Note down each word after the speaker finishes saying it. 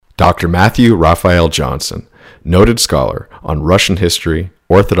Dr. Matthew Rafael Johnson, noted scholar on Russian history,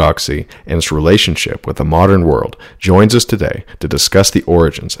 orthodoxy, and its relationship with the modern world, joins us today to discuss the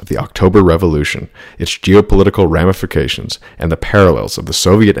origins of the October Revolution, its geopolitical ramifications, and the parallels of the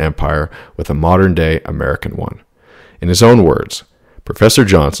Soviet Empire with a modern-day American one. In his own words, Professor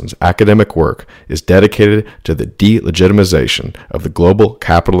Johnson's academic work is dedicated to the delegitimization of the global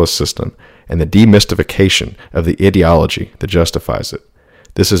capitalist system and the demystification of the ideology that justifies it.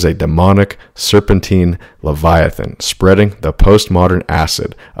 This is a demonic, serpentine leviathan spreading the postmodern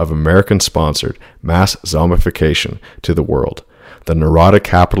acid of American-sponsored mass zombification to the world. The neurotic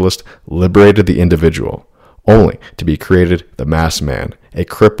capitalist liberated the individual, only to be created the mass man, a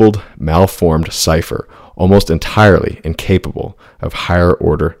crippled, malformed cipher, almost entirely incapable of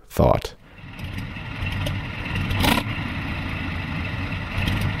higher-order thought.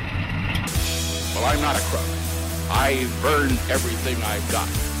 Well, I'm not a crook. I've earned everything I've got.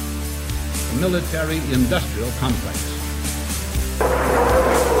 The military-industrial complex.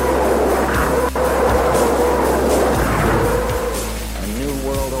 A new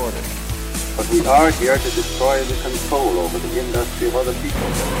world order. But we are here to destroy the control over the industry of other people.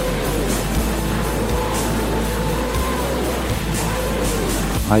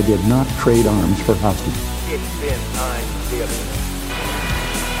 I did not trade arms for hostages. It's been time to be a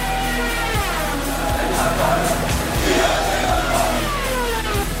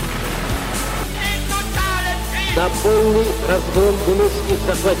на полный разгром гнусных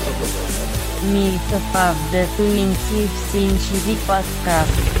захватчиков. Myth of the 20th Century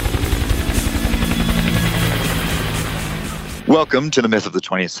Podcast. Welcome to the Myth of the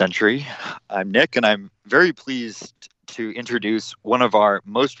 20th Century. I'm Nick, and I'm very pleased to introduce one of our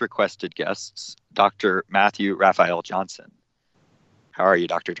most requested guests, Dr. Matthew Rafael Johnson. How are you,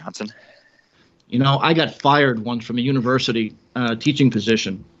 Dr. Johnson? You know, I got fired once from a university teaching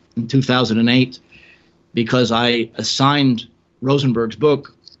position in 2008 because I assigned Rosenberg's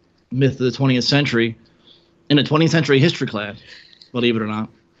book, Myth of the 20th Century, in a 20th century history class, believe it or not.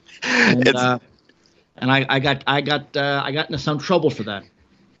 And I got into some trouble for that.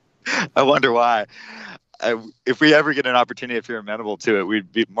 I wonder why. If we ever get an opportunity, if you're amenable to it,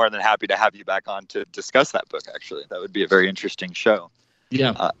 we'd be more than happy to have you back on to discuss that book, actually. That would be a very interesting show.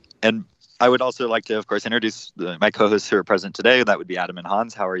 Yeah. And I would also like to, of course, introduce my co-hosts who are present today. That would be Adam and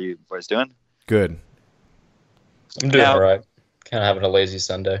Hans. How are you boys doing? Good. I'm doing all right. Kind of having a lazy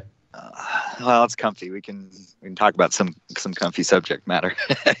Sunday. Well, it's comfy. We can talk about some comfy subject matter.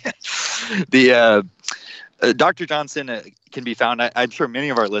 The Dr. Johnson can be found. I'm sure many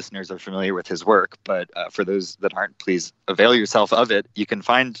of our listeners are familiar with his work, but for those that aren't, please avail yourself of it. You can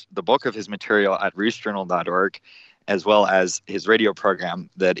find the bulk of his material at roosterjournal.org, as well as his radio program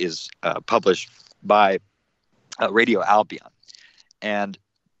that is published by Radio Albion. And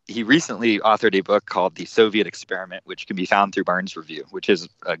he recently authored a book called The Soviet Experiment, which can be found through Barnes Review, which is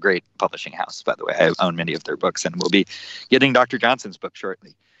a great publishing house, by the way. I own many of their books, and we'll be getting Dr. Johnson's book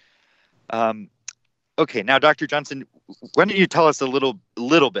shortly. Okay, now, Dr. Johnson, why don't you tell us a little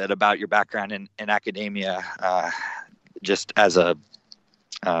bit about your background in academia, just as it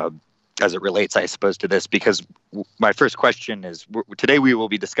relates, I suppose, to this? Because my first question is, today we will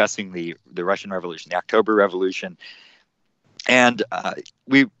be discussing the Russian Revolution, the October Revolution, and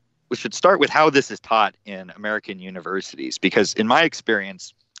we should start with how this is taught in American universities, because in my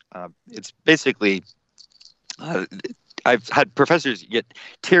experience, it's basically I've had professors get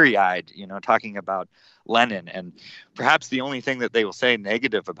teary-eyed, talking about Lenin, and perhaps the only thing that they will say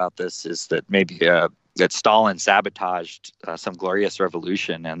negative about this is that maybe that Stalin sabotaged some glorious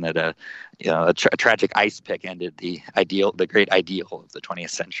revolution, and that a tragic ice pick ended the great ideal of the 20th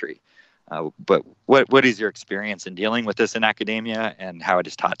century. But what is your experience in dealing with this in academia and how it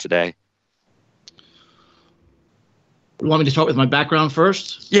is taught today? You want me to start with my background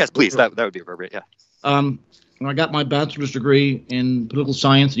first? Yes, please. That would be appropriate. Yeah. I got my bachelor's degree in political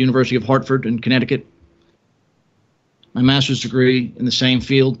science at the University of Hartford in Connecticut. My master's degree in the same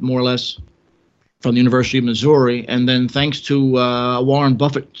field, more or less, from the University of Missouri. And then thanks to Warren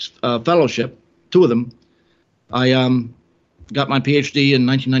Buffett's fellowship, two of them, I got my PhD in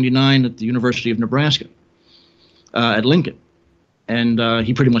 1999 at the University of Nebraska at Lincoln. And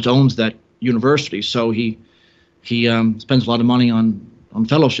he pretty much owns that university, so he spends a lot of money on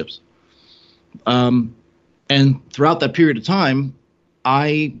fellowships. And throughout that period of time,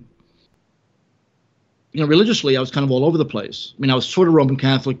 religiously, I was kind of all over the place. I mean, I was sort of Roman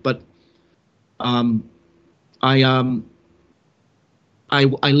Catholic, but I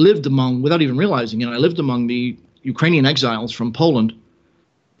lived among, without even realizing it, I lived among the Ukrainian exiles from Poland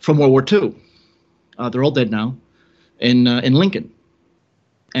from World War II. They're all dead now, in Lincoln.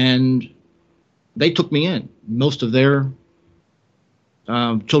 and they took me in. Most of their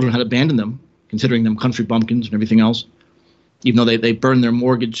children had abandoned them, considering them country bumpkins and everything else, even though they burned their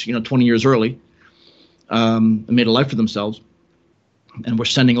mortgage, 20 years early, and made a life for themselves, and were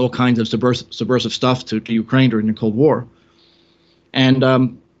sending all kinds of subversive stuff to Ukraine during the Cold War. And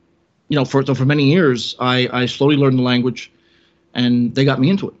for many years, I slowly learned the language, and they got me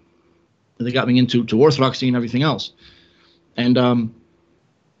into it. They got me into Orthodoxy and everything else, and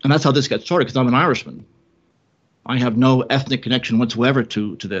that's how this got started. Because I'm an Irishman, I have no ethnic connection whatsoever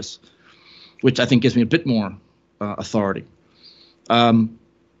to this, which I think gives me a bit more authority. My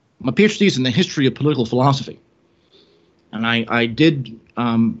PhD is in the history of political philosophy, and I did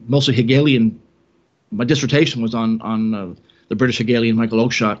mostly Hegelian. My dissertation was on the British Hegelian Michael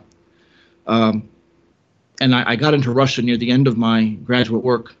Oakeshott, and I got into Russia near the end of my graduate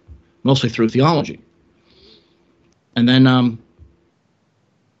work, mostly through theology. And then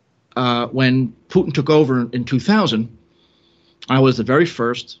when Putin took over in 2000, I was the very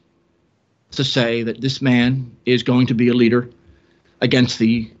first to say that this man is going to be a leader against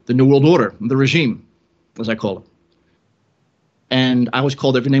the New World Order, the regime, as I call it. And I was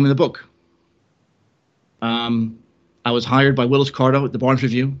called every name in the book. I was hired by Willis Carto at the Barnes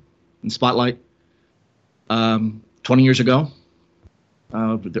Review and Spotlight 20 years ago,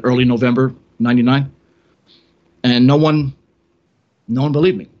 the early November '99, and no one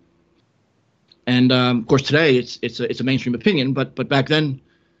believed me. And of course, today it's a mainstream opinion, but back then,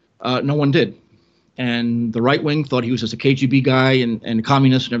 no one did. And the right wing thought he was just a KGB guy and a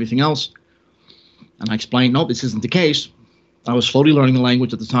communist and everything else. And I explained, no, this isn't the case. I was slowly learning the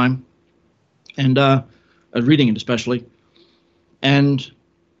language at the time, and reading it especially. And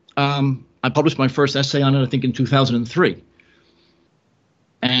I published my first essay on it, I think, in 2003.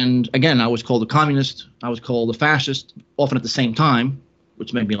 And again, I was called a communist. I was called a fascist, often at the same time,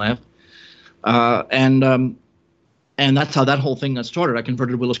 which made me laugh. And that's how that whole thing got started. I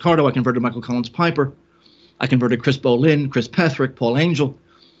converted Willis Carto. I converted Michael Collins Piper. I converted Chris Bolin, Chris Petherick, Paul Angel.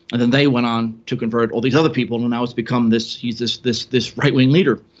 And then they went on to convert all these other people. And now it's become he's this right-wing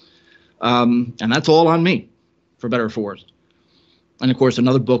leader. And that's all on me, for better or for worse. And of course,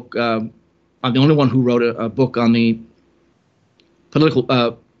 another book, I'm the only one who wrote a book on the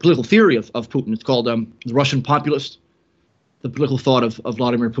political theory of Putin. It's called The Russian Populist, the political thought of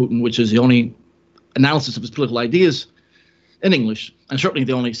Vladimir Putin, which is the only analysis of his political ideas in English, and certainly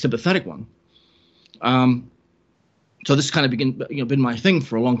the only sympathetic one. So this kind of been my thing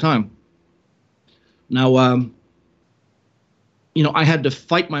for a long time. Now, I had to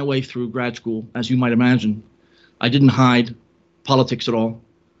fight my way through grad school, as you might imagine. I didn't hide politics at all.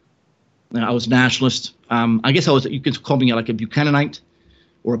 I was nationalist. I guess you could call me like a Buchananite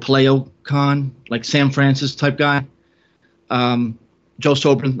or a Paleo-con, like Sam Francis type guy, Joe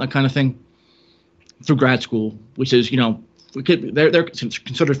Sobran, that kind of thing, through grad school, which is, they're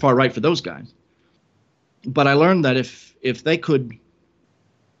considered far right for those guys. But I learned that if they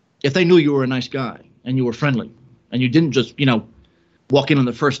knew you were a nice guy and you were friendly and you didn't just, walk in on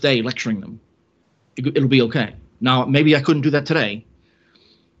the first day lecturing them, it'll be okay. Now, maybe I couldn't do that today,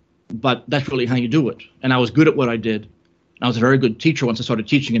 but that's really how you do it. And I was good at what I did. I was a very good teacher once I started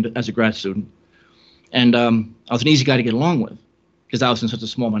teaching as a grad student. And I was an easy guy to get along with because I was in such a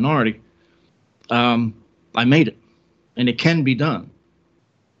small minority. I made it, and it can be done.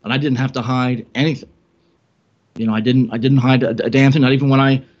 And I didn't have to hide anything. I didn't hide a damn thing. Not even when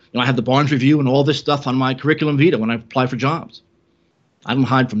I had the Barnes Review and all this stuff on my curriculum vitae when I applied for jobs. I don't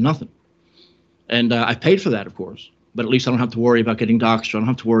hide from nothing. And I paid for that, of course. But at least I don't have to worry about getting doxxed. I don't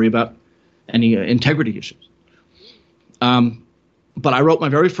have to worry about any integrity issues. But I wrote my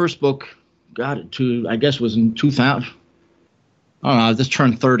very first book, I guess was in 2000. I don't know, I just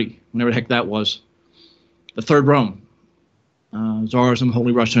turned 30, whenever the heck that was. The Third Rome, Tsarism,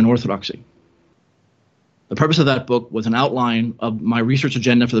 Holy Russia, and Orthodoxy. The purpose of that book was an outline of my research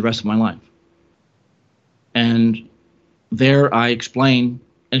agenda for the rest of my life. And there I explain,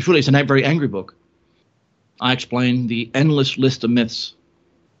 and it's a very angry book, I explain the endless list of myths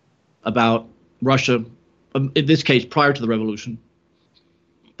about Russia, in this case prior to the revolution,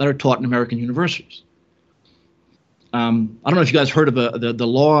 that are taught in American universities. I don't know if you guys heard of the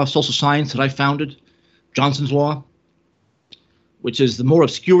law of social science that I founded, Johnson's Law, which is the more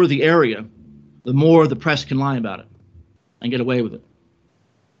obscure the area, the more the press can lie about it and get away with it.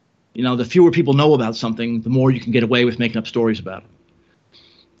 The fewer people know about something, the more you can get away with making up stories about it.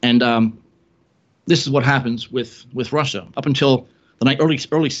 And this is what happens with Russia. Up until the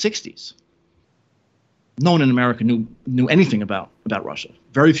early 60s, no one in America knew anything about Russia.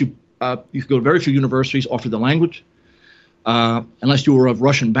 Very few. You could go to very few universities, offer the language. unless you were of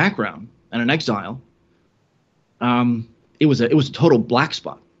Russian background and an exile, it was a total black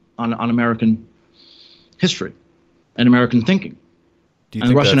spot on American history and American thinking. Do you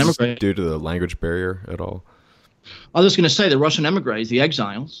think Russian that's due to the language barrier at all? I was just going to say the Russian emigres, the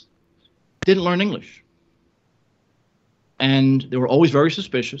exiles, didn't learn English, and they were always very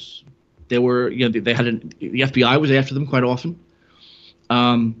suspicious. They were, they had the FBI was after them quite often,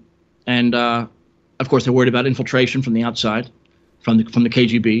 and of course they're worried about infiltration from the outside, from the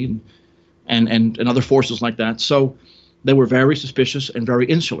KGB and other forces like that. So they were very suspicious and very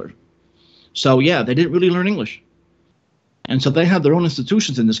insular. So yeah, they didn't really learn English, and so they have their own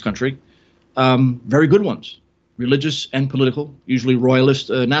institutions in this country, very good ones. Religious and political, usually royalist,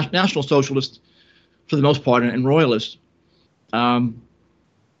 national socialist for the most part, and royalist.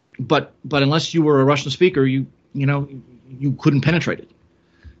 But unless you were a Russian speaker, you couldn't penetrate it.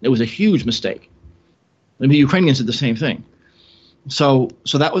 It was a huge mistake. I mean, the Ukrainians did the same thing. So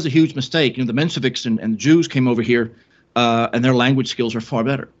that was a huge mistake. The Mensheviks and the Jews came over here, and their language skills are far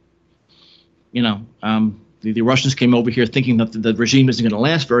better. The Russians came over here thinking that the regime isn't going to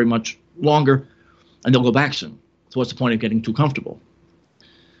last very much longer, and they'll go back soon. So what's the point of getting too comfortable?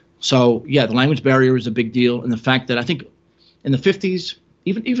 So yeah, the language barrier is a big deal, and the fact that I think in the 50s,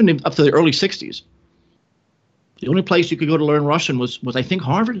 even up to the early 60s, the only place you could go to learn Russian was I think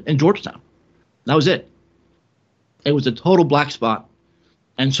Harvard and Georgetown. That was it. It was a total black spot,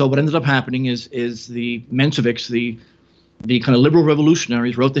 and so what ended up happening is the Mensheviks, the kind of liberal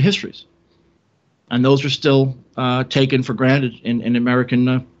revolutionaries, wrote the histories, and those are still taken for granted in the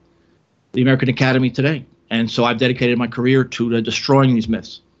American Academy today. And so I've dedicated my career to destroying these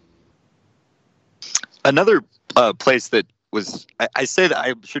myths. Another place that was, I say that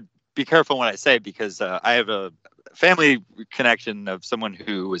I should be careful when I say, because I have a family connection of someone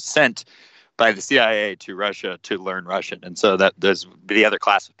who was sent by the CIA to Russia to learn Russian. And so that there's the other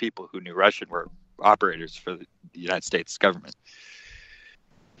class of people who knew Russian were operators for the United States government.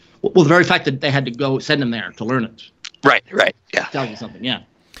 Well, the very fact that they had to go send them there to learn it. Right, yeah. Tells you something, yeah.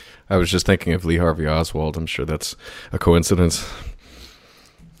 I was just thinking of Lee Harvey Oswald. I'm sure that's a coincidence.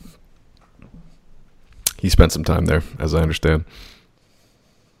 He spent some time there, as I understand.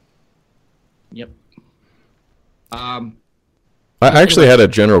 Yep. I actually had a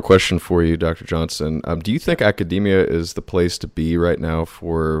general question for you, Dr. Johnson. Do you think academia is the place to be right now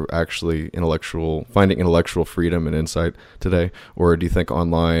for actually finding intellectual freedom and insight today? Or do you think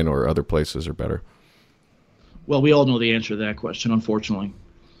online or other places are better? Well, we all know the answer to that question, unfortunately.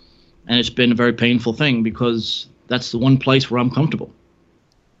 And it's been a very painful thing because that's the one place where I'm comfortable.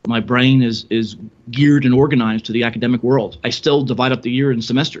 My brain is geared and organized to the academic world. I still divide up the year in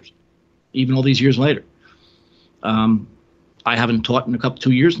semesters, even all these years later. I haven't taught in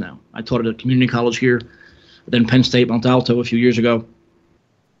 2 years now. I taught at a community college here, then Penn State, Mount Alto a few years ago.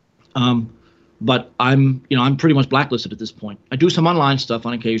 But I'm pretty much blacklisted at this point. I do some online stuff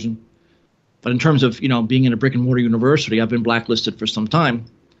on occasion, but in terms of being in a brick and mortar university, I've been blacklisted for some time,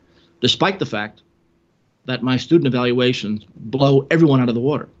 despite the fact that my student evaluations blow everyone out of the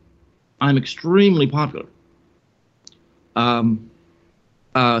water. I'm extremely popular,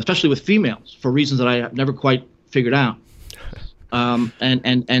 especially with females, for reasons that I have never quite figured out.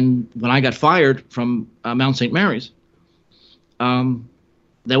 And when I got fired from Mount St. Mary's,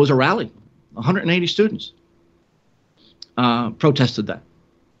 there was a rally. 180 students protested that.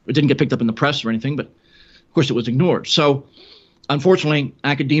 It didn't get picked up in the press or anything, but of course it was ignored. So unfortunately,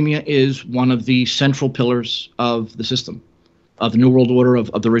 academia is one of the central pillars of the system, of the New World Order,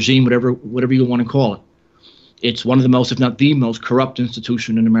 of the regime, whatever you want to call it. It's one of the most, if not the most, corrupt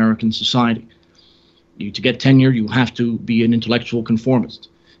institution in American society. To get tenure, you have to be an intellectual conformist.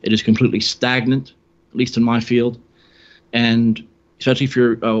 It is completely stagnant, at least in my field. And especially if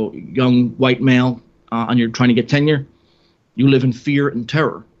you're a young white male and you're trying to get tenure, you live in fear and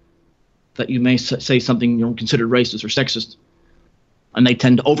terror that you may say something considered racist or sexist. And they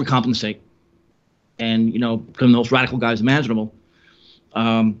tend to overcompensate and, become the most radical guys imaginable.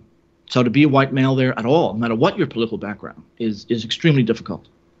 So to be a white male there at all, no matter what your political background, is extremely difficult.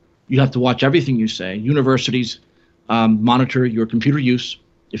 You have to watch everything you say. Universities monitor your computer use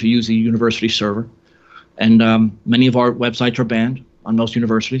if you use the university server. And many of our websites are banned on most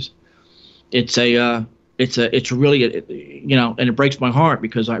universities. It's really, and it breaks my heart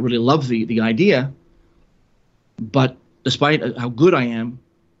because I really love the idea. But despite how good I am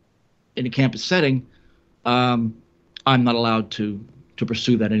in a campus setting, I'm not allowed to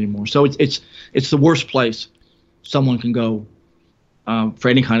pursue that anymore. So it's the worst place someone can go for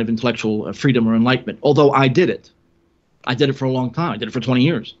any kind of intellectual freedom or enlightenment. Although I did it for a long time. I did it for 20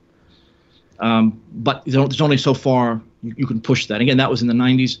 years. But there's only so far you can push that. Again, that was in the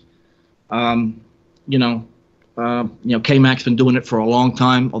 90s. K-Mac's been doing it for a long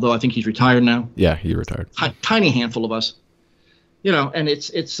time, although I think he's retired now. Yeah, he retired. Tiny handful of us, and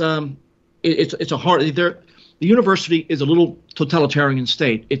it's a hard. The university is a little totalitarian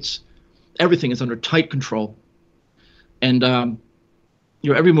state. Everything is under tight control, and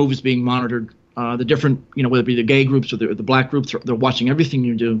every move is being monitored. The different, whether it be the gay groups or the black groups, they're watching everything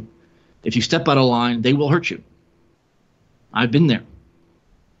you do. If you step out of line, they will hurt you. I've been there.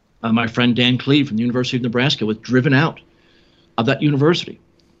 My friend Dan Cleve from the University of Nebraska was driven out of that university.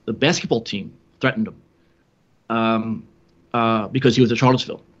 The basketball team threatened him because he was at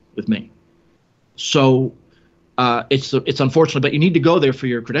Charlottesville with me. So it's unfortunate, but you need to go there for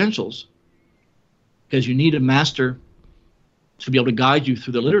your credentials because you need a master to be able to guide you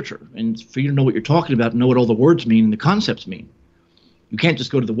through the literature and for you to know what you're talking about and know what all the words mean and the concepts mean. You can't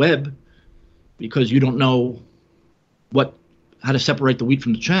just go to the web because you don't know how to separate the wheat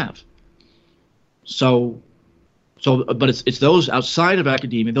from the chaff. But it's those outside of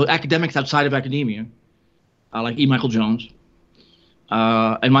academia, those academics outside of academia, like E. Michael Jones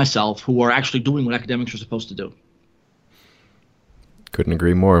and myself, who are actually doing what academics are supposed to do. Couldn't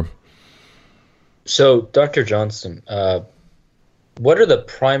agree more. So, Dr. Johnson, what are the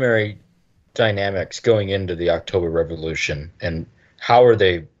primary dynamics going into the October Revolution, and how are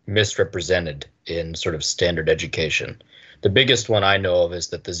they misrepresented in sort of standard education? The biggest one I know of is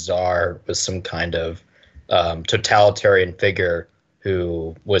that the Tsar was some kind of totalitarian figure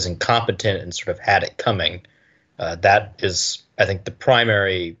who was incompetent and sort of had it coming. That is, I think, the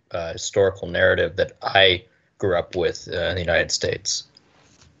primary historical narrative that I grew up with in the United States.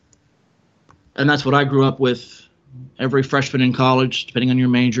 And that's what I grew up with. Every freshman in college, depending on your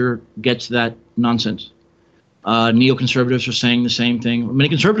major, gets that nonsense. Neoconservatives are saying the same thing. Many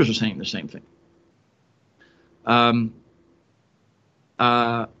conservatives are saying the same thing.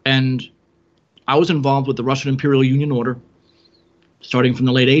 And I was involved with the Russian Imperial Union Order starting from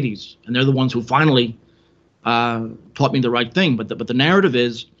the late 80s. And they're the ones who finally taught me the right thing. But the narrative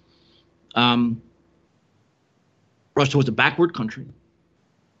is Russia was a backward country.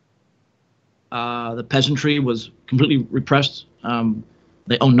 The peasantry was completely repressed.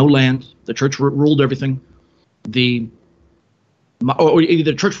 They owned no land. The church ruled everything. Either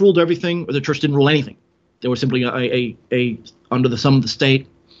the church ruled everything or the church didn't rule anything. They were simply a under the thumb of the state.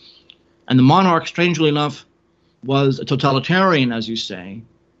 And the monarch, strangely enough, was a totalitarian, as you say,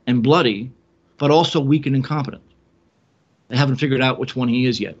 and bloody, but also weak and incompetent. They haven't figured out which one he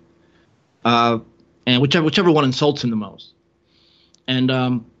is yet. And whichever one insults him the most.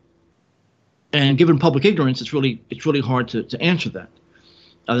 And given public ignorance, it's really hard to answer that.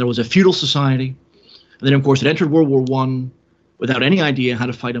 There was a feudal society, and then of course it entered World War I without any idea how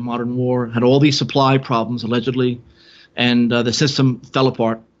to fight a modern war. Had all these supply problems allegedly, and the system fell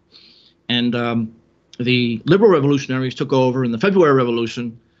apart. And the liberal revolutionaries took over in the February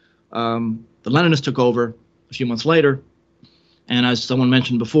Revolution. The Leninists took over a few months later, and as someone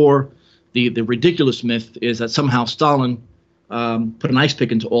mentioned before, the ridiculous myth is that somehow Stalin put an ice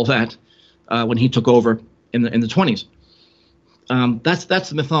pick into all that. When he took over in the 20s. That's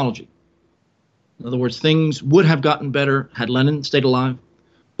the mythology. In other words, things would have gotten better had Lenin stayed alive,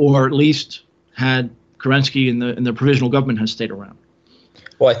 or at least had Kerensky and the provisional government had stayed around.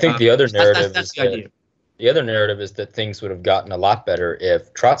 Well, I think the other narrative that's the idea. The other narrative is that things would have gotten a lot better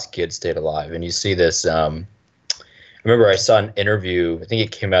if Trotsky had stayed alive. And you see this. I remember I saw an interview. I think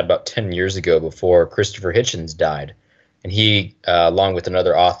it came out about 10 years ago, before Christopher Hitchens died. And he, along with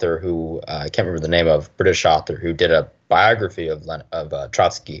another author who I can't remember the name of, British author, who did a biography of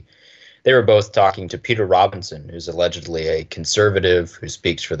Trotsky, they were both talking to Peter Robinson, who's allegedly a conservative who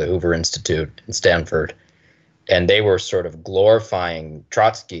speaks for the Hoover Institute in Stanford. And they were sort of glorifying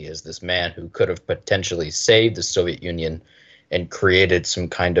Trotsky as this man who could have potentially saved the Soviet Union and created some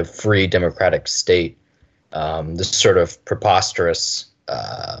kind of free democratic state. This sort of preposterous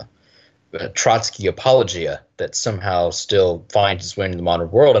Trotsky apologia that somehow still finds its way into the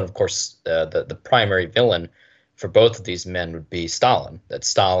modern world. And of course, the primary villain for both of these men would be Stalin. That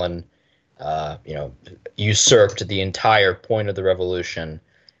Stalin, usurped the entire point of the revolution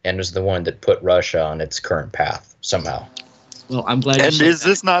and was the one that put Russia on its current path somehow. Well, I'm glad. And is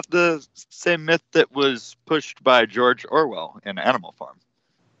this not the same myth that was pushed by George Orwell in Animal Farm?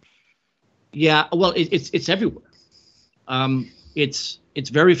 Yeah, well, it's everywhere. It's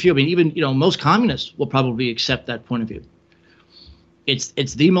very few. I mean, even most communists will probably accept that point of view. It's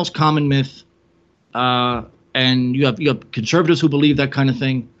the most common myth, and you have conservatives who believe that kind of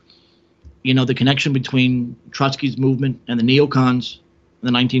thing. The connection between Trotsky's movement and the neocons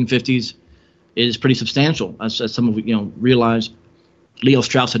in the 1950s, is pretty substantial, as some of you realize. Leo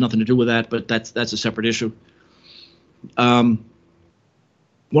Strauss had nothing to do with that, but that's a separate issue. One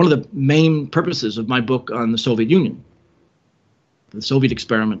of the main purposes of my book on the Soviet Union, the Soviet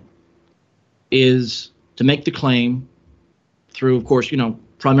experiment, is to make the claim through, of course,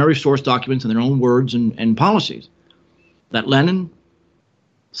 primary source documents in their own words and policies, that Lenin,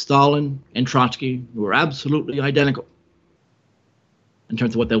 Stalin, and Trotsky were absolutely identical in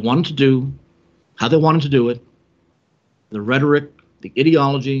terms of what they wanted to do, how they wanted to do it, the rhetoric, the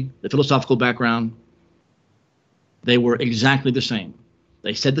ideology, the philosophical background. They were exactly the same.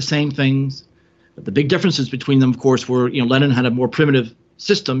 They said the same things. But the big differences between them, of course, were Lenin had a more primitive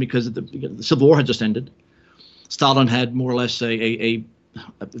system because the Civil War had just ended. Stalin had more or less a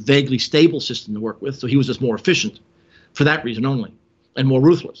vaguely stable system to work with, so he was just more efficient for that reason only, and more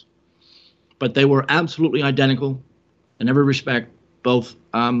ruthless. But they were absolutely identical in every respect. Both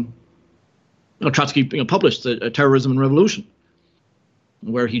Trotsky published Terrorism and Revolution,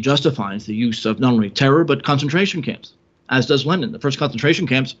 where he justifies the use of not only terror but concentration camps, as does Lenin. The first concentration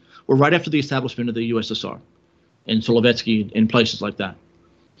camps were right after the establishment of the USSR, in Solovetsky, in places like that.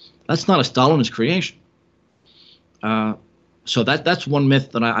 That's not a Stalinist creation. So that's one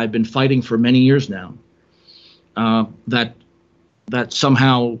myth that I've been fighting for many years now. That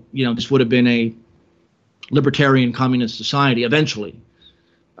somehow this would have been a libertarian communist society eventually,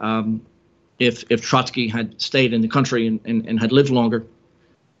 if Trotsky had stayed in the country and had lived longer.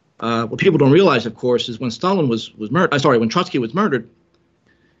 What people don't realize, of course, is when Stalin was murdered. When Trotsky was murdered,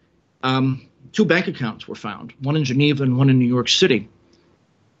 2 bank accounts were found, one in Geneva and one in New York City.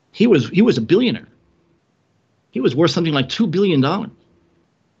 He was a billionaire. He was worth something like $2 billion.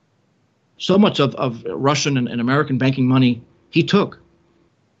 So much of Russian and American banking money he took.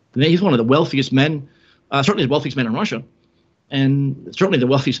 He's one of the wealthiest men, certainly the wealthiest man in Russia, and certainly the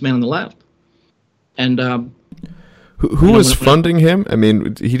wealthiest man on the left. And who was funding him? I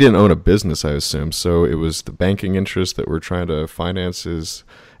mean, he didn't own a business, I assume. So it was the banking interests that were trying to finance his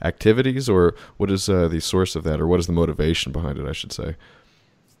activities, or what is the source of that, or what is the motivation behind it, I should say?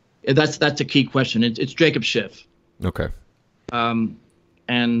 That's a key question. It's Jacob Schiff. Okay. And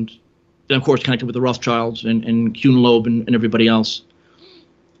then, of course, connected with the Rothschilds and Kuhn-Loeb and everybody else.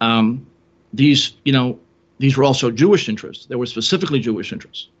 These were also Jewish interests. They were specifically Jewish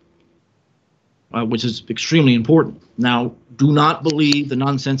interests, which is extremely important. Now, do not believe the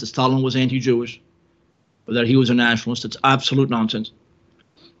nonsense that Stalin was anti-Jewish, or that he was a nationalist. It's absolute nonsense.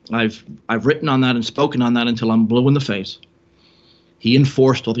 I've written on that and spoken on that until I'm blue in the face. He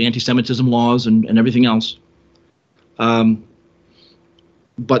enforced all the anti-Semitism laws and everything else. But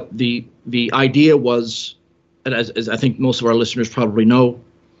the idea was, and as I think most of our listeners probably know,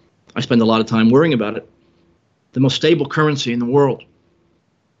 I spend a lot of time worrying about it. The most stable currency in the world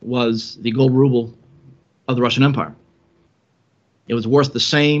was the gold ruble of the Russian Empire. It was worth the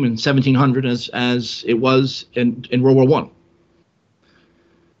same in 1700 as it was in World War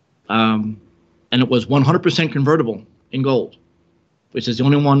I. And it was 100% convertible in gold, which is the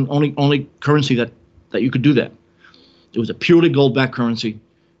only currency that you could do that. It was a purely gold-backed currency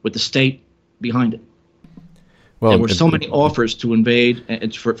with the state behind it. Well, there were so many offers to invade.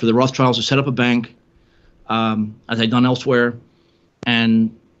 It's for the Rothschilds to set up a bank, as they'd done elsewhere,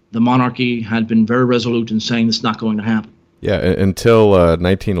 and the monarchy had been very resolute in saying this is not going to happen. Yeah, until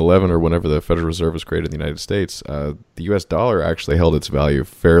 1911 or whenever the Federal Reserve was created in the United States, the U.S. dollar actually held its value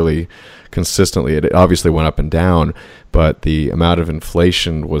fairly consistently. It obviously went up and down, but the amount of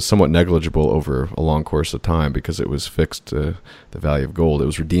inflation was somewhat negligible over a long course of time because it was fixed to the value of gold. It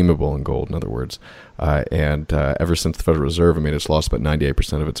was redeemable in gold, in other words. And ever since the Federal Reserve, it's lost about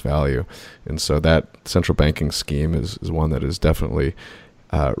 98% of its value. And so that central banking scheme is one that has definitely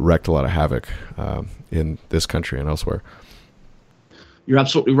wreaked a lot of havoc in this country and elsewhere. You're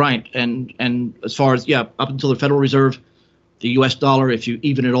absolutely right. And as far as, up until the Federal Reserve, the U.S. dollar, if you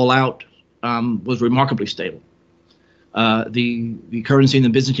even it all out, was remarkably stable. The currency in the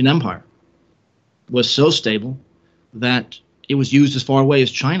Byzantine Empire was so stable that it was used as far away as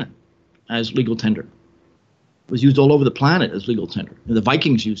China as legal tender. It was used all over the planet as legal tender. And the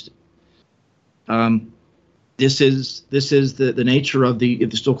Vikings used it. This is the nature of the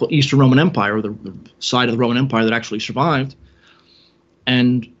so-called Eastern Roman Empire, or the side of the Roman Empire that actually survived.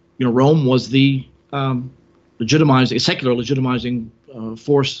 And Rome was the secular legitimizing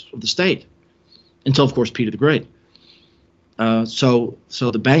force of the state, until of course Peter the Great. So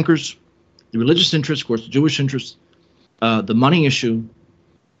the bankers, the religious interests, of course the Jewish interests, the money issue,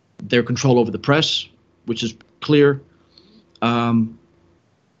 their control over the press, which is clear, and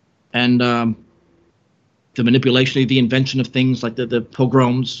the manipulation, the invention of things like the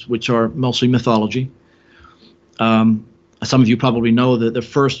pogroms, which are mostly mythology. Some of you probably know that the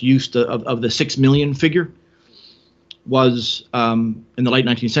first use of the 6 million figure was in the late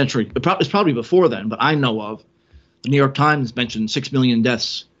 19th century. It's probably before then, but I know of. The New York Times mentioned 6 million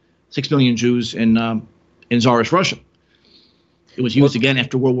deaths, 6 million Jews in Tsarist Russia. It was used again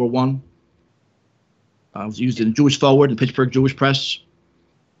after World War I. It was used in Jewish Forward and Pittsburgh Jewish Press.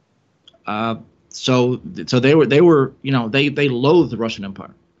 So they were they loathed the Russian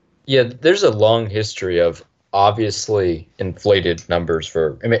Empire. Yeah, there's a long history of obviously inflated numbers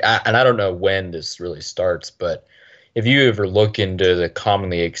for. I mean, I don't know when this really starts, but if you ever look into the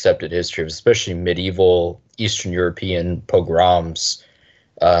commonly accepted history of especially medieval Eastern European pogroms,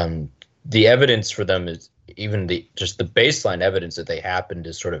 the evidence for them is even just the baseline evidence that they happened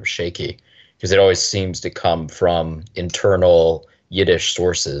is sort of shaky, because it always seems to come from internal Yiddish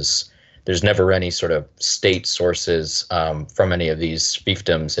sources. There's never any sort of state sources from any of these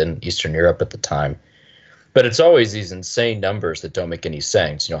fiefdoms in Eastern Europe at the time. But it's always these insane numbers that don't make any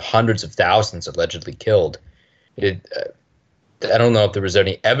sense. Hundreds of thousands allegedly killed. I don't know if there was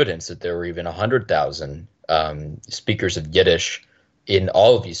any evidence that there were even 100,000 speakers of Yiddish in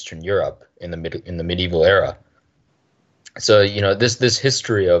all of Eastern Europe in the medieval era. So this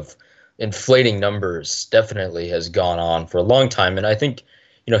history of inflating numbers definitely has gone on for a long time, and I think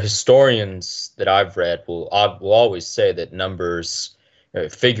historians that I've read will always say that numbers,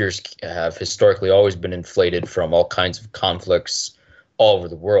 figures have historically always been inflated from all kinds of conflicts all over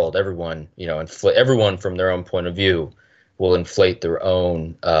the world. Everyone, everyone from their own point of view will inflate their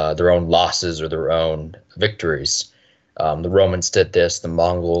own losses or their own victories. The Romans did this. The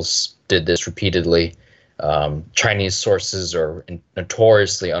Mongols did this repeatedly. Chinese sources are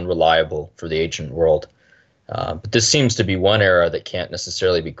notoriously unreliable for the ancient world. But this seems to be one era that can't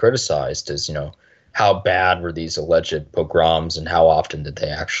necessarily be criticized as, how bad were these alleged pogroms and how often did they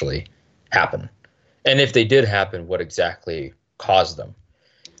actually happen? And if they did happen, what exactly caused them?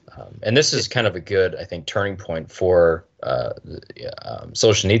 And this is kind of a good, I think, turning point for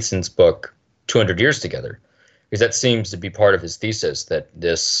Solzhenitsyn's book, 200 Years Together, because that seems to be part of his thesis, that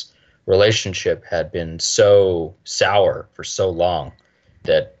this relationship had been so sour for so long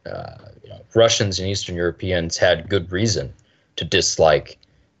that Russians and Eastern Europeans had good reason to dislike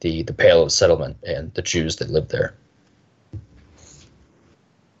the Pale of Settlement and the Jews that lived there.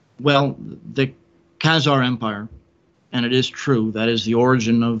 Well, the Khazar Empire, and it is true, that is the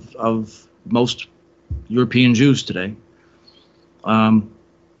origin of most European Jews today,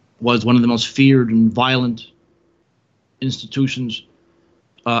 was one of the most feared and violent institutions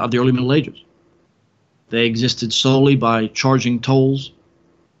of the early Middle Ages. They existed solely by charging tolls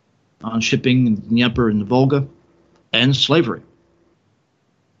on shipping in the Dnieper and the Volga, and slavery.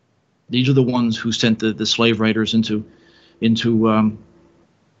 These are the ones who sent the slave raiders into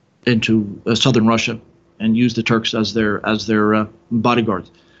southern Russia and used the Turks as their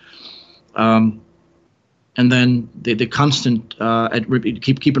bodyguards. And then the constant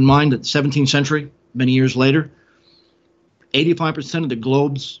keep in mind that the 17th century, many years later, 85% of the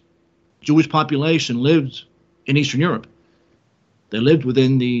globe's Jewish population lived in Eastern Europe. They lived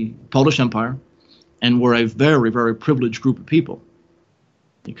within the Polish Empire and were a very, very privileged group of people,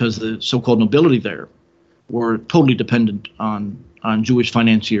 because the so-called nobility there were totally dependent on Jewish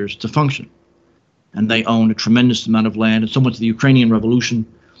financiers to function. And they owned a tremendous amount of land, and so much of the Ukrainian Revolution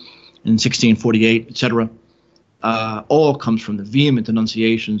in 1648, etc., all comes from the vehement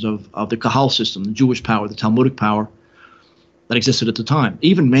denunciations of the Kahal system, the Jewish power, the Talmudic power that existed at the time.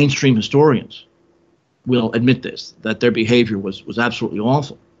 Even mainstream historians will admit this, that their behavior was absolutely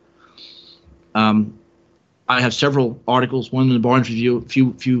awful. I have several articles, one in the Barnes Review, a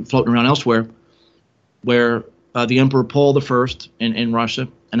few floating around elsewhere, where the Emperor Paul I in Russia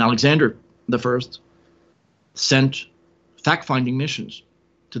and Alexander I sent fact-finding missions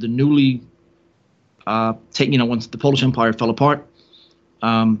to the newly, once the Polish Empire fell apart,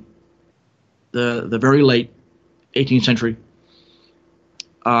 the very late 18th century.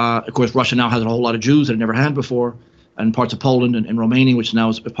 Of course, Russia now has a whole lot of Jews that it never had before, and parts of Poland and Romania, which now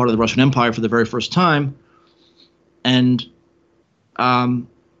is part of the Russian Empire for the very first time. And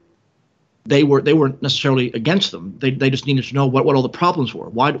they weren't necessarily against them. They just needed to know what all the problems were.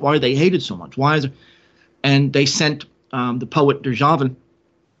 Why they hated so much. And they sent the poet Derzhavin,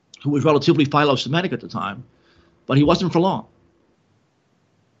 who was relatively Philo-Semitic at the time, but he wasn't for long.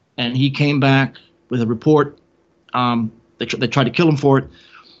 And he came back with a report. They tried to kill him for it,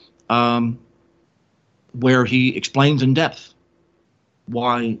 where he explains in depth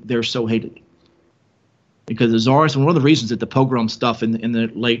why they're so hated. Because the Tsars, and one of the reasons that the pogrom stuff in the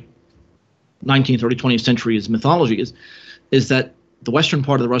late 19th, early 20th century is mythology is that the western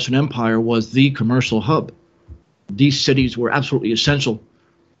part of the Russian Empire was the commercial hub. These cities were absolutely essential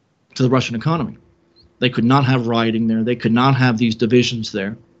to the Russian economy. They could not have rioting there. They could not have these divisions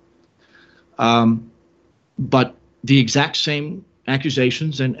there. But the exact same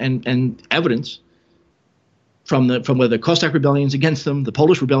accusations and evidence from where the Cossack rebellions against them, the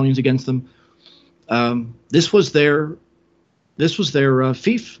Polish rebellions against them, this was their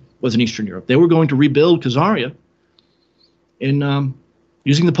fief was in Eastern Europe. They were going to rebuild Khazaria in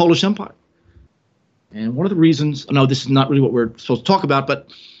using the Polish Empire. And one of the reasons, no, this is not really what we're supposed to talk about, but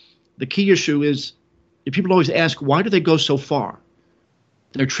the key issue is people always ask, why do they go so far?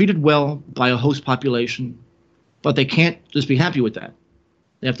 They're treated well by a host population, but they can't just be happy with that.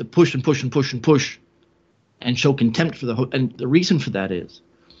 They have to push and push and push and push and show contempt for the host. And the reason for that is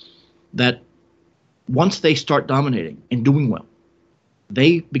that once they start dominating and doing well,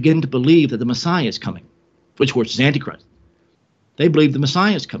 they begin to believe that the Messiah is coming, which of course is Antichrist. They believe the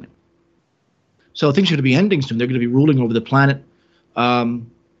Messiah is coming. So things are going to be ending soon. They're going to be ruling over the planet. Now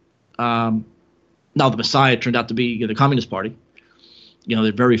the Messiah turned out to be the Communist Party. There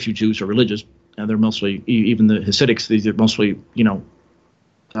are very few Jews who are religious, and they're mostly, even the Hasidics, these are mostly,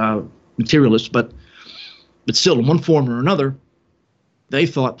 materialists. But still, in one form or another, they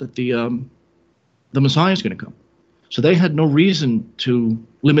thought that the Messiah is going to come. So they had no reason to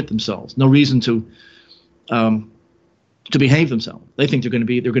limit themselves, no reason to behave themselves. They think they're going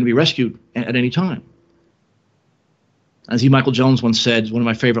to be rescued at any time. As Michael Jones once said, one of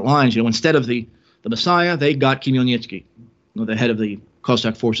my favorite lines, instead of the Messiah, they got Khmelnytsky, the head of the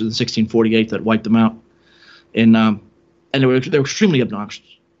Cossack forces in 1648 that wiped them out. And they were extremely obnoxious.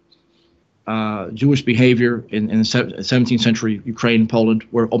 Jewish behavior in the 17th century Ukraine and Poland,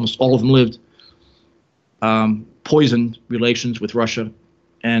 where almost all of them lived, poisoned relations with Russia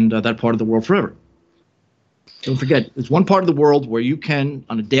and that part of the world forever. Don't forget, there's one part of the world where you can,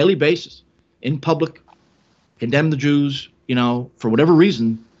 on a daily basis, in public, condemn the Jews, for whatever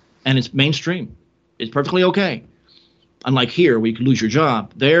reason, and it's mainstream. It's perfectly okay. Unlike here, where you can lose your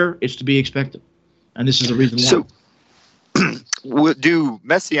job. There, it's to be expected. And this is the reason why. So, do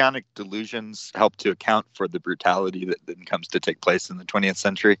messianic delusions help to account for the brutality that then comes to take place in the 20th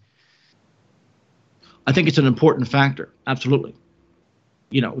century? I think it's an important factor. Absolutely.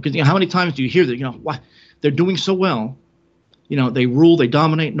 Because how many times do you hear that, why they're doing so well, they rule, they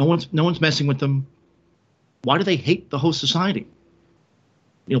dominate, no one's messing with them. Why do they hate the host society?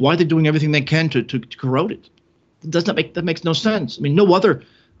 Why are they doing everything they can to corrode it? That makes no sense. I mean, no other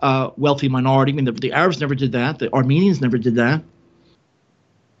wealthy minority. I mean, the Arabs never did that. The Armenians never did that.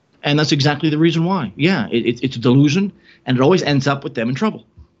 And that's exactly the reason why. Yeah, it's a delusion, and it always ends up with them in trouble.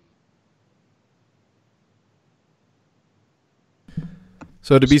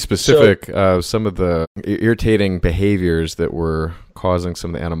 So to be specific, some of the irritating behaviors that were causing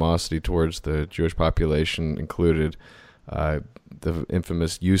some of the animosity towards the Jewish population included the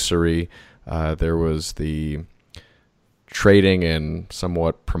infamous usury. There was the trading and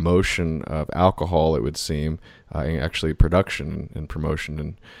somewhat promotion of alcohol, it would seem, actually production and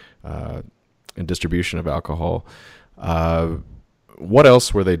promotion and distribution of alcohol. What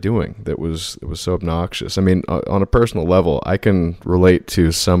else were they doing that was so obnoxious? I mean, on a personal level, I can relate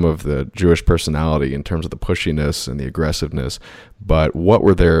to some of the Jewish personality in terms of the pushiness and the aggressiveness, but what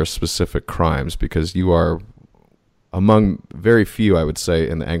were their specific crimes? Because you are among very few, I would say,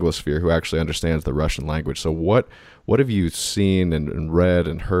 in the Anglosphere who actually understands the Russian language. So what have you seen and read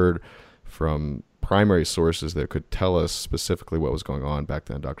and heard from primary sources that could tell us specifically what was going on back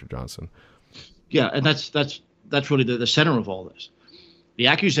then, Dr. Johnson? Yeah, and that's really the center of all this. The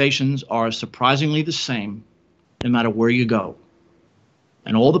accusations are surprisingly the same no matter where you go.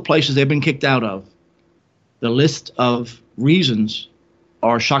 And all the places they've been kicked out of, the list of reasons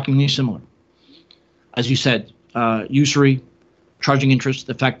are shockingly similar. As you said, usury, charging interest,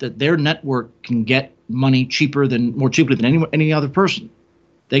 the fact that their network can get money more cheaply than any other person.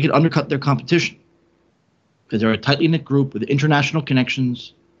 They could undercut their competition because they're a tightly knit group with international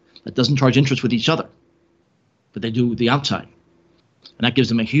connections that doesn't charge interest with each other, but they do the outside. And that gives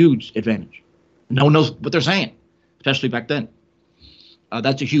them a huge advantage. No one knows what they're saying, especially back then.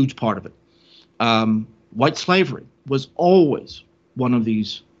 That's a huge part of it. White slavery was always one of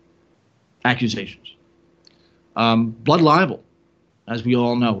these accusations. Blood libel, as we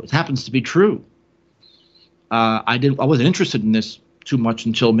all know, it happens to be true. I wasn't interested in this too much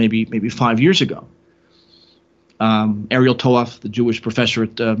until maybe 5 years ago. Ariel Toaf, the Jewish professor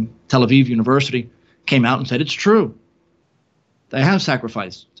at Tel Aviv University, came out and said it's true. They have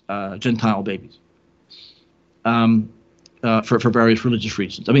sacrificed Gentile babies. for various religious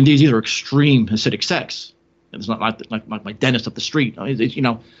reasons. I mean, these are extreme Hasidic sects. It's not like my dentist up the street.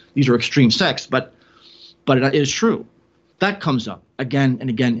 These are extreme sects, but it is true. That comes up again and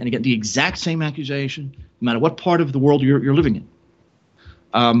again and again. The exact same accusation, no matter what part of the world you're living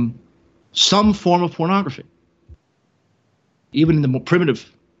in. Some form of pornography, even in the more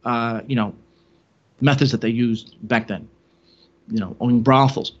primitive, methods that they used back then. Owning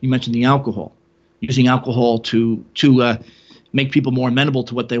brothels. You mentioned the alcohol, using alcohol to make people more amenable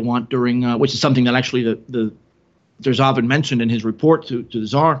to what they want during, which is something that actually the Zerzavin mentioned in his report to the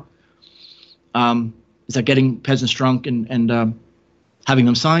Tsar. Is that getting peasants drunk and having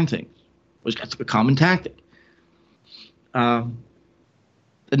them sign things was a common tactic. And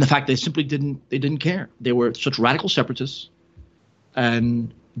the fact they simply didn't care. They were such radical separatists,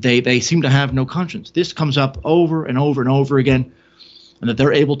 and they seem to have no conscience. This comes up over and over and over again, and that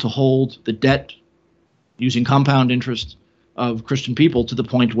they're able to hold the debt using compound interest of Christian people to the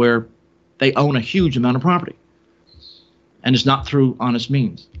point where they own a huge amount of property, and it's not through honest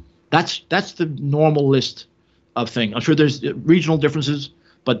means. That's the normal list of things. I'm sure there's regional differences,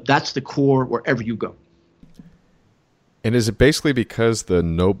 but that's the core wherever you go. And is it basically because the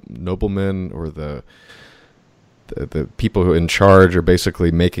noblemen or the people who are in charge are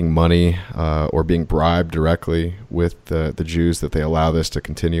basically making money or being bribed directly with the Jews that they allow this to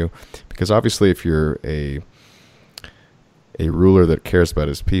continue? Because obviously if you're a ruler that cares about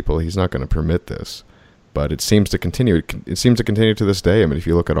his people, he's not going to permit this. But it seems to continue. It seems to continue to this day. I mean, if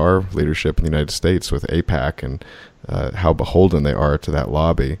you look at our leadership in the United States with AIPAC and how beholden they are to that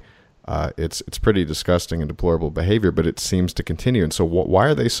lobby, it's pretty disgusting and deplorable behavior, but it seems to continue. And so why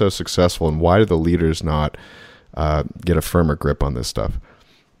are they so successful, and why do the leaders not get a firmer grip on this stuff?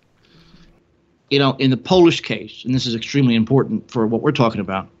 In the Polish case, and this is extremely important for what we're talking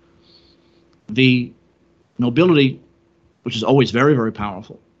about, the nobility, which is always very, very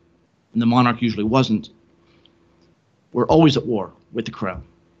powerful, and the monarch usually wasn't, were always at war with the crown.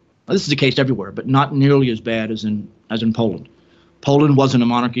 Now, this is the case everywhere, but not nearly as bad as in Poland. Poland wasn't a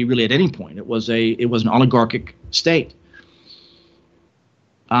monarchy really at any point. It was an oligarchic state.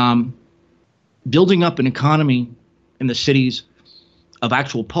 Building up an economy in the cities of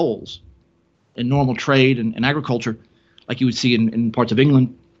actual Poles in normal trade and agriculture, like you would see in parts of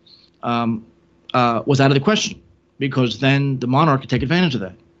England, was out of the question, because then the monarch could take advantage of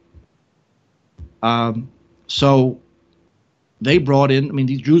that. So they brought in,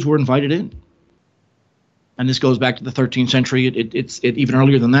 these Jews were invited in. And this goes back to the 13th century. It's even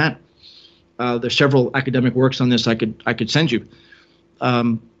earlier than that. There's several academic works on this I could send you.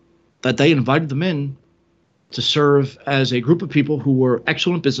 That they invited them in to serve as a group of people who were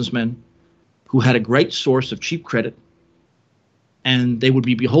excellent businessmen, who had a great source of cheap credit, and they would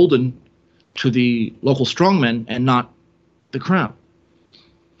be beholden to the local strongmen and not the crown.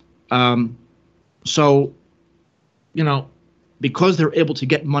 So, because they're able to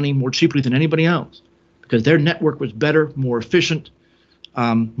get money more cheaply than anybody else, because their network was better, more efficient,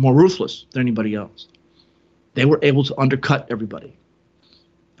 more ruthless than anybody else, they were able to undercut everybody.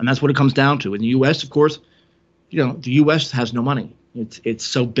 And that's what it comes down to. In the U.S., of course, the U.S. has no money. It's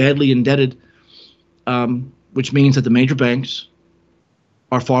so badly indebted, which means that the major banks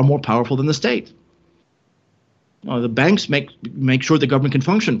are far more powerful than the state. The banks make sure the government can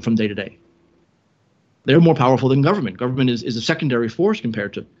function from day to day. They're more powerful than government. Government is a secondary force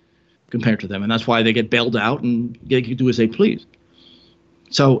compared to them, and that's why they get bailed out and they can do as they please.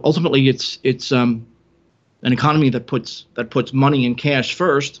 So ultimately, it's an economy that puts money and cash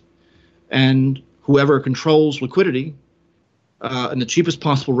first, and whoever controls liquidity and the cheapest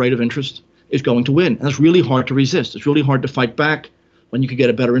possible rate of interest is going to win. And that's really hard to resist. It's really hard to fight back when you could get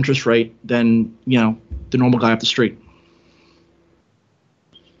a better interest rate than the normal guy up the street.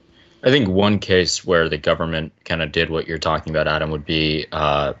 I think one case where the government kind of did what you're talking about, Adam, would be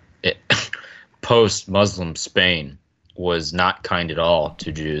post-Muslim Spain was not kind at all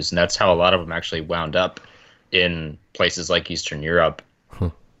to Jews, and that's how a lot of them actually wound up in places like Eastern Europe,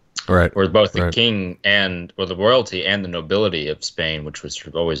 right? Where both the king or the royalty and the nobility of Spain, which was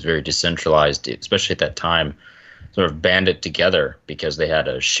always very decentralized, especially at that time, sort of banded together because they had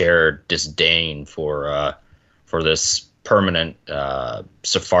a shared disdain for this permanent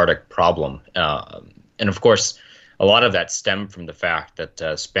Sephardic problem. And of course, a lot of that stemmed from the fact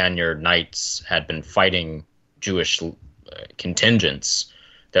that Spaniard knights had been fighting Jewish contingents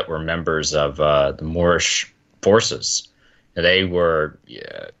that were members of the Moorish forces. They were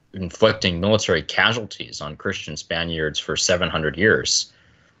inflicting military casualties on Christian Spaniards for 700 years.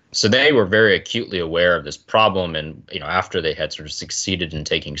 So they were very acutely aware of this problem. And, after they had sort of succeeded in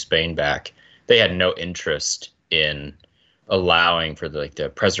taking Spain back, they had no interest in allowing for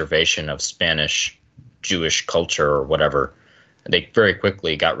the preservation of Spanish Jewish culture or whatever. They very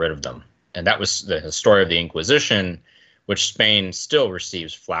quickly got rid of them. And that was the story of the Inquisition, which Spain still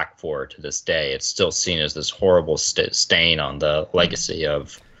receives flack for to this day. It's still seen as this horrible stain on the legacy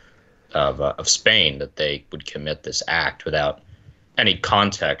of Spain, that they would commit this act without any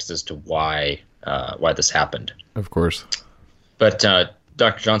context as to why this happened. Of course. But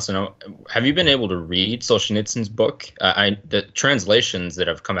Dr. Johnson, have you been able to read Solzhenitsyn's book? The translations that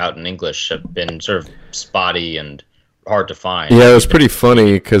have come out in English have been sort of spotty and hard to find. Yeah, it was pretty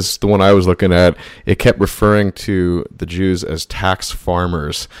funny because the one I was looking at, it kept referring to the Jews as tax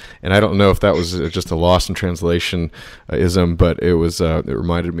farmers, and I don't know if that was just a lost in translation ism, but it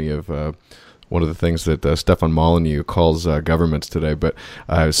reminded me of one of the things that Stefan Molyneux calls governments today. But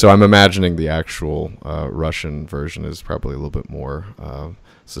so I'm imagining the actual Russian version is probably a little bit more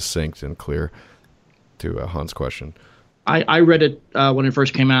succinct and clear to Hans' question. I read it when it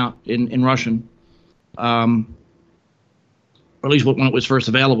first came out in Russian. Or at least when it was first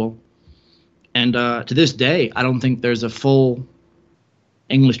available. And to this day, I don't think there's a full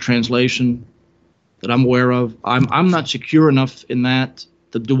English translation that I'm aware of. I'm not secure enough in that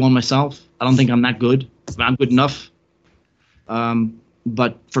to do one myself. I don't think I'm that good. I'm good enough.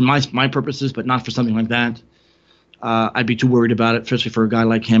 But for my purposes, but not for something like that, I'd be too worried about it, especially for a guy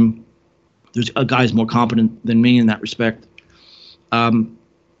like him. There's a guy's more competent than me in that respect.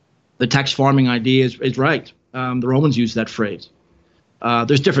 The tax farming idea is right. The Romans used that phrase.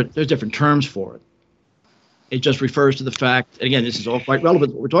 There's different terms for it. It just refers to the fact, and again, this is all quite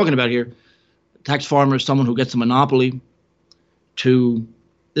relevant to what we're talking about here. Tax farmer is someone who gets a monopoly to.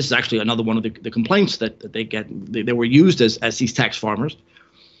 This is actually another one of the complaints that they get. They were used as these tax farmers,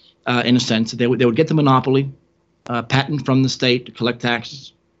 in a sense. They would get the monopoly, patent from the state to collect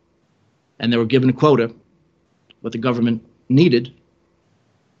taxes, and they were given a quota, what the government needed.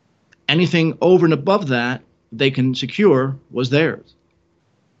 Anything over and above that they can secure was theirs.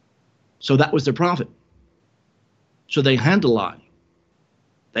 So that was their profit. So they had to lie.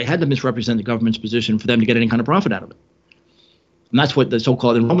 They had to misrepresent the government's position for them to get any kind of profit out of it. And that's what the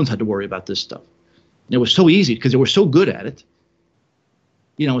so-called Romans had to worry about this stuff. And it was so easy because they were so good at it.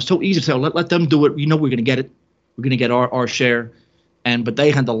 You know, it's so easy to say, let them do it. You know, we're going to get it. We're going to get our share. But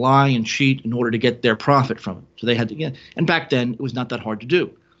they had to lie and cheat in order to get their profit from it. So they had to, and back then it was not that hard to do.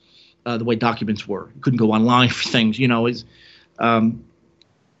 The way documents were. You couldn't go online for things, and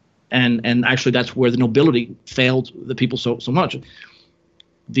actually that's where the nobility failed the people so much.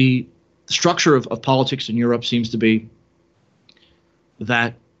 The structure of politics in Europe seems to be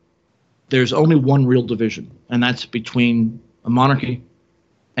that there's only one real division, and that's between a monarchy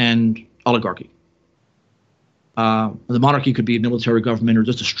and oligarchy. The monarchy could be a military government or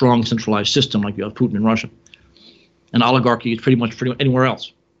just a strong centralized system like you have Putin in Russia. And oligarchy is pretty much anywhere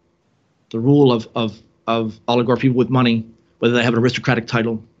else. The rule of oligarch people with money, whether they have an aristocratic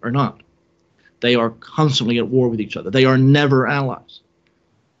title or not. They are constantly at war with each other. They are never allies.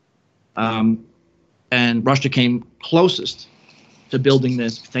 And Russia came closest to building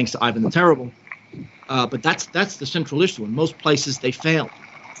this thanks to Ivan the Terrible. But that's the central issue. In most places, they failed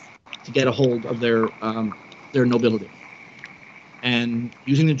to get a hold of their nobility. And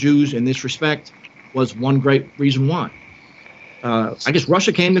using the Jews in this respect was one great reason why. I guess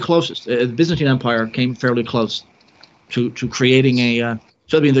Russia came the closest. The Byzantine Empire came fairly close to creating a.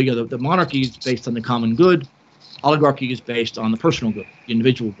 The monarchy is based on the common good. Oligarchy is based on the personal good, the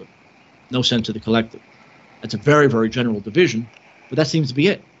individual good. No sense of the collective. That's a very, very general division, but that seems to be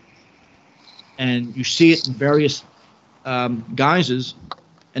it. And you see it in various guises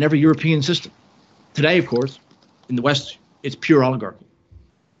in every European system. Today, of course, in the West, it's pure oligarchy.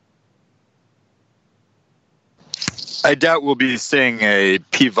 I doubt we'll be seeing a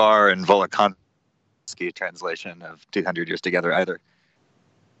Pivar and Volokhonsky translation of 200 Years Together either.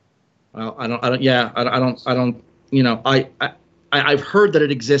 Well, I don't. I've heard that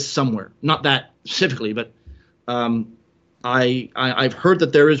it exists somewhere. Not that specifically, but I've heard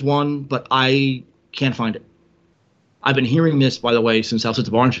that there is one, but I can't find it. I've been hearing this, by the way, since Alcide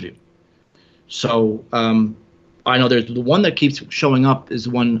Bar interview. So I know there's the one that keeps showing up is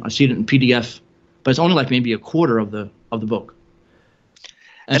the one I see it in PDF. But it's only like maybe a quarter of the book.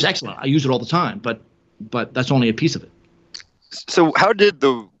 And it's excellent. I use it all the time, but that's only a piece of it. So how did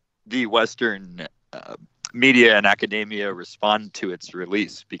the Western media and academia respond to its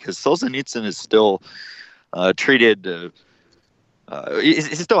release? Because Solzhenitsyn is still treated,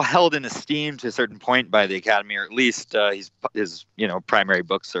 he's still held in esteem to a certain point by the Academy, or at least his primary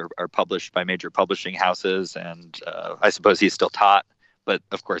books are published by major publishing houses, and I suppose he's still taught. But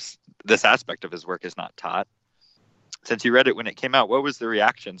of course, this aspect of his work is not taught. since you read it when it came out, what was the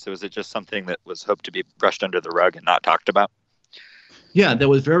reaction? So was it just something that was hoped to be brushed under the rug and not talked about? Yeah, there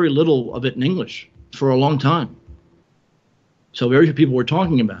was very little of it in English for a long time. So very few people were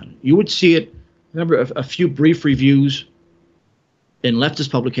talking about it. You would see it, remember, a few brief reviews in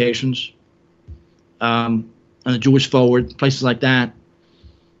leftist publications, and the Jewish Forward, places like that.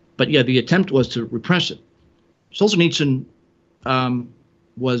 But yeah, the attempt was to repress it. Solzhenitsyn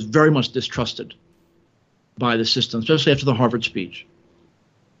was very much distrusted by the system, especially after the Harvard speech.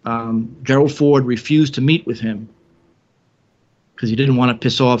 Gerald Ford refused to meet with him because he didn't want to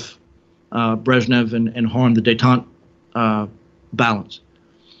piss off Brezhnev and harm the détente balance.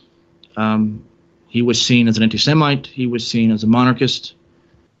 He was seen as an anti-Semite. He was seen as a monarchist.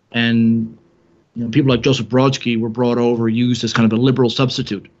 And people like Joseph Brodsky were brought over, used as kind of a liberal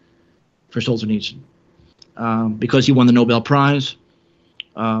substitute for Solzhenitsyn because he won the Nobel Prize,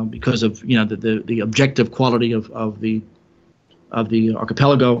 because of the objective quality of the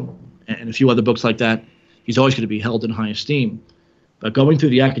Archipelago and a few other books like that. He's always going to be held in high esteem. But going through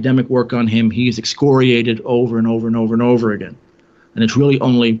the academic work on him, he is excoriated over and over and over and over again. And it's really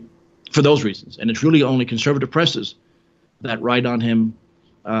only for those reasons. And it's really only conservative presses that write on him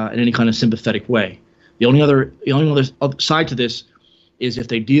in any kind of sympathetic way. The only other side to this is if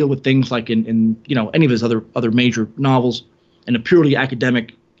they deal with things like in any of his other major novels in a purely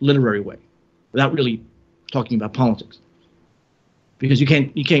academic, literary way, without really talking about politics. Because you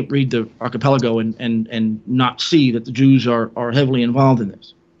can't read the Archipelago and not see that the Jews are heavily involved in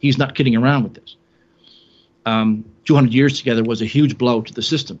this. He's not kidding around with this. 200 years together was a huge blow to the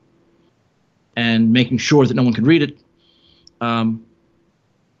system, and making sure that no one could read it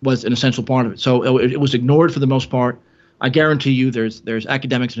was an essential part of it. So it was ignored for the most part. I guarantee you there's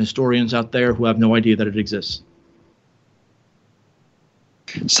academics and historians out there who have no idea that it exists.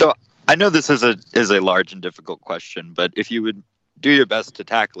 So I know this is a large and difficult question, but if you would do your best to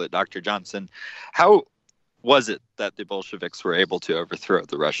tackle it, Dr. Johnson, how was it that the Bolsheviks were able to overthrow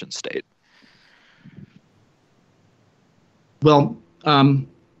the Russian state? Well, when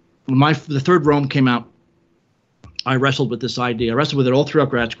the Third Rome came out, I wrestled with this idea. I wrestled with it all throughout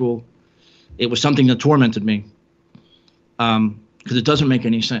grad school. It was something that tormented me because it doesn't make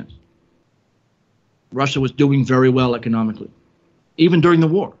any sense. Russia was doing very well economically. Even during the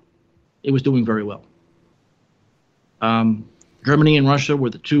war, it was doing very well. Germany and Russia were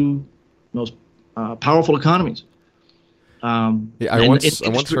the two most powerful economies. I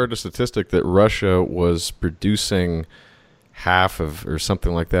once heard a statistic that Russia was producing half of, or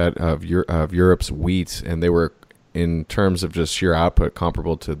something like that, of Europe's wheat, and they were, in terms of just sheer output,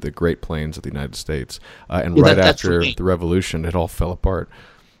 comparable to the Great Plains of the United States. Right after the revolution, it all fell apart.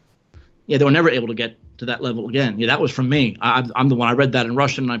 Yeah, they were never able to get to that level again. Yeah, that was from me. I'm the one. I read that in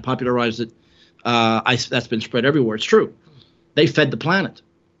Russian, and I popularized it. That's been spread everywhere. It's true. They fed the planet.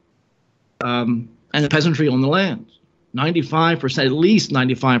 And the peasantry owned the land. 95%, at least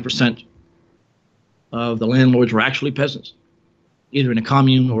 95% of the landlords were actually peasants, either in a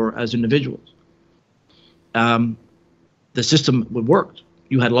commune or as individuals. The system would work.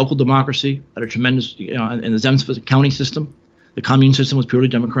 You had local democracy at a tremendous, in the Zemstvo county system. The commune system was purely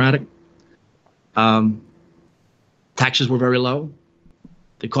democratic. Taxes were very low.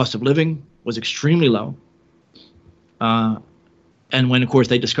 The cost of living was extremely low. And when, of course,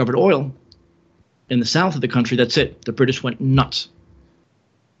 they discovered oil in the south of the country, that's it. The British went nuts.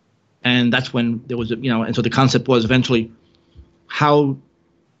 And that's when there was, and so the concept was eventually, how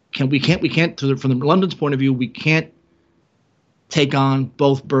from London's point of view, we can't take on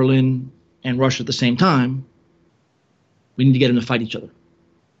both Berlin and Russia at the same time. We need to get them to fight each other.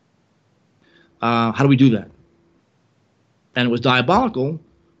 How do we do that? And it was diabolical,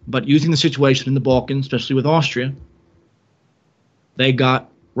 but using the situation in the Balkans, especially with Austria, they got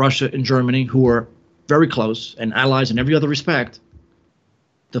Russia and Germany, who were very close and allies in every other respect,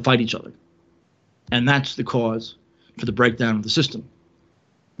 to fight each other. And that's the cause for the breakdown of the system.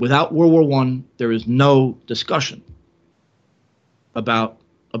 Without World War I, there is no discussion about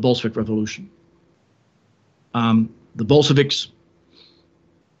a Bolshevik revolution. The Bolsheviks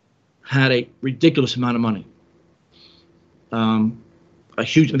had a ridiculous amount of money.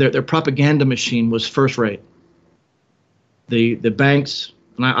 Their propaganda machine was first rate. The banks,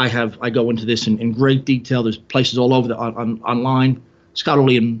 and I go into this in great detail. There's places all over online,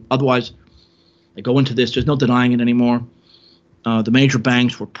 scholarly and otherwise. They go into this. There's no denying it anymore. The major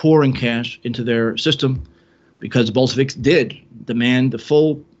banks were pouring cash into their system because the Bolsheviks did demand the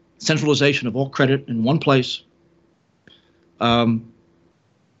full centralization of all credit in one place, which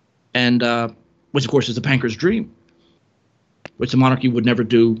of course is the banker's dream, which the monarchy would never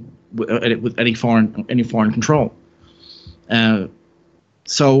do with any foreign control.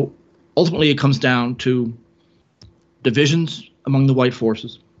 So ultimately, it comes down to divisions among the white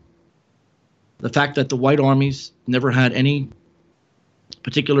forces. The fact that the white armies never had any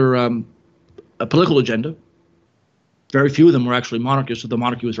particular a political agenda. Very few of them were actually monarchists, so the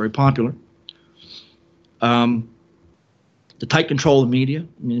monarchy was very popular. The tight control of the media.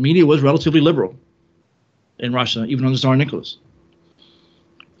 I mean, the media was relatively liberal in Russia, even under Tsar Nicholas.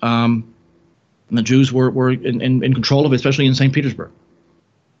 And the Jews were in control of it, especially in St. Petersburg,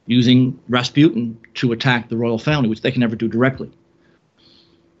 using Rasputin to attack the royal family, which they can never do directly.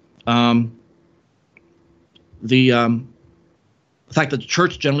 The fact that the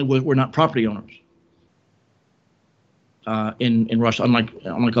church generally were not property owners in Russia,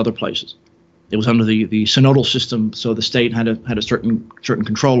 unlike other places. It was under the synodal system, so the state had a certain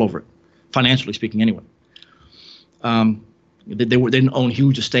control over it, financially speaking, anyway. They didn't own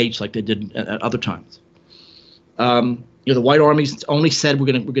huge estates like they did at other times. The white armies only said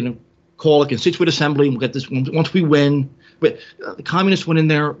we're gonna call a constituent assembly and we'll get this once we win. But the communists went in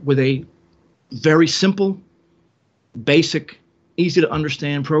there with a very simple, basic, easy to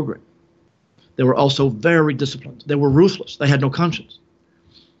understand program. They were also very disciplined. They were ruthless. They had no conscience.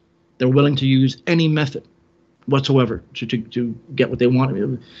 They were willing to use any method whatsoever to get what they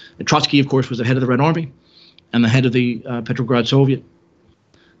wanted. Trotsky, of course, was the head of the Red Army and the head of the Petrograd Soviet.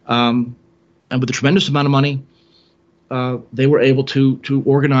 And with a tremendous amount of money, they were able to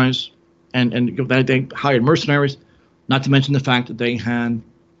organize and they hired mercenaries, not to mention the fact that they had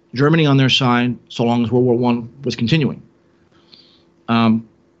Germany on their side so long as World War I was continuing.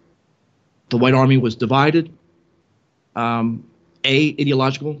 The White Army was divided,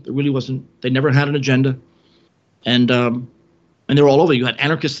 ideological. There really wasn't. They never had an agenda, and they were all over. You had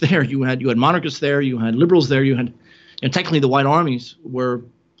anarchists there. You had monarchists there. You had liberals there. You had, technically, the White Armies were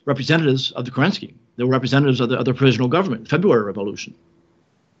representatives of the Kerensky. They were representatives of the provisional government, the February Revolution.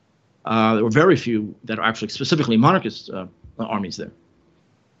 There were very few that are actually specifically monarchist armies there.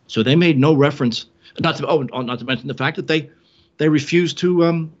 So they made no reference. Not to mention the fact that they refused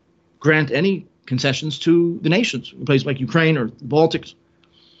to grant any concessions to the nations, in places like Ukraine or the Baltics.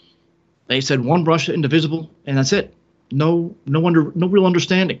 They said one Russia, indivisible, and that's it. No real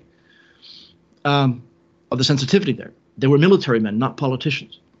understanding of the sensitivity there. They were military men, not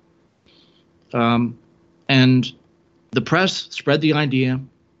politicians. And the press spread the idea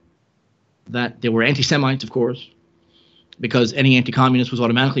that they were anti-Semites, of course, because any anti-communist was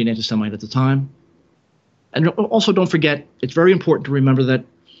automatically an anti-Semite at the time. And also, don't forget, it's very important to remember that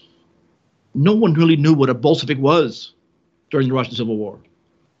no one really knew what a Bolshevik was during the Russian Civil War.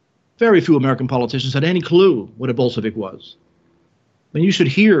 Very few American politicians had any clue what a Bolshevik was. I mean, you should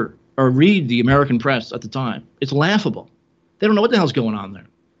hear or read the American press at the time. It's laughable. They don't know what the hell's going on there.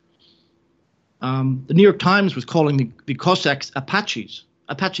 The New York Times was calling the Cossacks Apache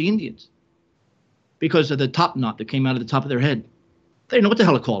Indians, because of the top knot that came out of the top of their head. They didn't know what the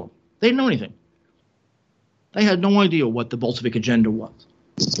hell to call them. They didn't know anything. They had no idea what the Bolshevik agenda was.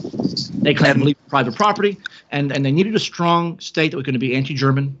 They claimed to believe in private property, and they needed a strong state that was going to be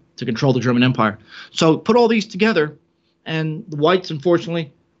anti-German to control the German Empire. So put all these together, and the whites,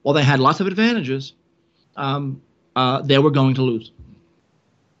 unfortunately, while they had lots of advantages, they were going to lose.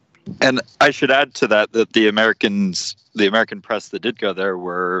 And I should add to that the American press that did go there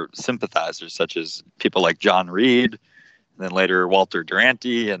were sympathizers, such as people like John Reed, and then later Walter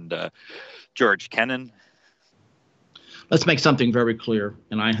Duranty and George Kennan. Let's make something very clear,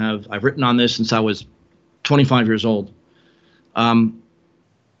 and I've written on this since I was 25 years old. The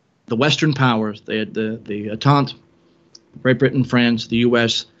Western powers, the Entente, Great Britain, France, the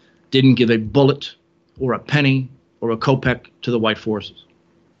U.S., didn't give a bullet or a penny or a kopeck to the white forces.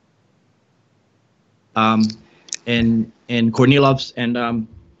 In Kornilov's and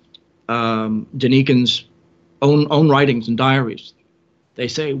Denikin's own writings and diaries, they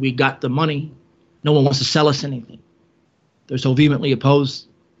say, we got the money. No one wants to sell us anything. They're so vehemently opposed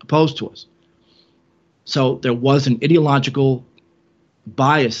to us. So there was an ideological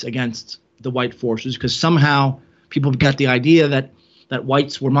bias against the white forces, because somehow people got the idea that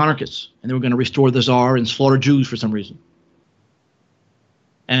whites were monarchists and they were going to restore the Tsar and slaughter Jews for some reason.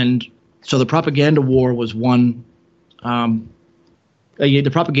 And so the propaganda war was one. The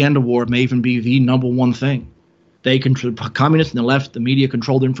propaganda war may even be the number one thing. They control, communists and the left, the media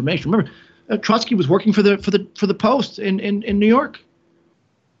controlled information. Remember, Trotsky was working for the Post in New York.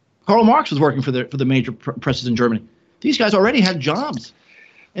 Karl Marx was working for the major presses in Germany. These guys already had jobs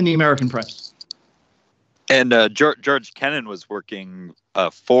in the American press. And George Kennan was working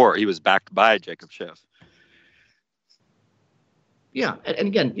he was backed by Jacob Schiff. Yeah, and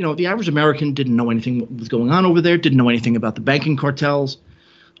again, the average American didn't know anything what was going on over there, didn't know anything about the banking cartels,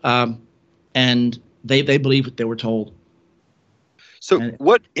 and they believed what they were told. So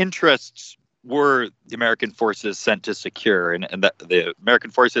what interests were the American forces sent to secure, and the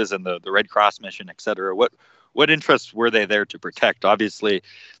American forces and the Red Cross mission, et cetera? What interests were they there to protect? Obviously,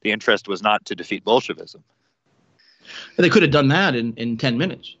 the interest was not to defeat Bolshevism. And they could have done that in 10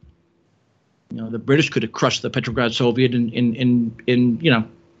 minutes. The British could have crushed the Petrograd Soviet in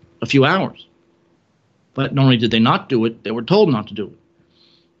a few hours. But not only did they not do it, they were told not to do it.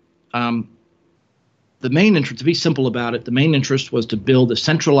 The main interest, to be simple about it, the main interest was to build a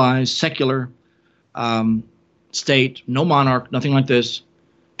centralized, secular state, no monarch, nothing like this,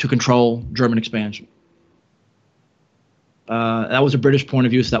 to control German expansion. That was a British point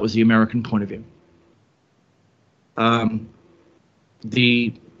of view, so that was the American point of view.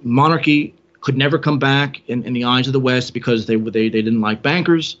 The monarchy could never come back in the eyes of the West because they didn't like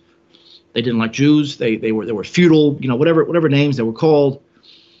bankers, they didn't like Jews, they were feudal, whatever names they were called,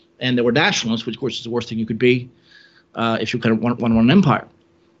 and they were nationalists, which of course is the worst thing you could be if you kind of want an empire.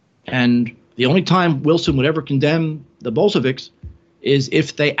 And the only time Wilson would ever condemn the Bolsheviks is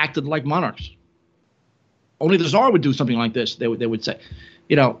if they acted like monarchs. Only the Tsar would do something like this, they would say.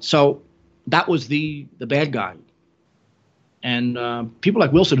 So that was the bad guy. And people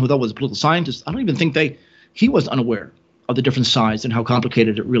like Wilson, who though was a political scientist, I don't even think he was unaware of the different sides and how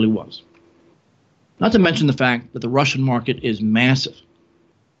complicated it really was. Not to mention the fact that the Russian market is massive.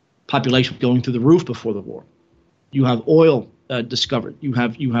 Population going through the roof before the war. You have oil discovered. You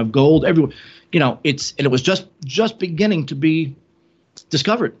have gold everywhere. It was just beginning to be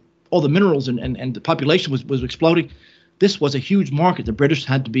discovered. All the minerals and the population was exploding. This was a huge market. The British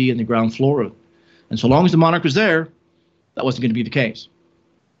had to be in the ground floor of it. And so long as the monarch was there, that wasn't going to be the case.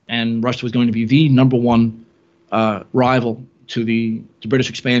 And Russia was going to be the number one rival to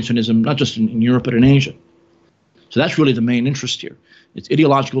British expansionism, not just in Europe, but in Asia. So that's really the main interest here. It's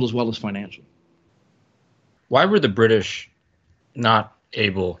ideological as well as financial. Why were the British not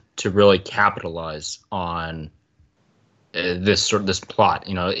able to really capitalize on this plot?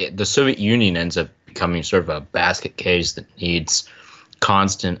 The Soviet Union ends up becoming sort of a basket case that needs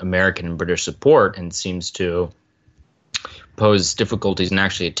constant American and British support and seems to pose difficulties in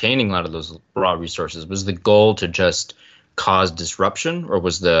actually attaining a lot of those raw resources. Was the goal to just cause disruption, or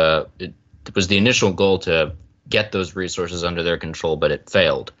was the initial goal to get those resources under their control, but it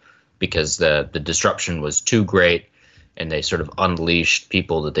failed because the disruption was too great and they sort of unleashed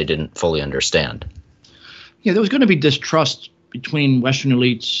people that they didn't fully understand? Yeah, there was going to be distrust between Western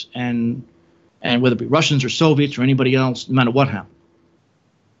elites and whether it be Russians or Soviets or anybody else, no matter what happened.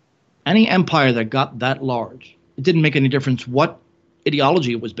 Any empire that got that large, it didn't make any difference what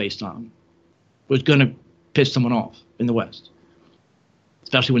ideology it was based on, was going to piss someone off in the West,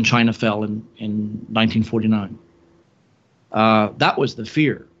 especially when China fell in 1949. That was the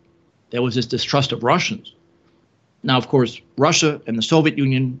fear. There was this distrust of Russians. Now, of course, Russia and the Soviet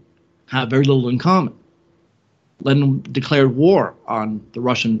Union have very little in common. Lenin declared war on the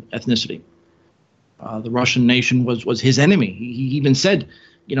Russian ethnicity. The Russian nation was his enemy. He even said,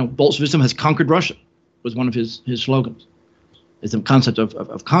 Bolshevism has conquered Russia, was one of his slogans. It's the concept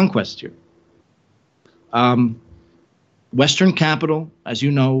of conquest here. Western capital, as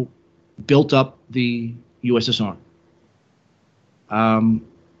you know, built up the USSR.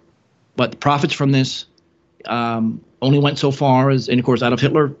 But the profits from this only went so far as, and of course, Adolf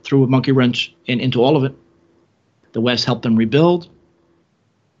Hitler threw a monkey wrench into all of it. The West helped them rebuild.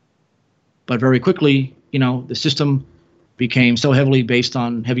 But very quickly, the system became so heavily based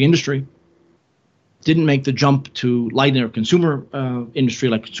on heavy industry, didn't make the jump to light or consumer industry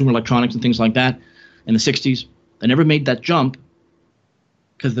like consumer electronics and things like that in the 60s. They never made that jump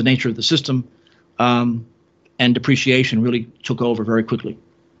because of the nature of the system, and depreciation really took over very quickly.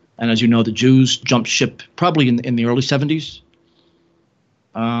 And as you know, the Jews jumped ship probably in the early 70s.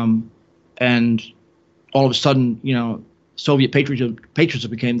 And all of a sudden, Soviet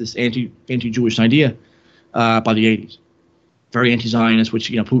patriotism became this anti-Jewish idea by the 80s. Very anti-Zionist, which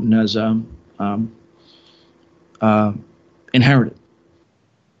Putin has inherited.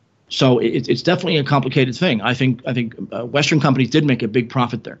 So it's definitely a complicated thing. I think Western companies did make a big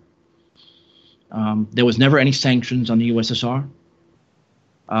profit there. There was never any sanctions on the USSR.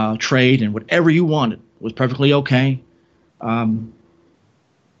 Trade and whatever you wanted was perfectly okay,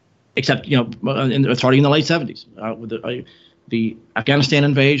 except starting in the late 70s with the Afghanistan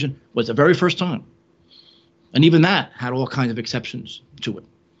invasion was the very first time, and even that had all kinds of exceptions to it.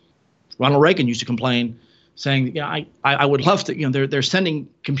 Ronald Reagan used to complain, saying, I would love to, they're sending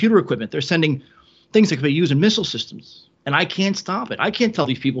computer equipment, they're sending things that could be used in missile systems. and I can't stop it. I can't tell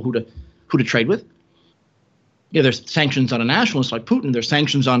these people who to trade with. Yeah, there's sanctions on a nationalist like Putin. There's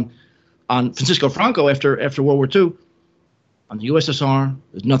sanctions on Francisco Franco after World War II. On the USSR,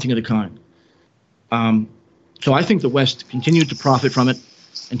 there's nothing of the kind. So I think the West continued to profit from it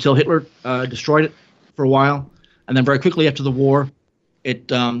until Hitler destroyed it for a while, and then very quickly after the war,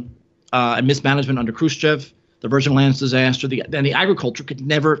 it mismanagement under Khrushchev, the Virgin Lands disaster, then the agriculture could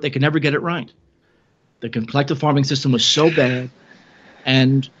never get it right. The collective farming system was so bad,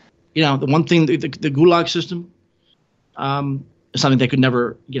 and the one thing the Gulag system is something they could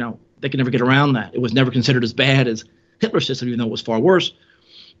never get around that. It was never considered as bad as Hitler's system, even though it was far worse.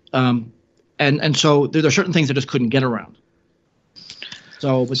 And so there are certain things they just couldn't get around.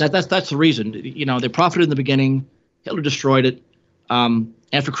 So, but that's the reason. They profited in the beginning. Hitler destroyed it.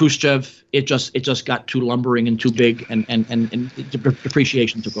 After Khrushchev, it just got too lumbering and too big, and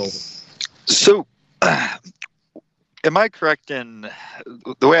depreciation took over. So, am I correct in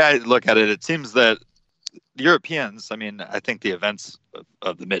the way I look at it? It seems that the Europeans, I think the events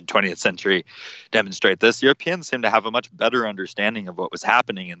of the mid-20th century demonstrate this. Europeans seem to have a much better understanding of what was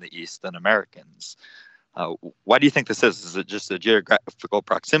happening in the East than Americans. Why do you think this is? Is it just a geographical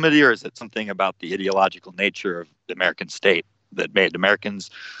proximity, or is it something about the ideological nature of the American state that made Americans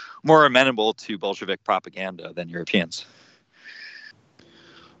more amenable to Bolshevik propaganda than Europeans?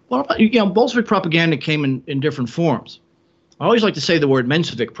 Well, Bolshevik propaganda came in different forms. I always like to say the word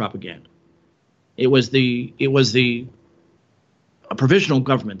Menshevik propaganda. It was a provisional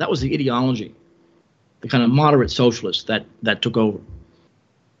government. That was the ideology, the kind of moderate socialist that took over.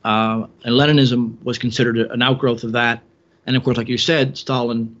 And Leninism was considered an outgrowth of that. And of course, like you said,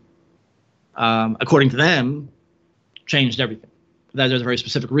 Stalin, according to them, changed everything. There's a very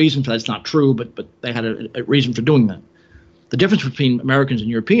specific reason for that. It's not true, but they had a reason for doing that. The difference between Americans and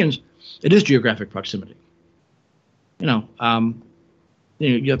Europeans, it is geographic proximity.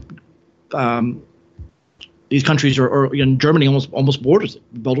 These countries are Germany almost borders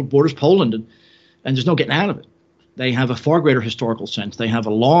Poland, and there's no getting out of it. They have a far greater historical sense. They have a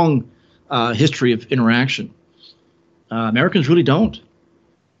long history of interaction. Americans really don't.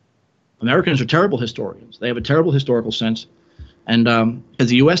 Americans are terrible historians. They have a terrible historical sense, and because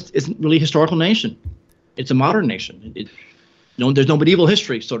the U.S. isn't really a historical nation, it's a modern nation. There's no medieval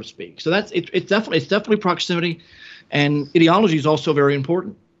history, so to speak. So it's definitely proximity, and ideology is also very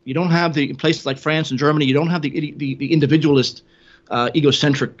important. You don't have in places like France and Germany. You don't have the individualist,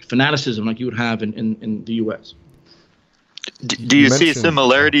 egocentric fanaticism like you would have in the U.S. Do you see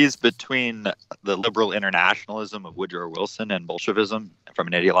similarities between the liberal internationalism of Woodrow Wilson and Bolshevism from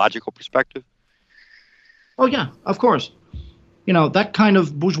an ideological perspective? Oh yeah, of course. That kind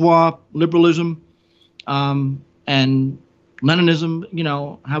of bourgeois liberalism and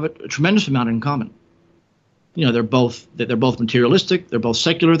Leninism, have a tremendous amount in common. They're both materialistic. They're both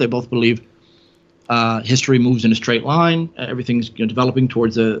secular. They both believe history moves in a straight line. Everything's developing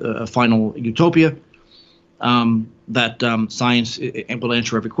towards a final utopia. That science will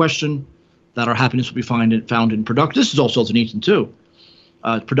answer every question. That our happiness will be found in production. This is also Solzhenitsyn too.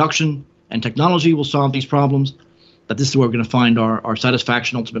 Production and technology will solve these problems. That this is where we're going to find our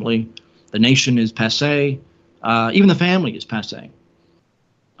satisfaction ultimately. The nation is passé. Even the family is passé.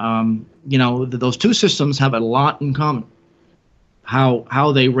 Those two systems have a lot in common.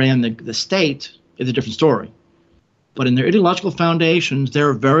 How they ran the state is a different story. But in their ideological foundations,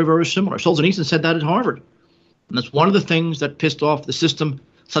 they're very, very similar. Solzhenitsyn said that at Harvard. And that's one of the things that pissed off the system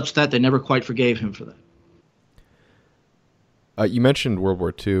such that they never quite forgave him for that. You mentioned World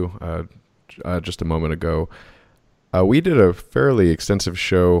War II just a moment ago. We did a fairly extensive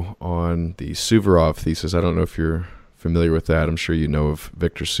show on the Suvorov thesis. I don't know if you're familiar with that. I'm sure you know of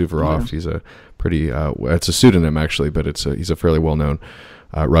Viktor Suvorov. Yeah. He's a pretty, it's a pseudonym actually, but he's a fairly well-known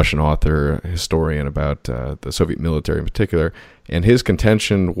Russian author, historian about the Soviet military in particular. And his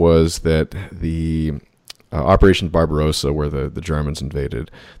contention was that the Operation Barbarossa, where the Germans invaded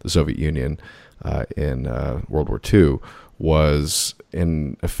the Soviet Union in World War II, was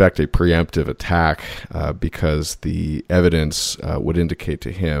in effect a preemptive attack because the evidence would indicate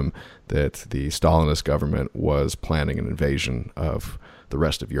to him that the Stalinist government was planning an invasion of the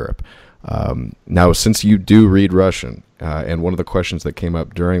rest of Europe. Now, since you do read Russian, and one of the questions that came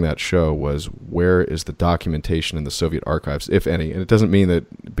up during that show was, where is the documentation in the Soviet archives, if any? And it doesn't mean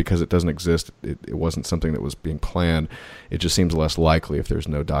that because it doesn't exist, it wasn't something that was being planned. It just seems less likely if there's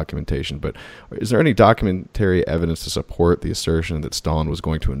no documentation. But is there any documentary evidence to support the assertion that Stalin was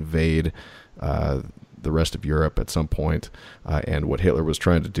going to invade the rest of Europe at some point, and what Hitler was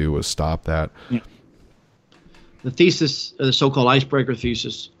trying to do was stop that? Yeah. The thesis, the so-called icebreaker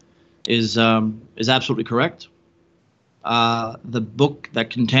thesis, is absolutely correct. The book that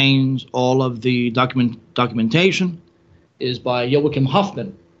contains all of the documentation is by Joachim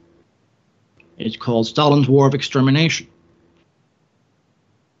Hoffman. It's called Stalin's War of Extermination.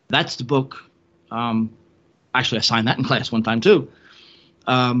 That's the book. Actually, I signed that in class one time too.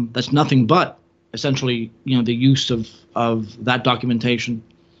 That's nothing but essentially, the use of that documentation,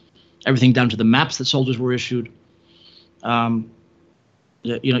 everything down to the maps that soldiers were issued. Even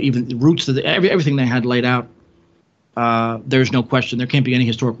the routes to everything they had laid out. There's no question. There can't be any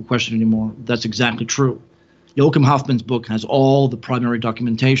historical question anymore. That's exactly true. Joachim Hoffman's book has all the primary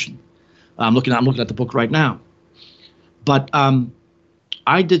documentation. I'm looking at the book right now. But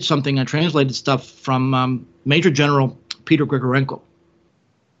I did something. I translated stuff from Major General Peter Grigorenko,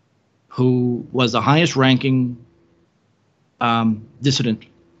 who was the highest-ranking dissident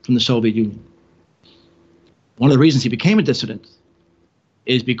from the Soviet Union. One of the reasons he became a dissident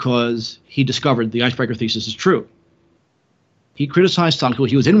is because he discovered the icebreaker thesis is true. He criticized Stalin.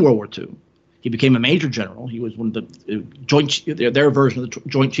 He was in World War II. He became a major general. He was one of the their version of the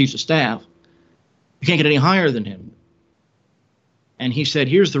Joint Chiefs of Staff. You can't get any higher than him. And he said,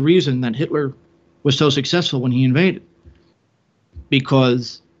 here's the reason that Hitler was so successful when he invaded.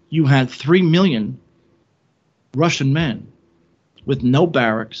 Because you had 3 million Russian men with no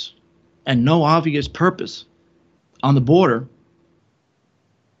barracks and no obvious purpose on the border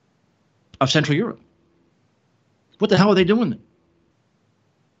of Central Europe. What the hell are they doing there?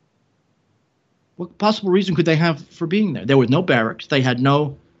 What possible reason could they have for being there? There was no barracks. They had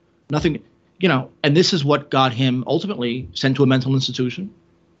nothing, and this is what got him ultimately sent to a mental institution.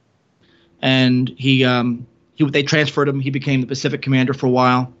 And they transferred him. He became the Pacific commander for a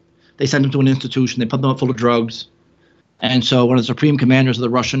while. They sent him to an institution. They put him up full of drugs. And so one of the supreme commanders of the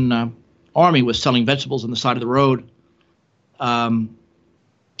Russian army was selling vegetables on the side of the road.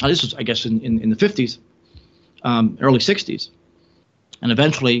 This was, I guess, in the 50s, early 60s. And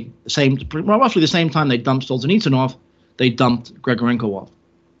eventually, roughly the same time they dumped Solzhenitsyn, they dumped Grigorenko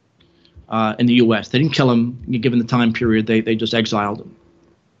off in the U.S. They didn't kill him, given the time period. They just exiled him.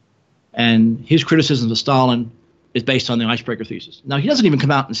 And his criticism of Stalin is based on the icebreaker thesis. Now, he doesn't even come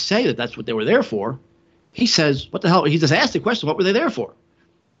out and say that that's what they were there for. He says, what the hell? He just asked the question, what were they there for?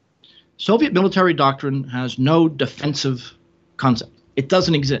 Soviet military doctrine has no defensive concept. It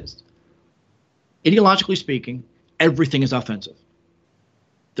doesn't exist. Ideologically speaking, everything is offensive.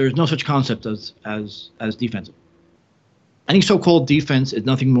 There is no such concept as defensive. Any so-called defense is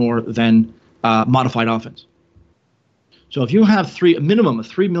nothing more than modified offense. So if you have a minimum of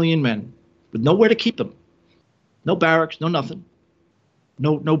 3 million men with nowhere to keep them, no barracks, no nothing,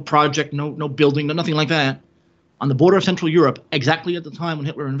 no project, no building, no nothing like that, on the border of Central Europe, exactly at the time when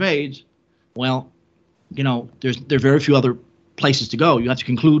Hitler invades, well, there are very few other places to go. You have to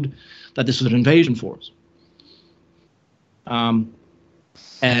conclude that this was an invasion force.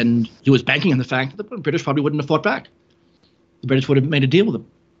 And he was banking on the fact that the British probably wouldn't have fought back. The British would have made a deal with them,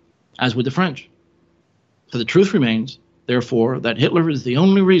 as would the French. So the truth remains, therefore, that Hitler is the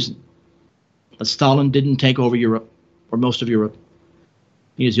only reason that Stalin didn't take over Europe, or most of Europe.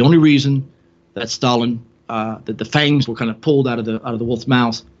 He is the only reason that Stalin, that the fangs were kind of pulled out of the wolf's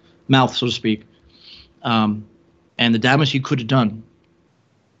mouth, so to speak, and the damage he could have done.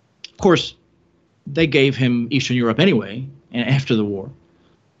 Of course, they gave him Eastern Europe anyway, after the war,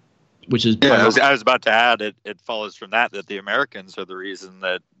 which is. Yeah, I was about to add. It follows from that the Americans are the reason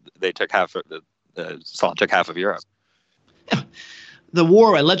that they took Stalin took half of Europe. Yeah. The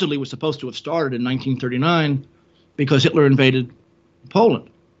war allegedly was supposed to have started in 1939 because Hitler invaded Poland.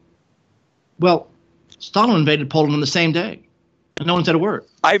 Well, Stalin invaded Poland on the same day, and no one said a word.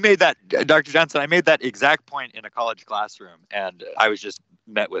 I made that, Dr. Johnson, I made that exact point in a college classroom, and I was just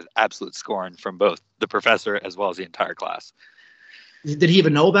met with absolute scorn from both the professor as well as the entire class. Did he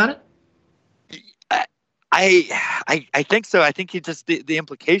even know about it? I think so. I think he just the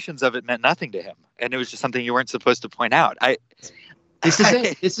implications of it meant nothing to him, and it was just something you weren't supposed to point out. This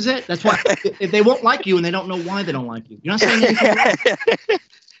is it. That's why if they won't like you and they don't know why they don't like you, you're not saying anything wrong.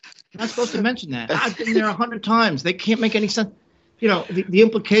 You're not supposed to mention that. I've been there 100 times. They can't make any sense. The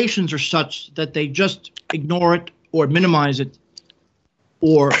implications are such that they just ignore it or minimize it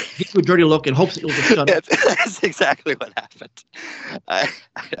or give you a dirty look and hope that you'll just shut up. That's exactly what happened.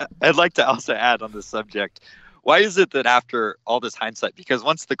 I'd like to also add on this subject, why is it that after all this hindsight, because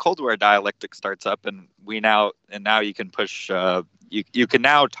once the Cold War dialectic starts up and now you can push, you can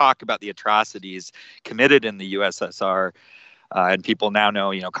now talk about the atrocities committed in the USSR, and people now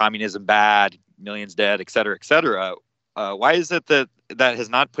know, communism bad, millions dead, et cetera, why is it that has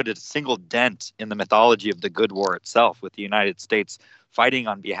not put a single dent in the mythology of the good war itself, with the United States fighting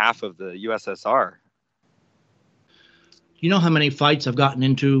on behalf of the USSR? you know how many fights I've gotten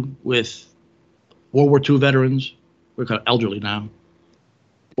into with World War II veterans? We're kind of elderly now.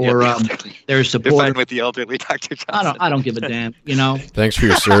 Or their support. You're fine with the elderly, Dr. Johnson. I don't give a damn, you know. Thanks for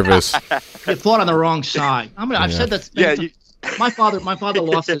your service. You fought on the wrong side. I've said that. Yeah, my father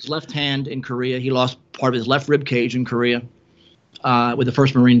lost his left hand in Korea. He lost part of his left rib cage in Korea with the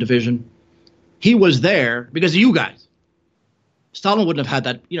 1st Marine Division. He was there because of you guys. Stalin wouldn't have had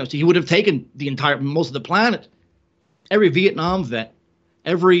that, you know, so he would have taken most of the planet. Every Vietnam vet,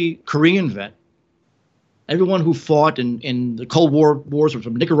 every Korean vet, everyone who fought in the Cold War wars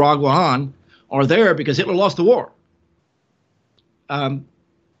from Nicaragua on are there because Hitler lost the war.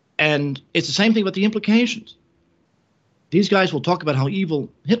 And it's the same thing with the implications. These guys will talk about how evil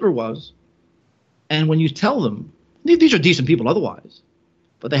Hitler was. And when you tell them, these are decent people otherwise,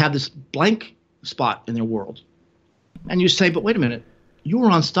 but they have this blank spot in their world. And you say, but wait a minute, you were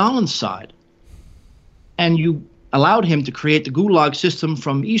on Stalin's side. And you allowed him to create the Gulag system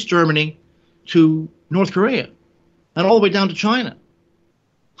from East Germany to North Korea and all the way down to China.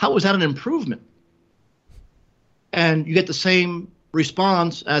 How was that an improvement? And you get the same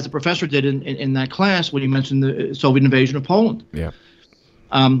response as the professor did in that class when you mentioned the Soviet invasion of Poland. Yeah.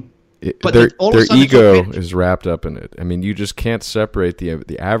 But their ego is wrapped up in it. I mean, you just can't separate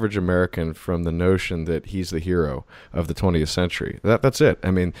the average American from the notion that he's the hero of the 20th century. That's it.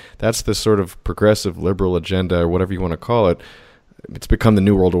 I mean, that's the sort of progressive liberal agenda, or whatever you want to call it. It's become the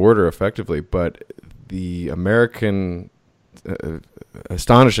New World Order, effectively. But the American,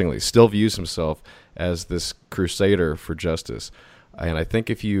 astonishingly, still views himself as this crusader for justice. And I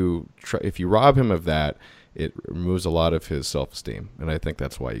think if you rob him of that, it removes a lot of his self-esteem, and I think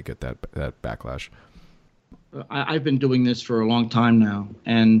that's why you get that backlash. I've been doing this for a long time now,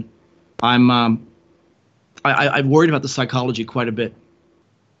 and I'm worried about the psychology quite a bit.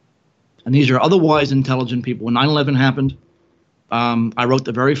 And these are otherwise intelligent people. When 9/11 happened, I wrote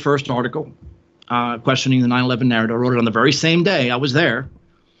the very first article questioning the 9/11 narrative. I wrote it on the very same day. I was there,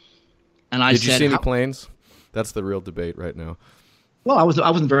 and I said, "Did you see any planes?" That's the real debate right now. Well, I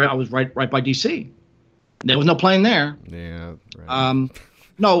was right by D.C. There was no plane there. Yeah. Right.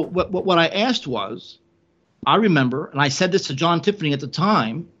 No, what I asked was, I remember, and I said this to John Tiffany at the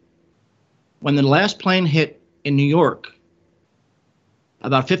time, when the last plane hit in New York,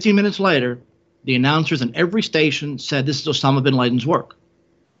 about 15 minutes later, the announcers in every station said, this is Osama bin Laden's work.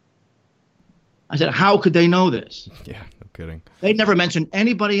 I said, how could they know this? Yeah, no kidding. They never mentioned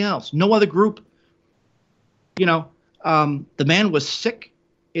anybody else, no other group. You know, the man was sick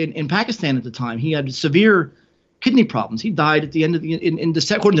in Pakistan at the time. He had severe kidney problems. He died at the end of in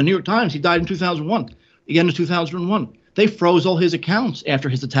December, according to the New York Times, he died in 2001, the end of 2001. They froze all his accounts after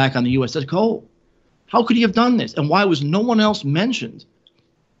his attack on the USS Cole. How could he have done this? And why was no one else mentioned?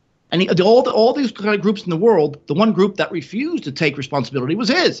 And all these kind of groups in the world, the one group that refused to take responsibility was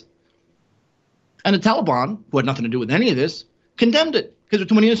his. And the Taliban, who had nothing to do with any of this, condemned it because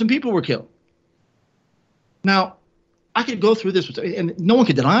too many innocent people were killed. Now, I could go through this, and no one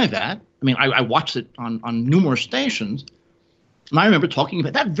could deny that. I mean, I watched it on numerous stations, and I remember talking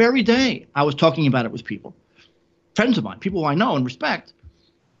about that very day. I was talking about it with people, friends of mine, people I know and respect.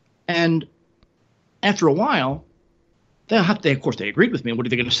 And after a while, of course, they agreed with me. What are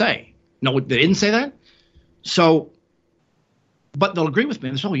they going to say? No, they didn't say that. So, but they'll agree with me.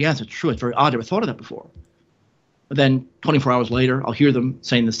 And they say, oh, yes, it's true. It's very odd. I never thought of that before. But then 24 hours later, I'll hear them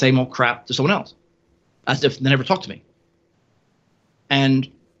saying the same old crap to someone else, as if they never talked to me.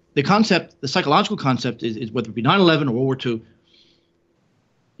 And the concept, the psychological concept is whether it be 9/11 or World War II,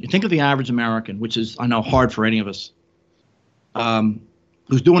 you think of the average American, which is, I know, hard for any of us,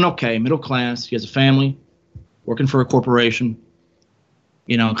 who's doing okay, middle class, he has a family, working for a corporation,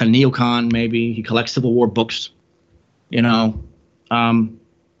 you know, kind of neocon maybe, he collects Civil War books, you know,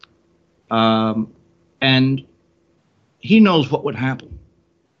 and he knows what would happen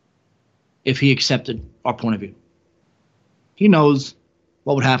if he accepted our point of view. He knows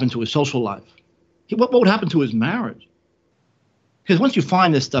what would happen to his social life. What would happen to his marriage? Because once you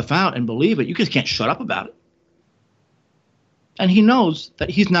find this stuff out and believe it, you just can't shut up about it. And he knows that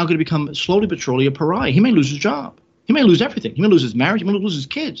he's now going to become slowly but surely a pariah. He may lose his job. He may lose everything. He may lose his marriage. He may lose his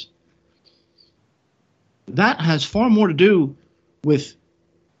kids. That has far more to do with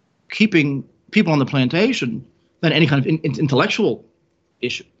keeping people on the plantation than any kind of intellectual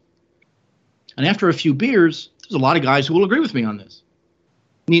issue. And after a few beers, there's a lot of guys who will agree with me on this.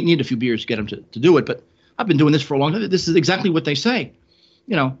 Need a few beers to get them to do it, but I've been doing this for a long time. This is exactly what they say.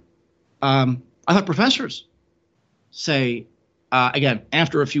 You know, I've had professors say, again,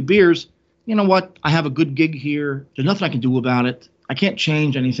 after a few beers, you know what? I have a good gig here. There's nothing I can do about it. I can't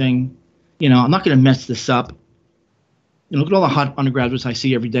change anything. You know, I'm not going to mess this up. look at all the hot undergraduates I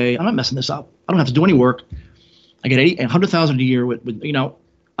see every day. I'm not messing this up. I don't have to do any work. I get 100,000 a year with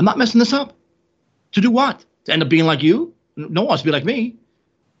I'm not messing this up. To do what? To end up being like you? No one wants to be like me.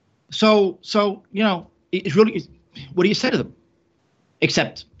 So it's really, what do you say to them?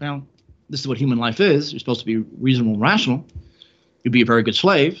 Except, this is what human life is. You're supposed to be reasonable and rational. You'd be a very good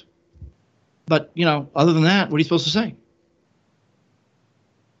slave. But, other than that, what are you supposed to say?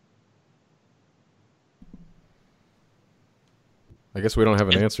 I guess we don't have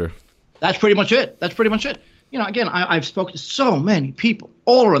an answer. That's pretty much it. Again, I've spoken to so many people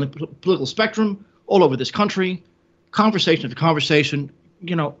all around the political spectrum, all over this country, conversation after conversation,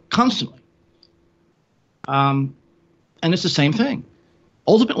 constantly. And it's the same thing.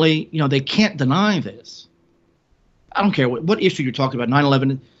 Ultimately, they can't deny this. I don't care what issue you're talking about,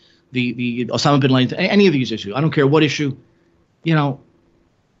 9/11, the Osama bin Laden, any of these issues. I don't care what issue. They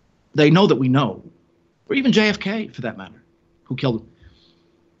know that we know, or even JFK for that matter, who killed him.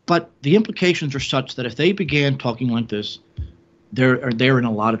 But the implications are such that if they began talking like this, they're in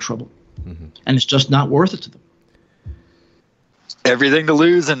a lot of trouble, and it's just not worth it to them. Everything to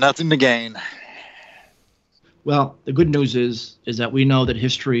lose and nothing to gain. Well, the good news is that we know that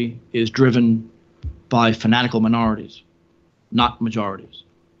history is driven by fanatical minorities, not majorities.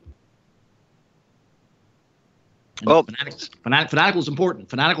 And well, fanatical is important.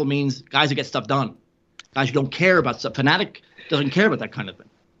 Fanatical means guys who get stuff done, guys who don't care about stuff. Fanatic doesn't care about that kind of thing.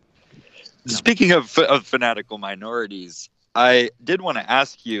 Speaking of fanatical minorities, I did want to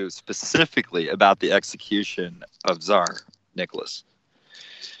ask you specifically about the execution of Tsar Nicholas.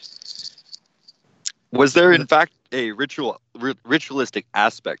 Was there, in fact, a ritualistic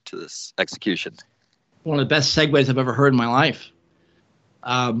aspect to this execution? One of the best segues I've ever heard in my life.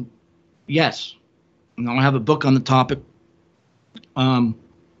 Yes. And I have a book on the topic. On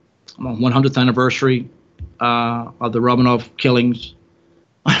the 100th anniversary of the Romanov killings.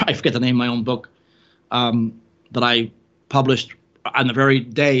 I forget the name of my own book that I published on the very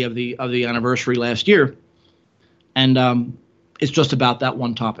day of the anniversary last year. And it's just about that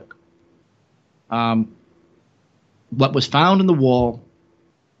one topic. What was found in the wall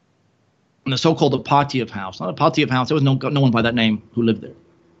in the so-called Apatiev house. Not Apatiev house. There was no one by that name who lived there.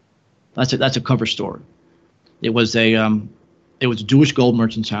 That's a cover story. It was a Jewish gold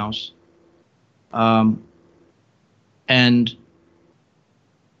merchant's house. And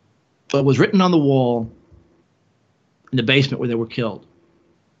what was written on the wall in the basement where they were killed,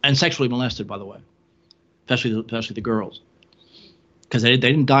 and sexually molested, by the way, especially the girls, because they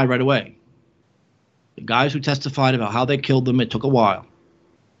didn't die right away. The guys who testified about how they killed them, it took a while,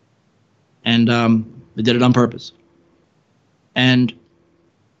 and they did it on purpose. And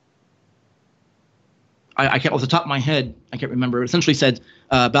I can't, off the top of my head, I can't remember. It essentially said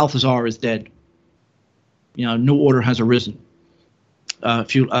Balthazar is dead. New order has arisen.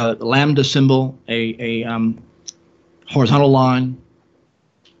 Lambda symbol, a horizontal line,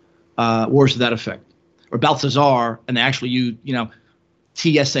 words to that effect, or Balthazar, and they actually use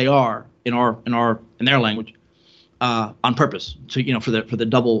TSAR in their language on purpose, so for the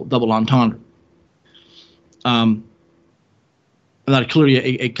double entendre. Not clearly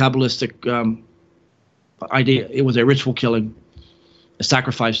a Kabbalistic idea. It was a ritual killing, a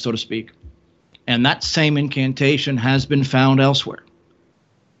sacrifice, so to speak, and that same incantation has been found elsewhere.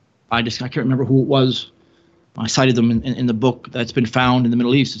 I can't remember who it was. I cited them in the book. That's been found in the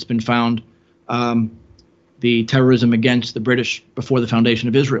Middle East. It's been found the terrorism against the British before the foundation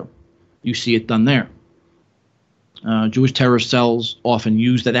of Israel. You see it done there. Jewish terrorist cells often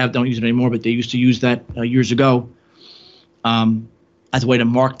use that. They don't use it anymore, but they used to use that years ago as a way to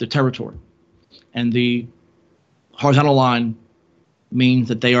mark the territory. And the horizontal line means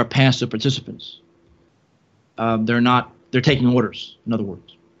that they are passive participants. They're taking orders, in other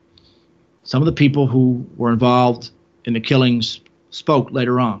words. Some of the people who were involved in the killings spoke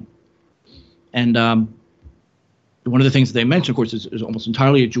later on. And one of the things that they mentioned, of course, is almost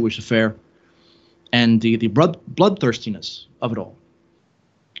entirely a Jewish affair, and the bloodthirstiness of it all.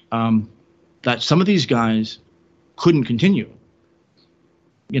 That some of these guys couldn't continue.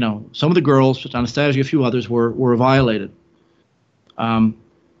 Some of the girls, such as Anastasia, a few others, were violated. And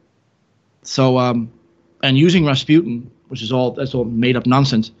using Rasputin, that's all made up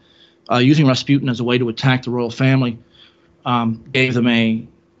nonsense. Using Rasputin as a way to attack the royal family gave them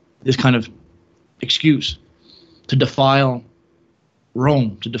this kind of excuse to defile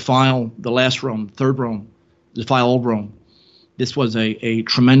Rome, to defile the last Rome, third Rome, defile old Rome. This was a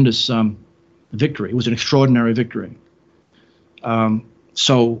tremendous victory. It was an extraordinary victory.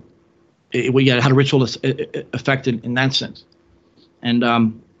 So it had a ritual effect in that sense. And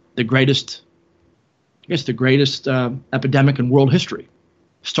the greatest guess, the greatest epidemic in world history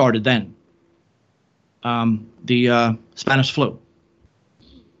started then. The Spanish flu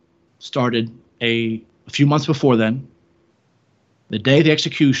started a few months before then. The day of the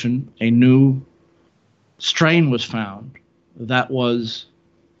execution, a new strain was found that was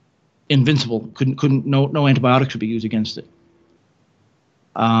invincible. No antibiotics could be used against it.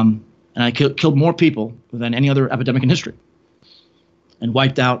 And it killed more people than any other epidemic in history, and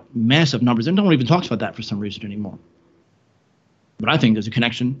wiped out massive numbers. And no one even talks about that for some reason anymore. But I think there's a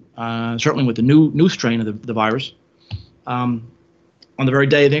connection, certainly with the new strain of the virus, on the very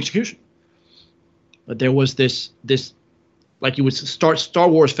day of the execution. But there was this, like you would start, Star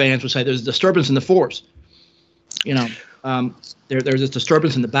Wars fans would say, there's a disturbance in the Force. There's this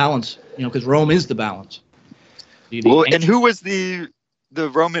disturbance in the balance, because Rome is the balance. And who was the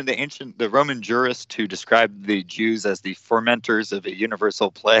Roman jurist who described the Jews as the fomenters of a universal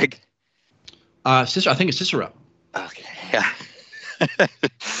plague? I think it's Cicero. Okay, yeah.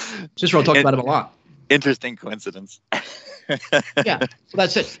 Cicero talked about him a lot. Interesting coincidence. Yeah, so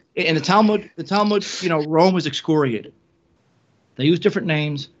that's it. In the Talmud, Rome was excoriated. They use different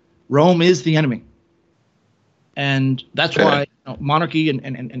names. Rome is the enemy. And that's why monarchy and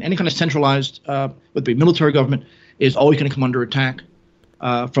any kind of centralized, whether it be military government, is always going to come under attack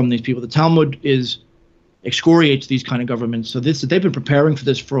from these people. The Talmud excoriates these kind of governments. So they've been preparing for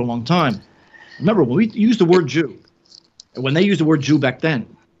this for a long time. Remember, when we use the word Jew, and when they used the word Jew back then,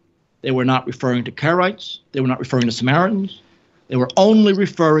 they were not referring to Karaites. They were not referring to Samaritans. They were only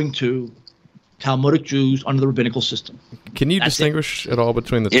referring to Talmudic Jews under the rabbinical system. Can you distinguish at all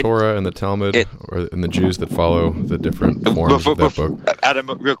between the Torah and the Talmud, and the Jews that follow the different forms of that book? Adam,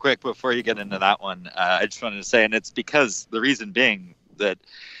 real quick, before you get into that one, I just wanted to say, and it's because the reason being that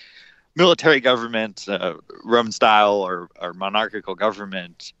military government, Roman style or monarchical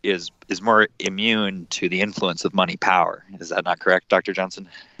government is more immune to the influence of money power. Is that not correct, Dr. Johnson?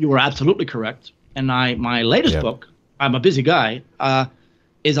 You are absolutely correct. And my latest book, I'm a busy guy,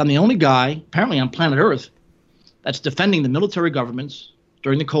 is I'm the only guy, apparently on planet Earth, that's defending the military governments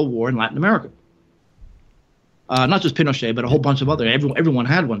during the Cold War in Latin America. Not just Pinochet, but a whole bunch of other. Everyone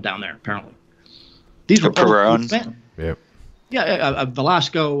had one down there, apparently. These were Perón. Yep. Yeah,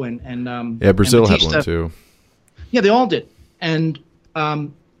 Velasco and Brazil and had one too. Yeah, they all did. And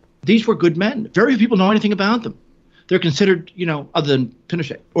these were good men. Very few people know anything about them. They're considered, other than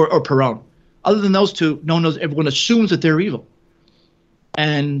Pinochet or Perón, other than those two, everyone assumes that they're evil.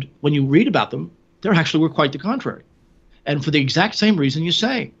 And when you read about them, they actually were quite the contrary. And for the exact same reason you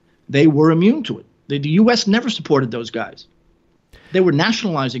say, they were immune to it. The U.S. never supported those guys. They were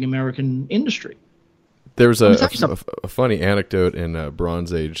nationalizing American industry. There's a funny anecdote in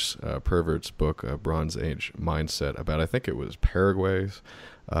Bronze Age Pervert's book, Bronze Age Mindset, about, I think it was Paraguay's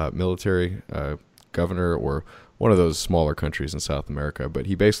military governor or one of those smaller countries in South America. But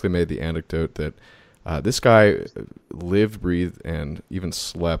he basically made the anecdote that this guy lived, breathed, and even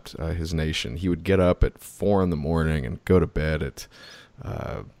slept his nation. He would get up at 4 a.m. and go to bed at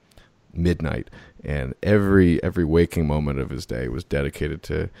midnight, and every waking moment of his day was dedicated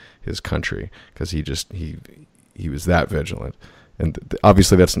to his country, because he was that vigilant. And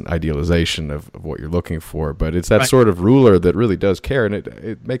obviously that's an idealization of what you're looking for, but it's that sort of ruler that really does care, and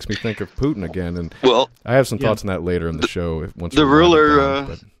it makes me think of Putin again. And I have some thoughts on that later in the show. Once the ruler,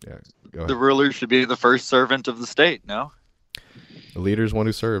 the ruler should be the first servant of the state. No, the leader is one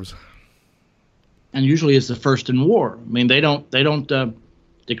who serves, and usually is the first in war. I mean, they don't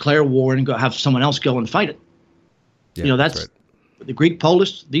declare war and go have someone else go and fight it. Yeah, that's right. The Greek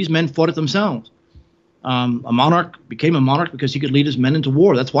Polish. These men fought it themselves. A monarch became a monarch because he could lead his men into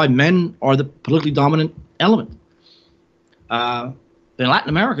war. That's why men are the politically dominant element. In Latin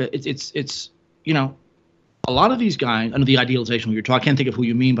America, it's a lot of these guys, under the idealization who you're talking, I can't think of who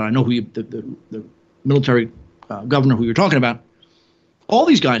you mean, but I know who the military governor who you're talking about. All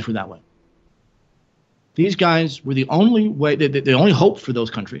these guys were that way. These guys were the only way, the only hope for those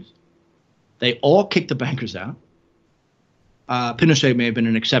countries. They all kicked the bankers out. Pinochet may have been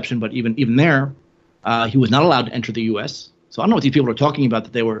an exception, but even there, he was not allowed to enter the U.S. So I don't know what these people are talking about,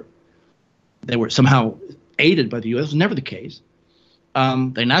 that they were somehow aided by the U.S. It was never the case.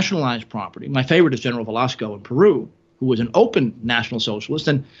 They nationalized property. My favorite is General Velasco in Peru, who was an open National Socialist,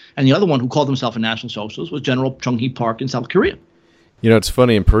 and the other one who called himself a National Socialist was General Chung-hee Park in South Korea. It's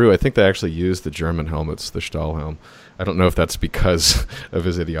funny, in Peru, I think they actually used the German helmets, the Stahlhelm. I don't know if that's because of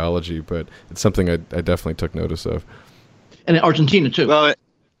his ideology, but it's something I definitely took notice of. And in Argentina, too. Well,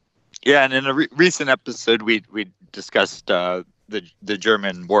 yeah, and in a recent episode, we discussed the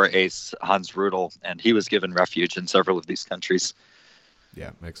German war ace, Hans Rudel, and he was given refuge in several of these countries. Yeah,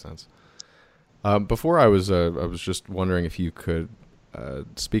 makes sense. Before I was just wondering if you could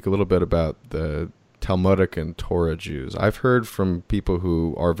speak a little bit about the Talmudic and Torah Jews. I've heard from people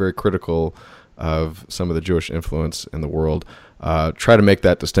who are very critical of some of the Jewish influence in the world try to make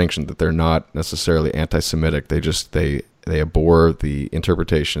that distinction, that they're not necessarily anti-Semitic. They abhor the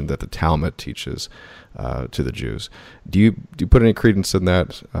interpretation that the Talmud teaches to the Jews. Do you put any credence in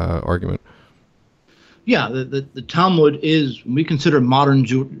that argument? Yeah, the Talmud is, we consider modern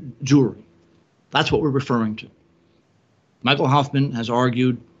Jewry. That's what we're referring to. Michael Hoffman has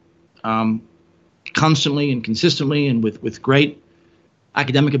argued constantly and consistently and with great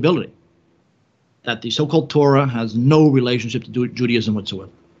academic ability that the so-called Torah has no relationship to Judaism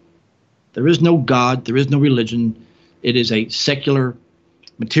whatsoever. There is no God. There is no religion. It is a secular,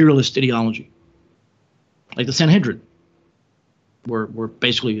 materialist ideology. Like the Sanhedrin, we're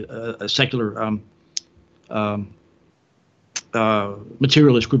basically a secular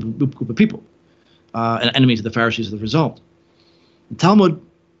materialist group of people, and enemies of the Pharisees as the result. The Talmud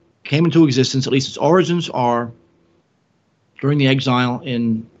came into existence, at least its origins are during the exile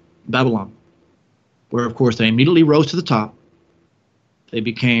in Babylon, where, of course, they immediately rose to the top. They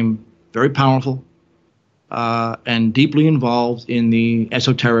became very powerful and deeply involved in the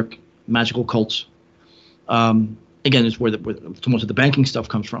esoteric, magical cults. Again, it's where most of the banking stuff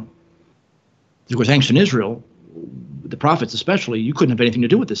comes from. Of course, ancient Israel, the prophets especially, you couldn't have anything to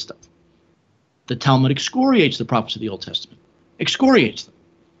do with this stuff. The Talmud excoriates the prophets of the Old Testament, excoriates them.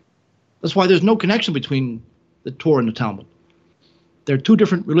 That's why there's no connection between the Torah and the Talmud. They're two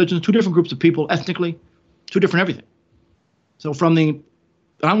different religions, two different groups of people, ethnically, two different everything. So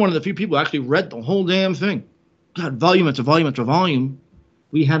I'm one of the few people who actually read the whole damn thing. God, volume after volume after volume.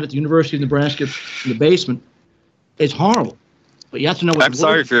 We had it at the University of Nebraska in the basement. It's horrible. But you have to know what I'm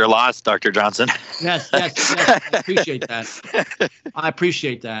sorry for your loss, Dr. Johnson. Yes. I appreciate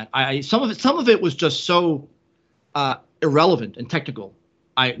that. Some of it was just so irrelevant and technical.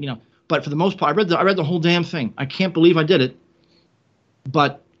 But for the most part, I read the whole damn thing. I can't believe I did it.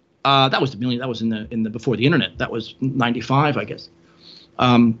 But that was in the before the internet. That was 95, I guess.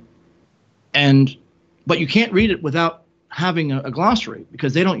 But you can't read it without having a glossary,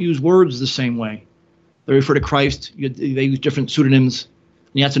 because they don't use words the same way. They refer to Christ. They use different pseudonyms,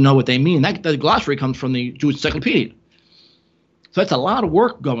 and you have to know what they mean. The glossary comes from the Jewish Encyclopedia. So that's a lot of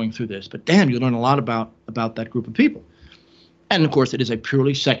work going through this. But damn, you learn a lot about that group of people. And of course, it is a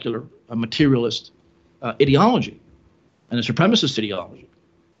purely secular, materialist ideology, and a supremacist ideology.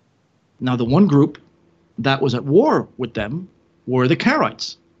 Now, the one group that was at war with them were the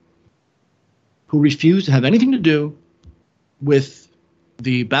Karaites, who refused to have anything to do with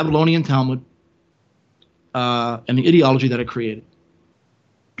the Babylonian Talmud and the ideology that it created.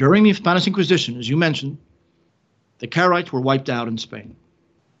 During the Spanish Inquisition, as you mentioned, the Karaites were wiped out in Spain.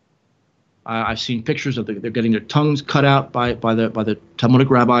 I've seen pictures of they're getting their tongues cut out by the Talmudic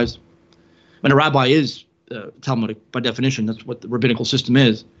rabbis. And a rabbi is Talmudic by definition. That's what the rabbinical system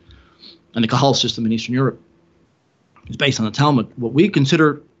is, and the Kahal system in Eastern Europe is based on the Talmud. What we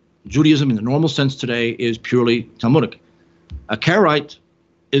consider Judaism in the normal sense today is purely Talmudic. A Karaite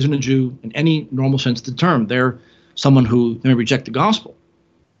isn't a Jew in any normal sense of the term. They're someone who may reject the gospel,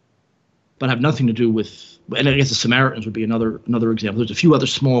 but have nothing to do with. And I guess the Samaritans would be another example. There's a few other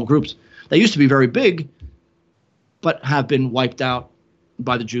small groups that used to be very big, but have been wiped out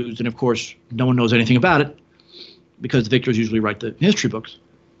by the Jews. And of course, no one knows anything about it because the victors usually write the history books.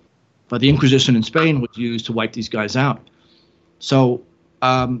 But the Inquisition in Spain was used to wipe these guys out. So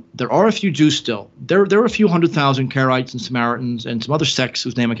there are a few Jews still. There are a few 100,000 Karaites and Samaritans and some other sects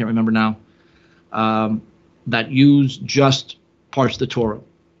whose name I can't remember now that use just parts of the Torah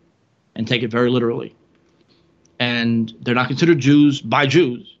and take it very literally. And they're not considered Jews by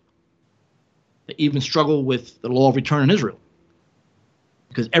Jews. They even struggle with the law of return in Israel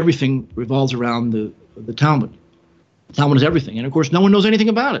because everything revolves around the Talmud. The Talmud is everything. And of course, no one knows anything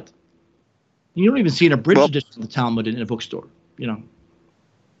about it. You don't even see an abridged edition of the Talmud in a bookstore,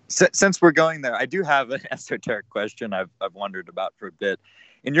 Since we're going there, I do have an esoteric question I've wondered about for a bit.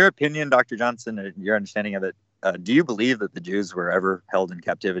 In your opinion, Dr. Johnson, and your understanding of it, do you believe that the Jews were ever held in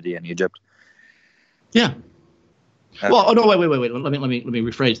captivity in Egypt? Yeah. Well, no, wait. Let me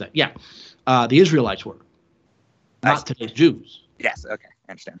rephrase that. Yeah, the Israelites were, not today's Jews. Yes. Okay,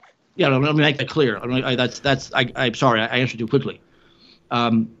 I understand. Yeah, let me make that clear. I'm sorry, I answered too quickly.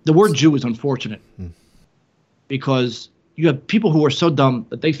 The word Jew is unfortunate because you have people who are so dumb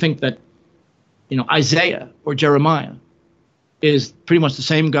that they think that, Isaiah or Jeremiah is pretty much the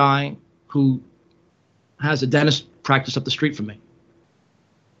same guy who has a dentist practice up the street from me.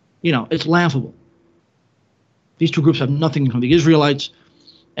 It's laughable. These two groups have nothing in common. The Israelites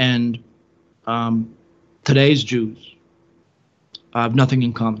and today's Jews have nothing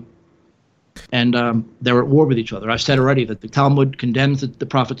in common. And they're at war with each other. I've said already that the Talmud condemns the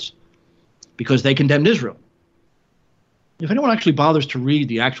prophets because they condemned Israel. If anyone actually bothers to read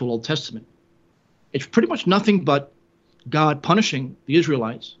the actual Old Testament, it's pretty much nothing but God punishing the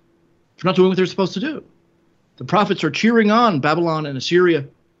Israelites for not doing what they're supposed to do. The prophets are cheering on Babylon and Assyria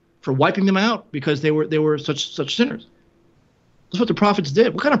for wiping them out because they were such sinners. That's what the prophets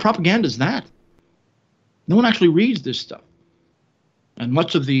did. What kind of propaganda is that? No one actually reads this stuff. And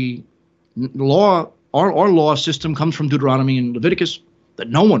much of the law, our law system comes from Deuteronomy and Leviticus that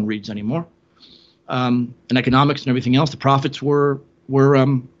no one reads anymore. And economics and everything else. The prophets were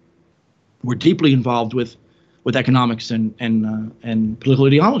deeply involved with economics and political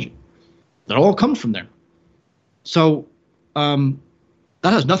ideology. That all comes from there. So that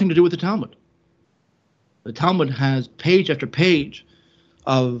has nothing to do with the Talmud. The Talmud has page after page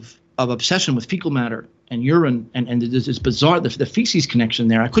of obsession with fecal matter and urine, and it's bizarre the feces connection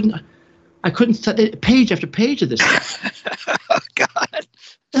there. I couldn't study page after page of this. Oh God. What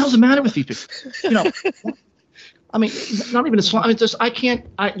the hell's the matter with these people? I mean, not even a.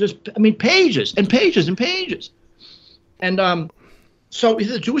 I mean, pages and pages and pages. And so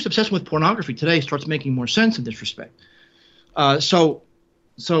the Jewish obsession with pornography today starts making more sense in this respect. So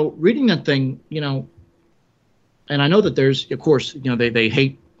reading that thing, and I know that there's, of course, they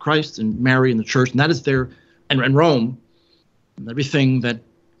hate Christ and Mary and the church, and that is and Rome, and everything that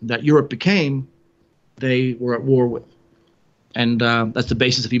Europe became, they were at war with. And that's the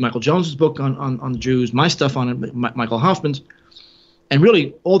basis of E. Michael Jones's book on the Jews, my stuff on it, Michael Hoffman's, and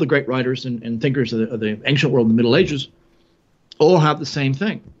really all the great writers and thinkers of the ancient world in the Middle Ages all have the same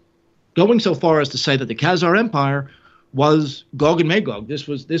thing. Going so far as to say that the Khazar Empire was Gog and Magog. This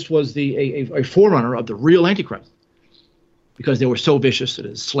was a forerunner of the real Antichrist, because they were so vicious and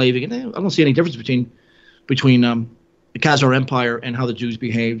enslaving. And I don't see any difference between the Khazar Empire and how the Jews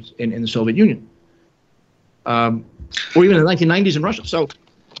behaved in the Soviet Union. Or even in the 1990s in Russia.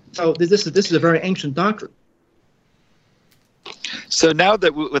 So this is a very ancient doctrine. So now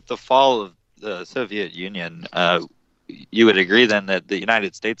that with the fall of the Soviet Union, you would agree then that the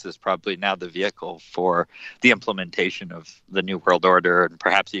United States is probably now the vehicle for the implementation of the New World Order, and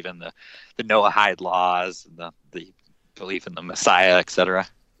perhaps even the Noahide laws, the belief in the Messiah, etc.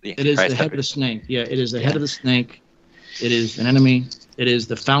 It is the head of the snake. Yeah, it is the head of the snake. It is an enemy. It is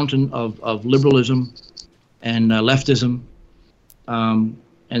the fountain of liberalism and leftism, and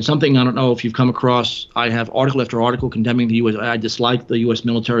something I don't know if you've come across. I have article after article condemning the U.S. I dislike the U.S.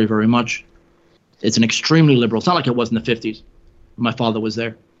 military very much. It's an extremely liberal. It's not like it was in the 50s. My father was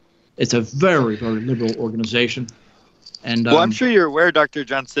there. It's a very, very liberal organization. And well, I'm sure you're aware, Dr.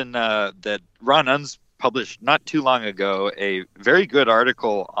 Johnson, that Ron Unz published not too long ago a very good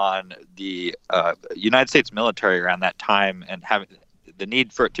article on the United States military around that time and having the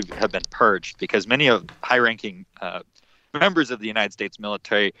need for it to have been purged, because many of high-ranking members of the United States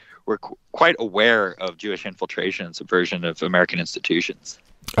military were quite aware of Jewish infiltration and subversion of American institutions.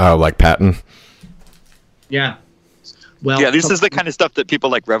 Like Patton? Yeah. Well, yeah, this is the kind of stuff that people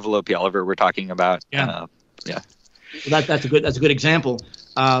like Revelo P. Oliver were talking about. Yeah. Well, that's a good example.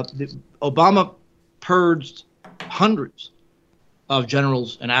 Obama purged hundreds of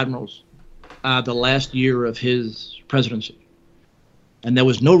generals and admirals the last year of his presidency. And there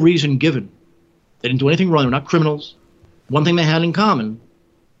was no reason given. They didn't do anything wrong. They were not criminals. One thing they had in common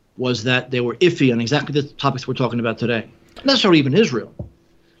was that they were iffy on exactly the topics we're talking about today. Not necessarily even Israel.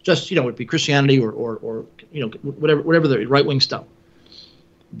 Just, it'd be Christianity or whatever the right-wing stuff.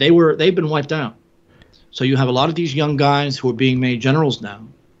 They've been wiped out. So you have a lot of these young guys who are being made generals now,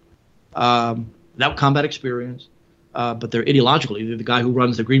 without combat experience, but they're ideologically. The guy who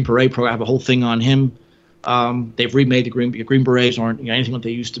runs the Green Beret program, I have a whole thing on him. They've remade the Green Berets aren't anything like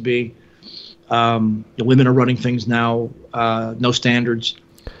they used to be. The women are running things now, no standards.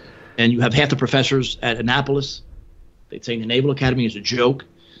 And you have half the professors at Annapolis. They'd say the Naval Academy is a joke.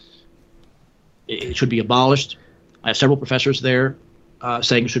 It should be abolished. I have several professors there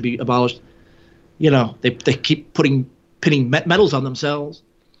saying it should be abolished. They keep pinning medals on themselves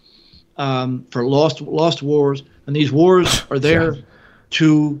for lost wars, and these wars are there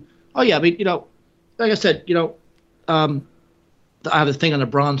to. Oh yeah, I mean, like I said, I have a thing on the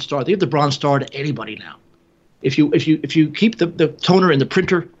Bronze Star. They give the Bronze Star to anybody now. If you keep the toner in the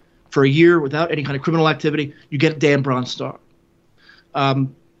printer for a year without any kind of criminal activity, you get a damn Bronze Star.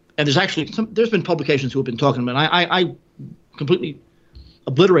 And there's been publications who have been talking about it. I completely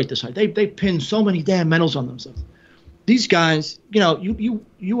obliterate this. They pin so many damn medals on themselves. These guys, you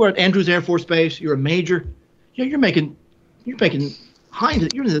were at Andrews Air Force Base. You're a major. You're making you're in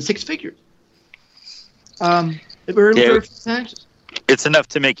the six figures. Very taxes. It's enough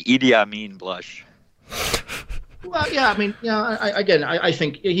to make Idi Amin blush. Well, yeah, I mean, I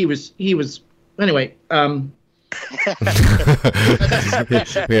think he was anyway. We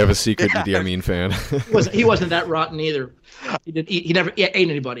have a secret Idi Amin fan. He wasn't that rotten either. He never ate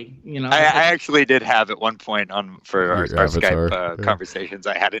anybody. I actually did have at one point for our Skype conversations.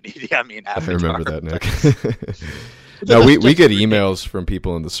 I had an Idi Amin avatar. I remember that, Nick. No, we get emails from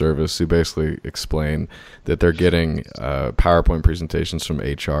people in the service who basically explain that they're getting PowerPoint presentations from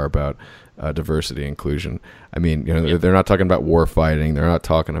HR about diversity and inclusion. I mean, they're not talking about war fighting. They're not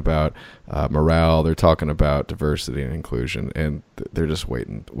talking about morale. They're talking about diversity and inclusion, and they're just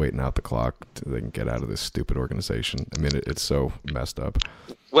waiting out the clock so they can get out of this stupid organization. I mean, it's so messed up.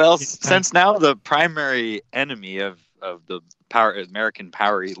 Well, since now the primary enemy of the American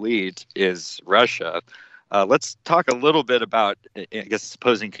power elite is Russia, let's talk a little bit about, I guess,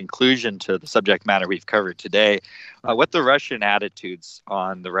 supposing conclusion to the subject matter we've covered today, what the Russian attitudes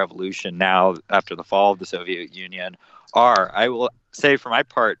on the revolution now after the fall of the Soviet Union are. I will say, for my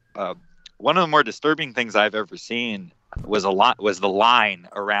part, one of the more disturbing things I've ever seen was the line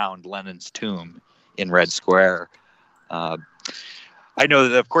around Lenin's tomb in Red Square. I know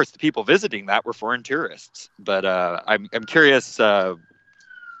that, of course, the people visiting that were foreign tourists, but I'm curious,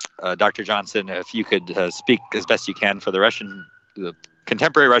 Dr. Johnson, if you could speak as best you can for the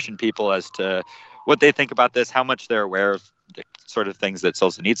contemporary Russian people as to what they think about this, how much they're aware of the sort of things that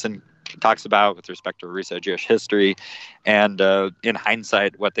Solzhenitsyn talks about with respect to Russo-Jewish history, and in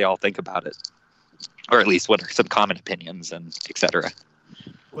hindsight, what they all think about it, or at least what are some common opinions, and et cetera.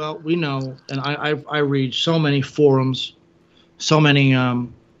 Well, we know, and I read so many forums, so many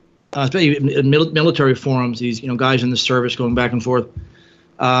military forums, these guys in the service going back and forth.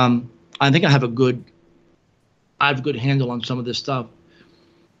 I think I have a good handle on some of this stuff,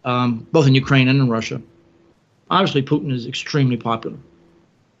 both in Ukraine and in Russia. Obviously, Putin is extremely popular.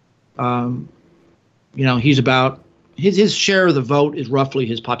 He's about his share of the vote is roughly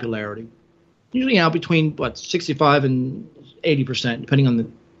his popularity, usually between 65 and 80%, depending on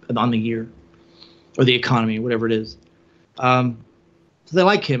the year or the economy, whatever it is. So they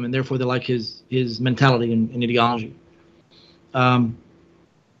like him, and therefore they like his mentality and ideology.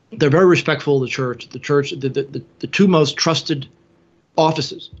 They're very respectful of the church. The two most trusted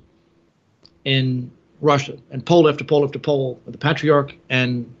offices in Russia, and poll after poll after poll, the Patriarch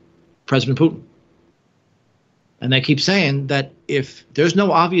and President Putin. And they keep saying that if there's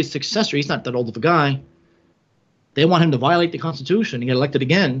no obvious successor, he's not that old of a guy, they want him to violate the Constitution and get elected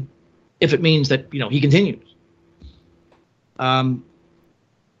again if it means that he continues. The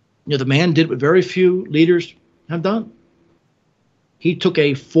man did what very few leaders have done. He took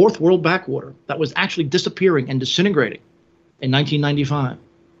a fourth world backwater that was actually disappearing and disintegrating in 1995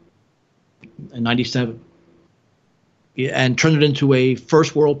 and 97, and turned it into a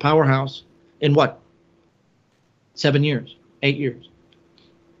first world powerhouse in 7 years, 8 years.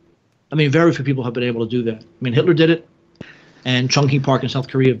 I mean, very few people have been able to do that. I mean, Hitler did it, and Chungking Park in South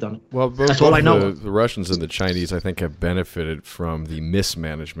Korea have done it. Well, that's all I know. The Russians and the Chinese, I think, have benefited from the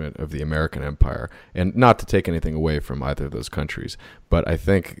mismanagement of the American empire. And not to take anything away from either of those countries, but I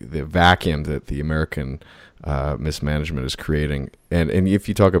think the vacuum that the American mismanagement is creating, and if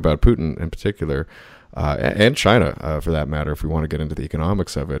you talk about Putin in particular, and China for that matter, if we want to get into the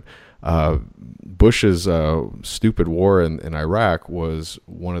economics of it, Bush's stupid war in Iraq was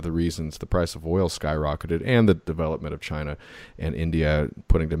one of the reasons the price of oil skyrocketed, and the development of China and India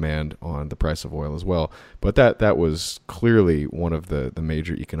putting demand on the price of oil as well. But that was clearly one of the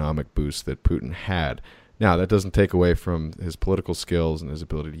major economic boosts that Putin had. Now, that doesn't take away from his political skills and his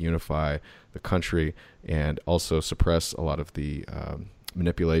ability to unify the country and also suppress a lot of the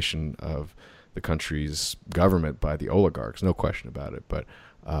manipulation of the country's government by the oligarchs, no question about it. But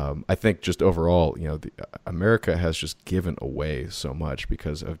I think just overall, America has just given away so much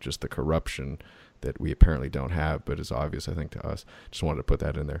because of just the corruption that we apparently don't have, but is obvious, I think, to us. Just wanted to put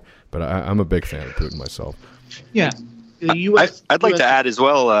that in there. But I'm a big fan of Putin myself. Yeah. I'd like to add as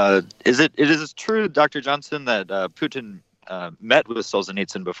well, is it true, Dr. Johnson, that Putin met with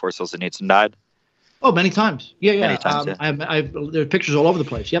Solzhenitsyn before Solzhenitsyn died? Oh, many times. Yeah. Many times, yeah. There are pictures all over the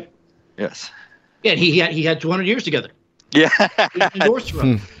place. Yep. Yes. Yeah, he had 200 years together. Yeah. Endorsed for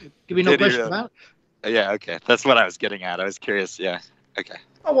him. Give me no question about it. Yeah, okay. That's what I was getting at. I was curious. Yeah. Okay.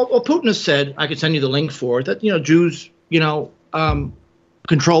 Oh, well, Putin has said, I could send you the link for it, that, Jews,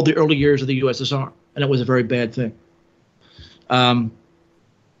 controlled the early years of the USSR, and it was a very bad thing.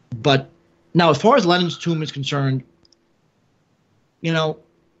 But now, as far as Lenin's tomb is concerned,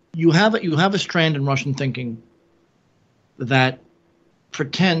 you have a strand in Russian thinking that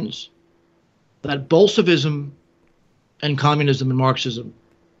pretends that Bolshevism and communism and Marxism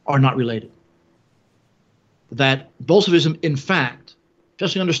are not related. That Bolshevism, in fact,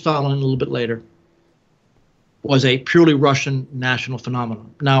 especially under Stalin and a little bit later, was a purely Russian national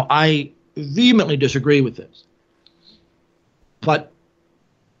phenomenon. Now, I vehemently disagree with this. But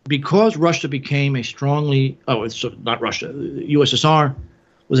because Russia became a strongly, it's not Russia, the USSR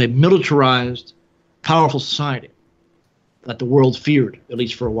was a militarized, powerful society that the world feared, at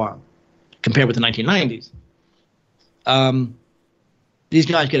least for a while, compared with the 1990s. These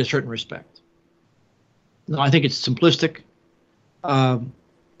guys get a certain respect. Now, I think it's simplistic,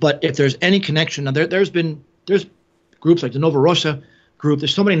 but if there's any connection, now there's groups like the Novorossiya group,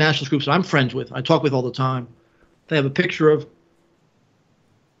 there's so many nationalist groups that I'm friends with, I talk with all the time. They have a picture of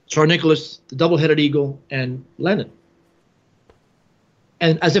Tsar Nicholas, the double-headed eagle, and Lenin.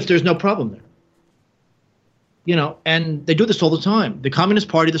 And as if there's no problem there. You know, and they do this all the time. The Communist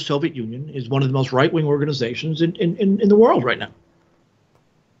Party of the Soviet Union is one of the most right-wing organizations in the world right now.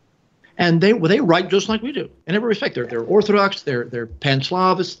 And they write just like we do in every respect. They're Orthodox, they're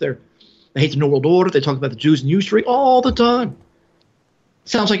Pan-Slavists, they hate the New World Order, they talk about the Jews and usury all the time.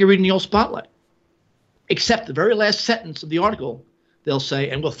 Sounds like you're reading the old Spotlight. Except the very last sentence of the article, they'll say,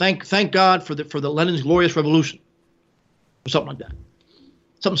 and we'll thank God for the Lenin's glorious revolution, or something like that.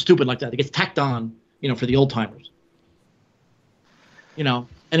 Something stupid like that. It gets tacked on, you know, for the old timers. You know,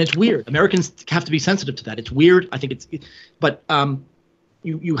 and it's weird. Americans have to be sensitive to that. It's weird. I think but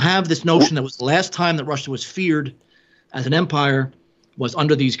you have this notion that was the last time that Russia was feared as an empire was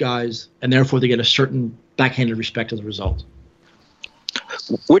under these guys, and therefore they get a certain backhanded respect as a result.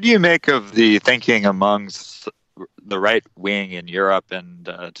 What do you make of the thinking amongst the right wing in Europe and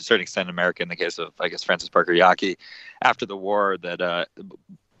to a certain extent America, in the case of, I guess, Francis Parker Yockey, after the war, that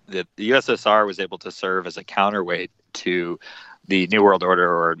the USSR was able to serve as a counterweight to the New World Order,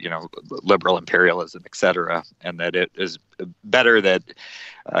 or, you know, liberal imperialism, et cetera, and that it is better that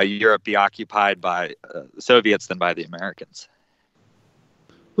Europe be occupied by the Soviets than by the Americans?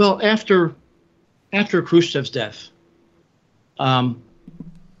 Well, after Khrushchev's death,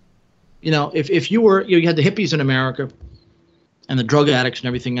 you know, if you were, you had the hippies in America and the drug addicts and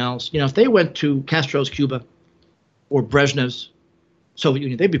everything else, you know, if they went to Castro's Cuba or Brezhnev's Soviet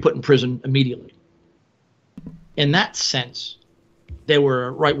Union, they'd be put in prison immediately. In that sense, they were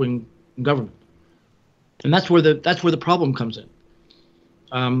a right-wing government, and that's where the problem comes in.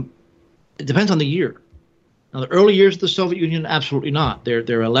 It depends on the year. Now, the early years of the Soviet Union, absolutely not. They're a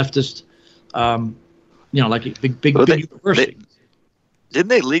leftist, you know, like a big university. Didn't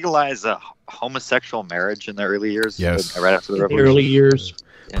they legalize a homosexual marriage in the early years? Yes. Right after the revolution. Early years.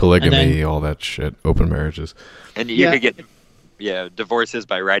 Polygamy, all that shit. Open marriages. And you could get divorces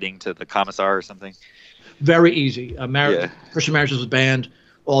by writing to the commissar or something. Very easy. Christian marriages was banned.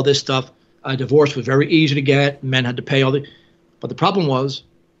 All this stuff. Divorce was very easy to get. Men had to pay all the. But the problem was,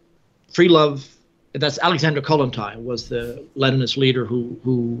 free love. That's Alexander Kollontai was the Leninist leader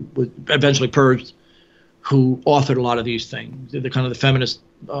who was eventually purged, who authored a lot of these things. The kind of the feminist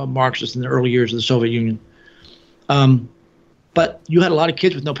Marxists in the early years of the Soviet Union. But you had a lot of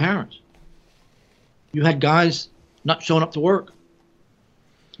kids with no parents. You had guys not showing up to work,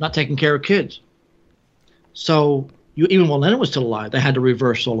 not taking care of kids. So even while Lenin was still alive, they had to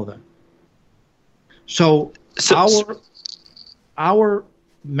reverse all of that. So our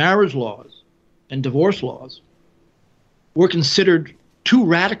marriage laws and divorce laws were considered too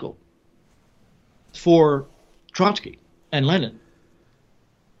radical for Trotsky and Lenin.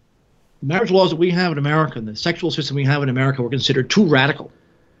 Marriage laws that we have in America and the sexual system we have in America were considered too radical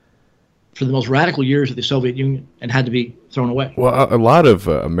for the most radical years of the Soviet Union and had to be thrown away. Well, a lot of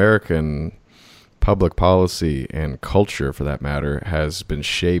American public policy and culture, for that matter, has been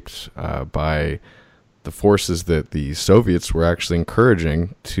shaped by the forces that the Soviets were actually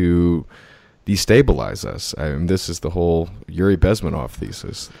encouraging to destabilize us. I mean, this is the whole Yuri Bezmenov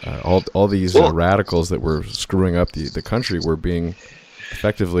thesis. All these radicals that were screwing up the country were being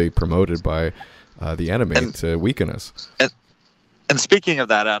effectively promoted by the enemy to weaken us. And speaking of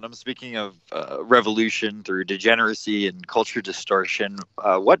that, Adam, speaking of revolution through degeneracy and culture distortion,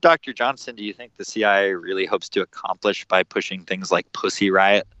 what, Dr. Johnson, do you think the CIA really hopes to accomplish by pushing things like Pussy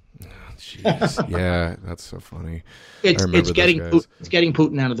Riot? Jeez, yeah, that's so funny. It's getting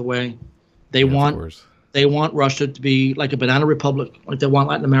Putin out of the way. They want Russia to be like a banana republic, like they want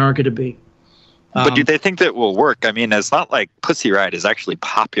Latin America to be. But do they think that will work? I mean, it's not like Pussy Riot is actually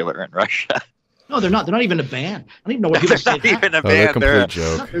popular in Russia. No, they're not. They're not even a band. I don't even know what people say. They're not even a band. They're a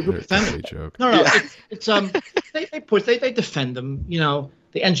complete joke. No. They defend them. You know,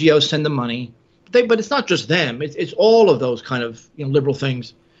 the NGOs send them money. But it's not just them. It's all of those kind of liberal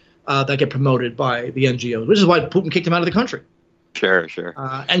things that get promoted by the NGOs, which is why Putin kicked them out of the country. Sure.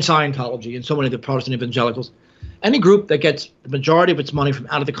 And Scientology and so many of the Protestant evangelicals. Any group that gets the majority of its money from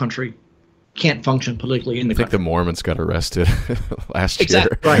out of the country can't function politically in the country. I think the Mormons got arrested last year.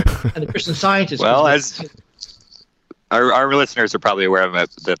 Exactly, right. And the Christian Scientists. Well, as our listeners are probably aware of it,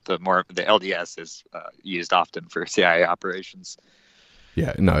 that the LDS is used often for CIA operations.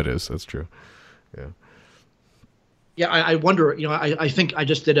 Yeah, no, it is. That's true. Yeah. Yeah, I wonder, I think I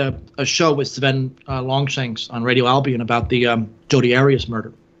just did a show with Sven Longshanks on Radio Albion about the Jodi Arias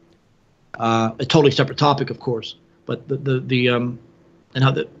murder. A totally separate topic, of course, but and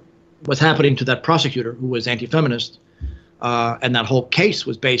how what's happening to that prosecutor who was anti-feminist, and that whole case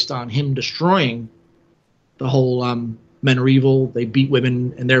was based on him destroying the whole men are evil, they beat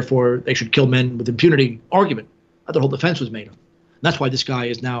women, and therefore they should kill men with impunity argument. That whole defense was made of. And that's why this guy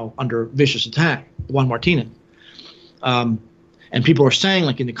is now under vicious attack, Juan Martinez. And people are saying,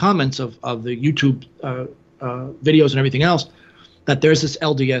 like in the comments of the YouTube videos and everything else, that there's this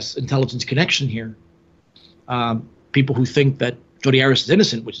LDS intelligence connection here. People who think that Jodi Arias is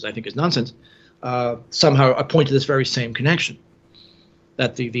innocent, which I think is nonsense, somehow point to this very same connection.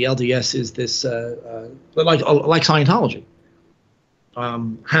 That the LDS is this, like Scientology,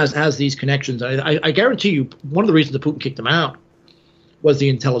 has these connections. I guarantee you, one of the reasons that Putin kicked them out was the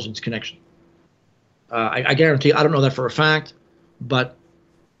intelligence connection. I guarantee, I don't know that for a fact, but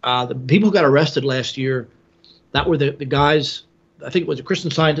the people who got arrested last year, that were the guys, I think it was a Christian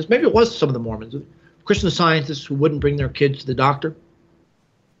Scientist, maybe it was some of the Mormons, Christian Scientists who wouldn't bring their kids to the doctor,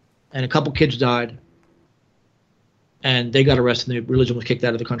 and a couple kids died, and they got arrested and the religion was kicked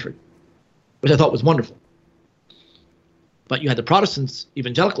out of the country, which I thought was wonderful. But you had the Protestants,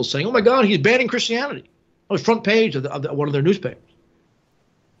 evangelicals saying, oh my God, he's banning Christianity. It was front page of one of their newspapers.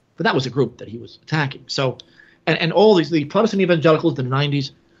 But that was a group that he was attacking. So, and all the Protestant evangelicals in the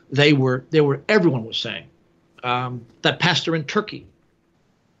 90s, everyone was saying that pastor in Turkey,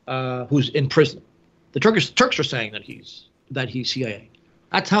 who's in prison, the Turks are saying that he's CIA.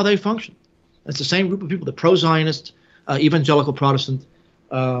 That's how they function. It's the same group of people, the pro-Zionist, evangelical Protestant.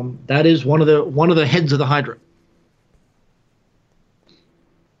 That is one of the heads of the Hydra.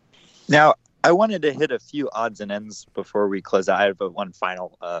 Now, I wanted to hit a few odds and ends before we close out. I have one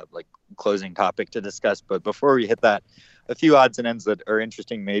final closing topic to discuss, but before we hit that, a few odds and ends that are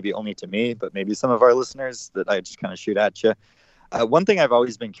interesting, maybe only to me, but maybe some of our listeners, that I just kind of shoot at you. One thing I've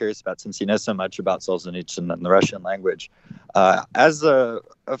always been curious about, since you know so much about Solzhenitsyn and the Russian language, as I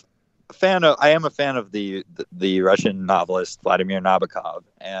am a fan of the Russian novelist Vladimir Nabokov,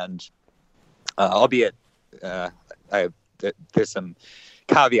 and albeit there's some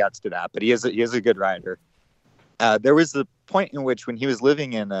caveats to that, but he is a good writer. There was a point in which, when he was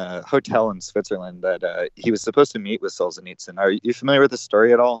living in a hotel in Switzerland, that he was supposed to meet with Solzhenitsyn. Are you familiar with the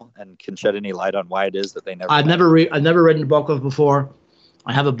story at all, and can shed any light on why it is that they never? I've never read Nabokov before.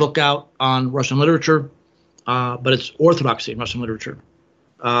 I have a book out on Russian literature, but it's orthodoxy in Russian literature,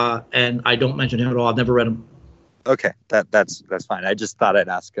 and I don't mention him at all. I've never read him. Okay, that's fine. I just thought I'd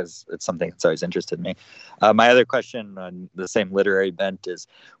ask because it's something that's always interested me. My other question on the same literary bent is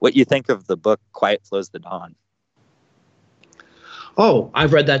what you think of the book Quiet Flows the Dawn. Oh,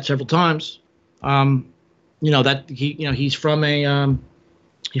 I've read that several times. He's from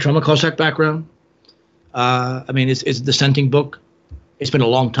a Cossack background. It's a dissenting book. It's been a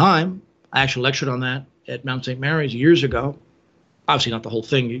long time. I actually lectured on that at Mount St. Mary's years ago. Obviously not the whole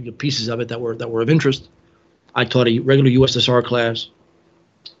thing, pieces of it that were of interest. I taught a regular USSR class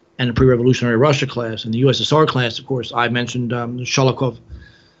and a pre-revolutionary Russia class. In the USSR class, of course, I mentioned Sholokhov,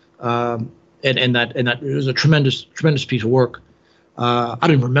 and that it was a tremendous piece of work. I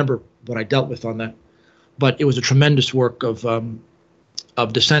don't even remember what I dealt with on that, but it was a tremendous work of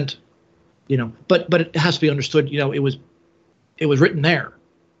dissent. But it has to be understood. It was written there.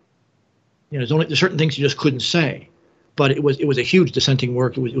 There's certain things you just couldn't say, but it was a huge dissenting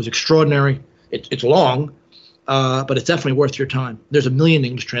work. It was extraordinary. It's long. But it's definitely worth your time. There's 1 million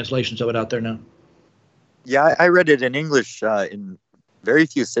English translations of it out there now. Yeah, I read it in English in very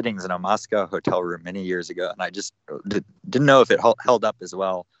few sittings in a Moscow hotel room many years ago, and I just didn't know if it held up as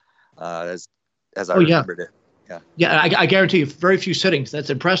well as I remembered it. Yeah, I guarantee you, very few sittings. That's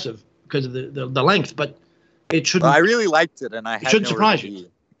impressive because of the length, but it shouldn't. Well, I really liked it, and it shouldn't surprise you.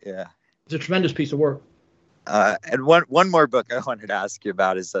 Yeah, it's a tremendous piece of work. And one more book I wanted to ask you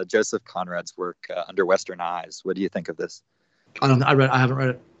about is Joseph Conrad's work, Under Western Eyes. What do you think of this? I haven't read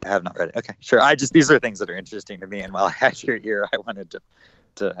it. I have not read it. Okay, sure. These are things that are interesting to me, and while I had your ear, I wanted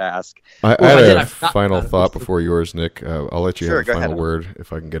to ask. I had a final thought before yours, Nick. I'll let you have a final word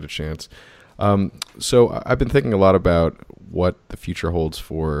if I can get a chance. So I've been thinking a lot about what the future holds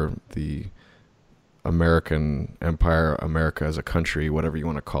for the American empire, America as a country, whatever you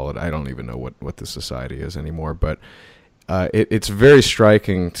want to call it. I don't even know what the society is anymore, but it's very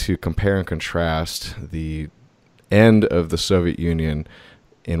striking to compare and contrast the end of the Soviet Union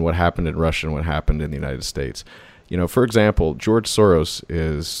in what happened in Russia and what happened in the United States. For example, George Soros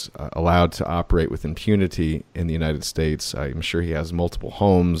is allowed to operate with impunity in the United States. I'm sure he has multiple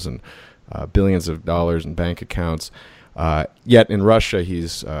homes and billions of dollars in bank accounts. Yet in Russia,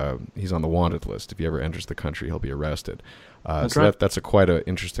 he's on the wanted list. If he ever enters the country, he'll be arrested. That's quite an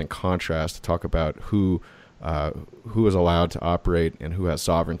interesting contrast to talk about who is allowed to operate and who has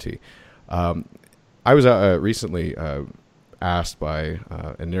sovereignty. I was recently asked by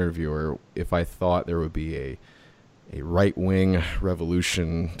an interviewer if I thought there would be a right-wing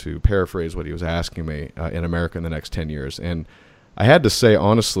revolution, to paraphrase what he was asking me, in America in the next 10 years. And I had to say,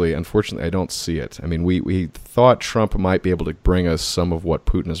 honestly, unfortunately, I don't see it. I mean, we thought Trump might be able to bring us some of what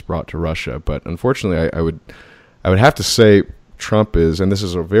Putin has brought to Russia, but unfortunately, I would have to say Trump is, and this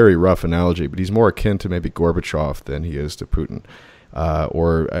is a very rough analogy, but he's more akin to maybe Gorbachev than he is to Putin.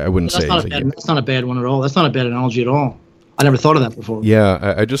 Or I wouldn't say that's not a bad one at all. That's not a bad analogy at all. I never thought of that before.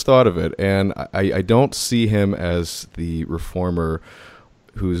 Yeah, I just thought of it, and I don't see him as the reformer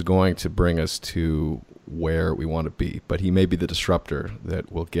who's going to bring us to where we want to be, but he may be the disruptor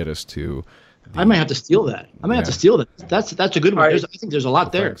that will get us to. I might have to steal that. Have to steal that. That's a good one. I think there's a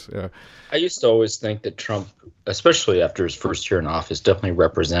lot there. Thanks, yeah. I used to always think that Trump, especially after his first year in office, definitely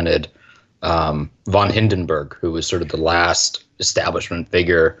represented von Hindenburg, who was sort of the last establishment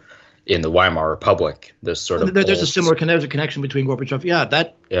figure in the Weimar Republic. There's a connection between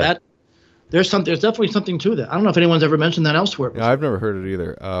Gorbachev. There's definitely something to that. I don't know if anyone's ever mentioned that elsewhere. Yeah, I've never heard it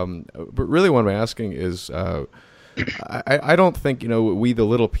either. But really, what I'm asking is, I don't think we the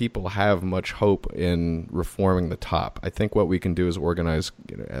little people have much hope in reforming the top. I think what we can do is organize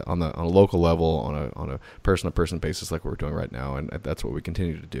on a local level, on a person-to-person basis, like we're doing right now, and that's what we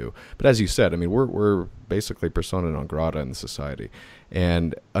continue to do. But as you said, I mean, we're basically persona non grata in the society,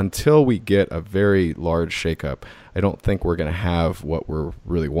 and until we get a very large shakeup, I don't think we're going to have what we're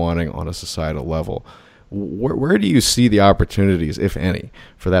really wanting on a societal level. Where do you see the opportunities, if any,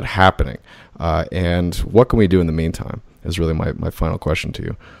 for that happening? And what can we do in the meantime is really my final question to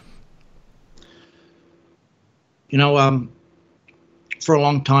you. For a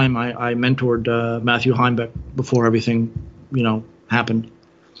long time, I mentored Matthew Heimbach before everything, happened.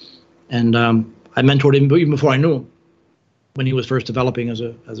 And I mentored him even before I knew him, when he was first developing as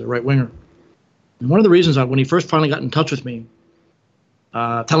a right-winger. And one of the reasons when he first finally got in touch with me,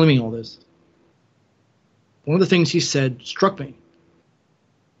 telling me all this, one of the things he said struck me.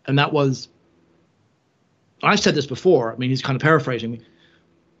 And that was, I've said this before, I mean, he's kind of paraphrasing me,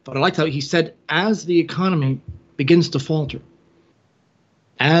 but I liked how he said, as the economy begins to falter,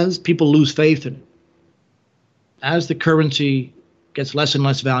 as people lose faith in it, as the currency gets less and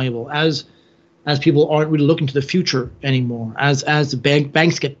less valuable, as people aren't really looking to the future anymore, as the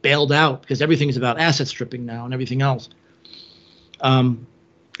banks get bailed out, because everything is about asset stripping now and everything else,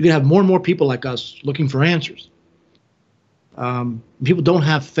 you're going to have more and more people like us looking for answers. People don't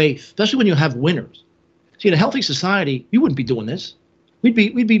have faith, especially when you have winners. See, in a healthy society, you wouldn't be doing this. We'd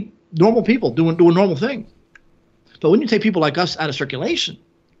be normal people doing normal things. But when you take people like us out of circulation,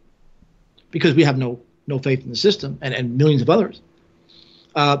 because we have no faith in the system and millions of others,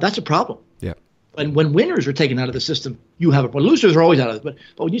 that's a problem. Yeah. And when winners are taken out of the system, you have it. But losers are always out of it.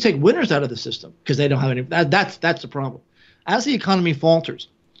 But when you take winners out of the system because they don't have any, that's the problem. As the economy falters,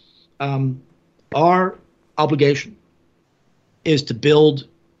 our obligation is to build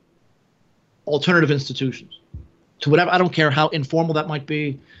alternative institutions to whatever. I don't care how informal that might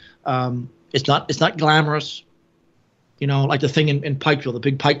be. It's not glamorous, like the thing in Pikeville, the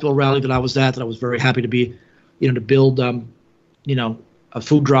big Pikeville rally that I was at, that I was very happy to be, to build, a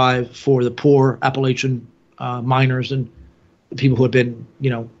food drive for the poor Appalachian miners and the people who had been,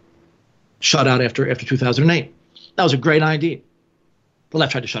 shut out after 2008. That was a great idea. The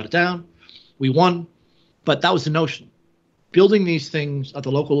left tried to shut it down. We won, but that was the notion. Building these things at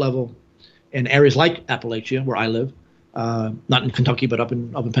the local level in areas like Appalachia, where I live, not in Kentucky, but up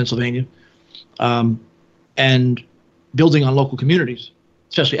in Pennsylvania, and building on local communities,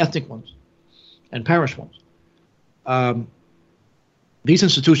 especially ethnic ones and parish ones. These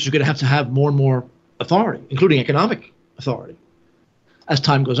institutions are going to have more and more authority, including economic authority, as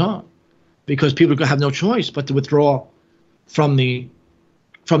time goes on, because people are going to have no choice but to withdraw from the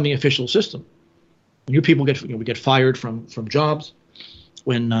official system. When you people get fired from jobs,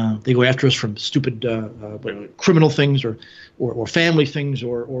 when they go after us from stupid criminal things or family things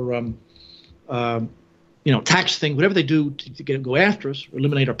or tax thing, whatever they do to go after us,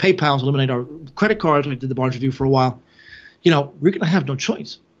 eliminate our PayPals, eliminate our credit cards. We did the Barnes Review for a while. We're going to have no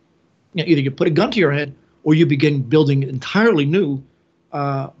choice. Either you put a gun to your head or you begin building entirely new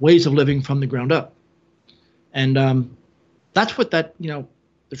ways of living from the ground up. And that's what the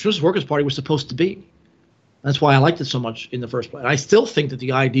Socialist Workers' Party was supposed to be. That's why I liked it so much in the first place. I still think that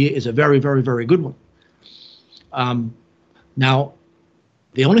the idea is a very, very, very good one. Now,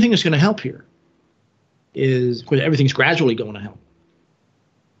 the only thing that's going to help here is, because everything's gradually going to help.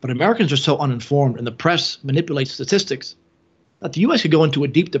 But Americans are so uninformed, and the press manipulates statistics, that the U.S. could go into a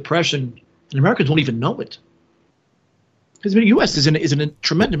deep depression, and Americans won't even know it. Because the U.S. is in a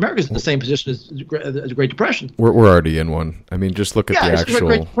tremendous. America's in the same position as the Great Depression. We're already in one. I mean, just look at the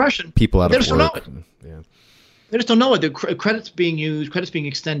actual people out of work. They just don't know it. The credit's being used, credit's being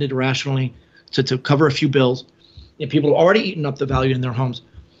extended irrationally to cover a few bills. People have already eaten up the value in their homes.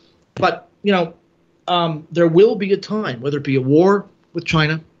 But, there will be a time, whether it be a war with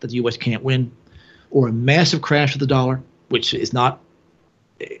China that the U.S. can't win, or a massive crash of the dollar, which is not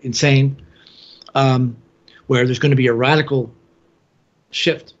insane, where there's going to be a radical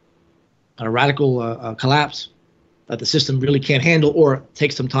shift, a radical collapse that the system really can't handle, or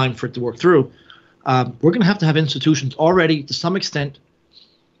take some time for it to work through. We're going to have institutions already, to some extent,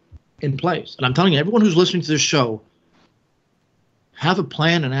 in place. And I'm telling you, everyone who's listening to this show, have a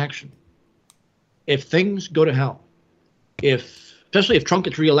plan and action. If things go to hell, especially if Trump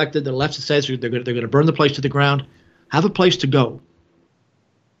gets reelected, the left says they're going to burn the place to the ground, have a place to go.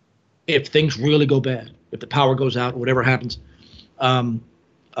 If things really go bad, if the power goes out, or whatever happens, have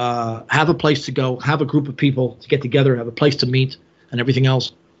a place to go, have a group of people to get together, have a place to meet, and everything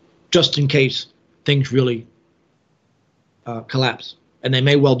else, just in case things really collapse. And they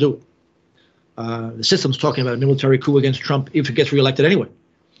may well do it. The system's talking about a military coup against Trump if he gets reelected anyway.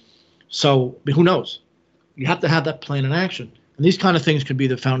 So, who knows? You have to have that plan in action. And these kind of things can be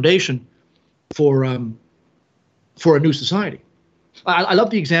the foundation for a new society. I love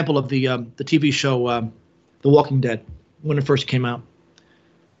the example of the TV show The Walking Dead when it first came out.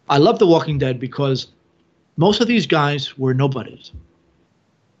 I love The Walking Dead because most of these guys were nobodies.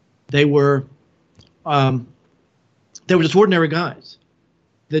 They were just ordinary guys.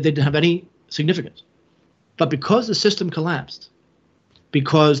 They didn't have any significance. But because the system collapsed,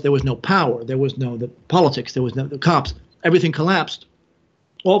 because there was no power, there was no politics, there was no the cops, everything collapsed,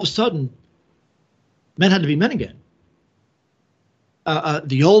 all of a sudden, men had to be men again.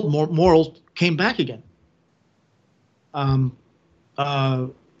 The old morals came back again.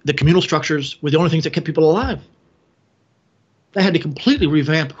 The communal structures were the only things that kept people alive. They had to completely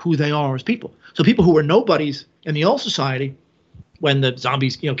revamp who they are as people. So people who were nobodies in the old society, when the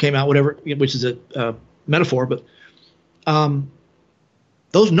zombies came out, whatever, which is a metaphor, but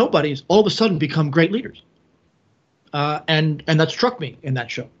those nobodies all of a sudden become great leaders. And that struck me in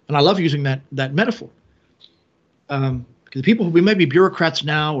that show. And I love using that metaphor. Because the people who we may be bureaucrats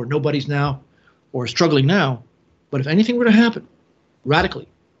now, or nobodies now, or struggling now, but if anything were to happen radically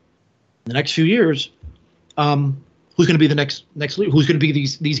in the next few years, who's going to be the next leader? Who's going to be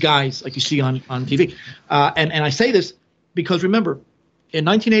these guys like you see on TV? And I say this because, remember, in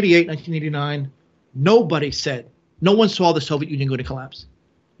 1988, 1989, no one saw the Soviet Union going to collapse.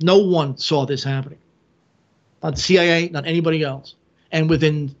 No one saw this happening. Not the CIA, not anybody else. And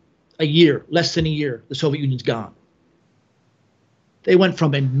within a year, less than a year, the Soviet Union's gone. They went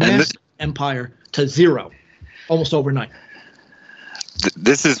from a massive empire to zero almost overnight.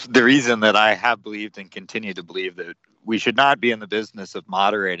 This is the reason that I have believed and continue to believe that we should not be in the business of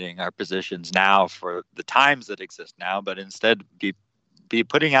moderating our positions now for the times that exist now, but instead be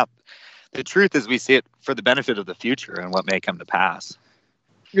putting out the truth as we see it for the benefit of the future and what may come to pass.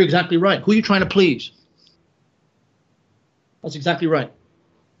 You're exactly right. Who are you trying to please? That's exactly right.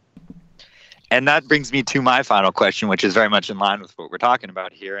 And that brings me to my final question, which is very much in line with what we're talking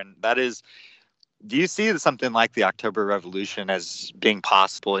about here. And that is, do you see something like the October Revolution as being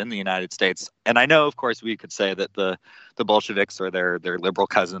possible in the United States? And I know, of course, we could say that the Bolsheviks or their liberal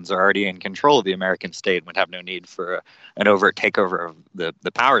cousins are already in control of the American state and would have no need for an overt takeover of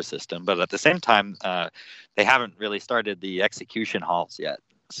the power system. But at the same time, they haven't really started the execution halls yet.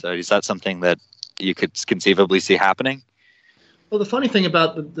 So is that something that you could conceivably see happening? Well, the funny thing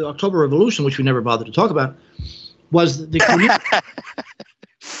about the October Revolution, which we never bothered to talk about, was the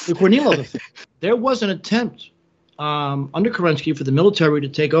Kornilov affair. There was an attempt under Kerensky for the military to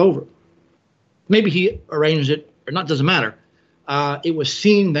take over. Maybe he arranged it, or not, doesn't matter. It was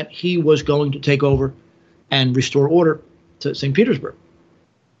seen that he was going to take over and restore order to St. Petersburg.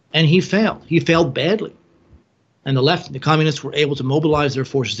 And he failed. He failed badly. And the left, the communists, were able to mobilize their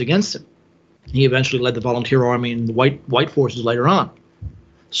forces against him. He eventually led the volunteer army and the white forces later on.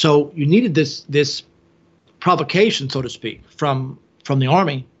 So you needed this provocation, so to speak, from the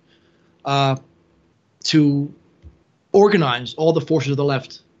army to organize all the forces of the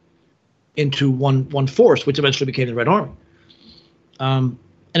left into one force, which eventually became the Red Army. And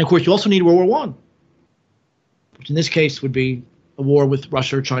of course, you also need World War I, which in this case would be a war with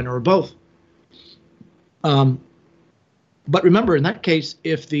Russia or China or both. But remember, in that case,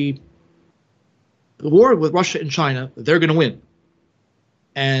 if the war with Russia and China, they're going to win.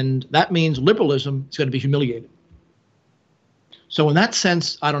 And that means liberalism is going to be humiliated. So in that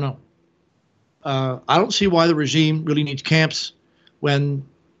sense, I don't know. I don't see why the regime really needs camps when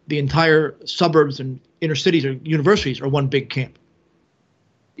the entire suburbs and inner cities or universities are one big camp.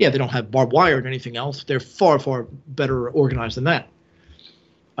 Yeah, they don't have barbed wire and anything else. They're far, far better organized than that.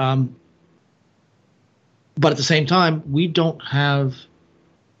 But at the same time, we don't have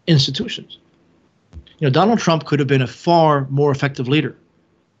institutions. You know, Donald Trump could have been a far more effective leader,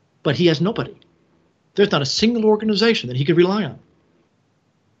 but he has nobody. There's not a single organization that he could rely on.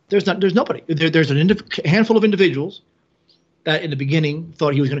 There's nobody. There's a handful of individuals that in the beginning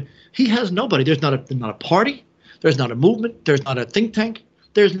thought he was going to. He has nobody. There's not a party. There's not a movement. There's not a think tank.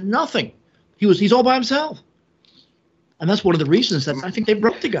 There's nothing. He's all by himself, and that's one of the reasons that I think they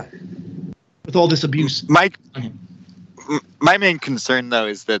broke the guy with all this abuse. My main concern, though,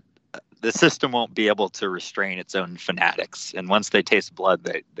 is that the system won't be able to restrain its own fanatics, and once they taste blood,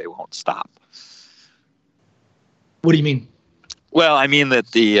 they won't stop. What do you mean? Well, I mean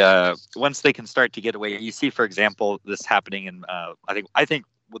that the once they can start to get away, you see, for example, this happening in I think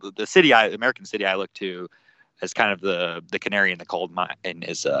the American city I look to as kind of the canary in the coal mine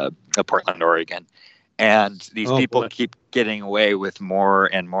is Portland, Oregon, and these people keep getting away with more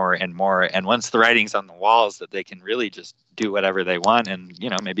and more and more. And once the writing's on the walls that they can really just do whatever they want, and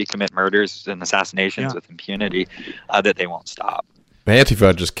maybe commit murders and assassinations with impunity, that they won't stop.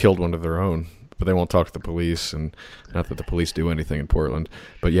 Antifa just killed one of their own, but they won't talk to the police, and not that the police do anything in Portland.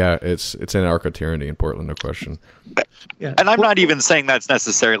 But yeah, it's anarcho-tyranny in Portland, no question. Yeah. And I'm not even saying that's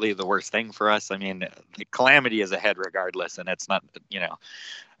necessarily the worst thing for us. I mean, the calamity is ahead regardless, and it's not,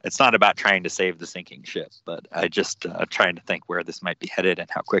 it's not about trying to save the sinking ship, but I just trying to think where this might be headed and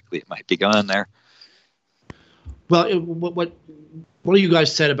how quickly it might be going there. Well, what you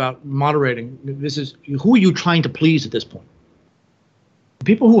guys said about moderating, this is, who are you trying to please at this point?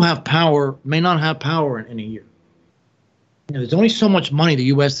 People who have power may not have power in a year. There's only so much money the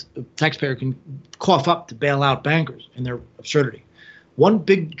U.S. taxpayer can cough up to bail out bankers in their absurdity. One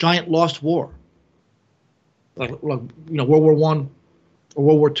big giant lost war, like World War I or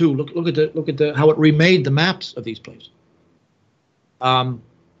World War II. Look at how it remade the maps of these places.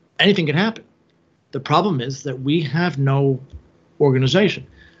 Anything can happen. The problem is that we have no organization.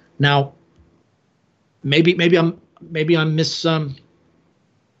 Now, maybe I'm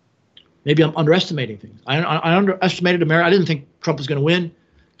underestimating things. I underestimated America. I didn't think Trump was going to win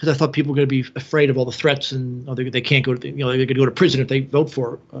because I thought people were going to be afraid of all the threats and they can't go to they could go to prison if they vote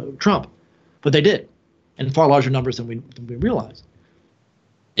for Trump, but they did, in far larger numbers than we realized.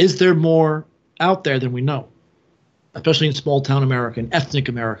 Is there more out there than we know, especially in small town America and ethnic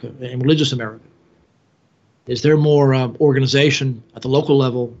America and religious America? Is there more organization at the local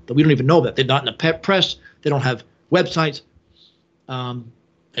level that we don't even know about? They're not in the press. They don't have websites.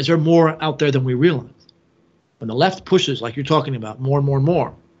 Is there more out there than we realize? When the left pushes, like you're talking about, more and more and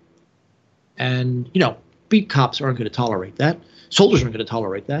more, and, beat cops aren't going to tolerate that. Soldiers aren't going to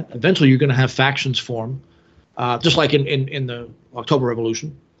tolerate that. Eventually, you're going to have factions form, just like in the October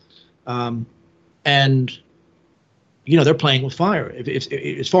Revolution. And, they're playing with fire. If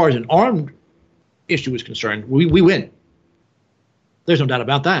as far as an armed issue is concerned, we win. There's no doubt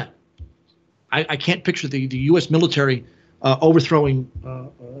about that. I can't picture the U.S. military overthrowing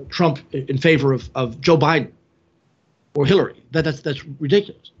Trump in favor of Joe Biden or Hillary. That's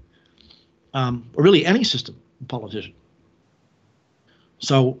ridiculous. Or really any system politician.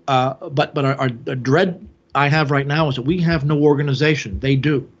 So, but our dread I have right now is that we have no organization. They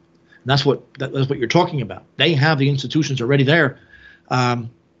do. And that's what you're talking about. They have the institutions already there,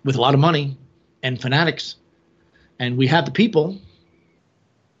 with a lot of money and fanatics, and we have the people.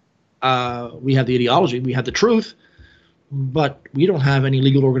 We have the ideology. We have the truth. But we don't have any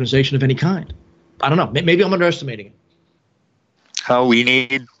legal organization of any kind. I don't know. Maybe I'm underestimating it. We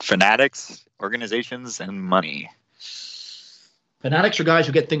need fanatics, organizations, and money. Fanatics are guys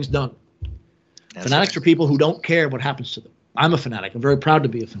who get things done. That's fanatics are people who don't care what happens to them. I'm a fanatic. I'm very proud to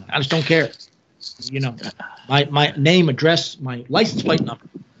be a fanatic. I just don't care. My name, address, my license plate number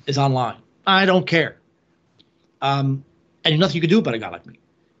is online. I don't care. And there's nothing you can do about a guy like me.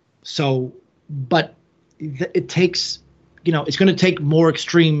 So but it takes, it's going to take more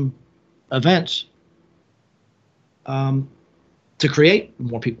extreme events to create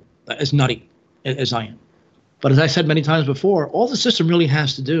more people as nutty as I am. But as I said many times before, all the system really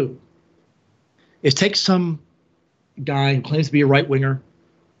has to do is take some guy who claims to be a right winger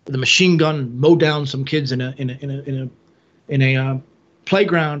with a machine gun, mow down some kids in a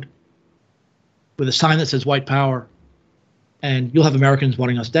playground with a sign that says white power, and you'll have Americans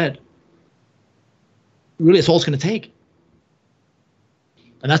wanting us dead. Really, that's all it's going to take.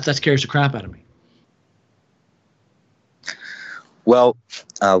 And that scares the crap out of me. Well,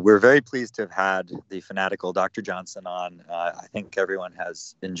 we're very pleased to have had the fanatical Dr. Johnson on. I think everyone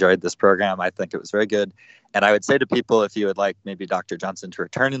has enjoyed this program. I think it was very good. And I would say to people, if you would like maybe Dr. Johnson to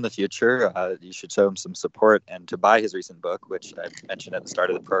return in the future, you should show him some support and to buy his recent book, which I mentioned at the start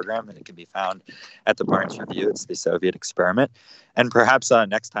of the program, and it can be found at the Barnes Review. It's The Soviet Experiment. And perhaps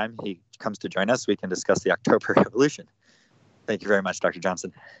next time he comes to join us, we can discuss the October Revolution. Thank you very much, Dr.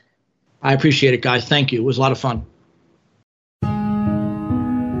 Johnson. I appreciate it, guys. Thank you. It was a lot of fun.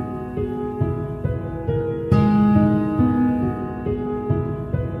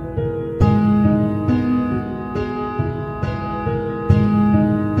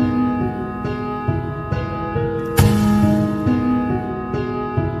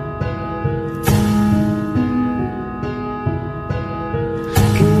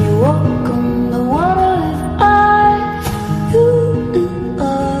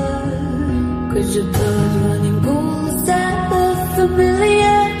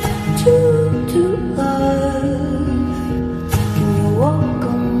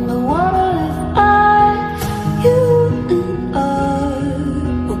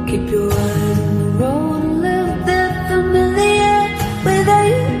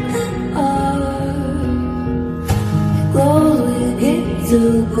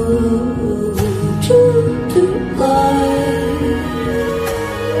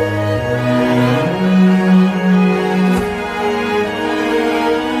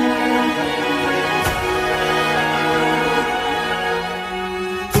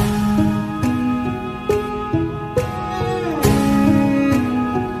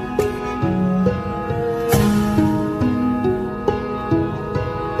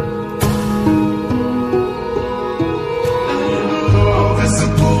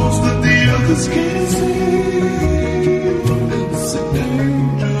 Skin.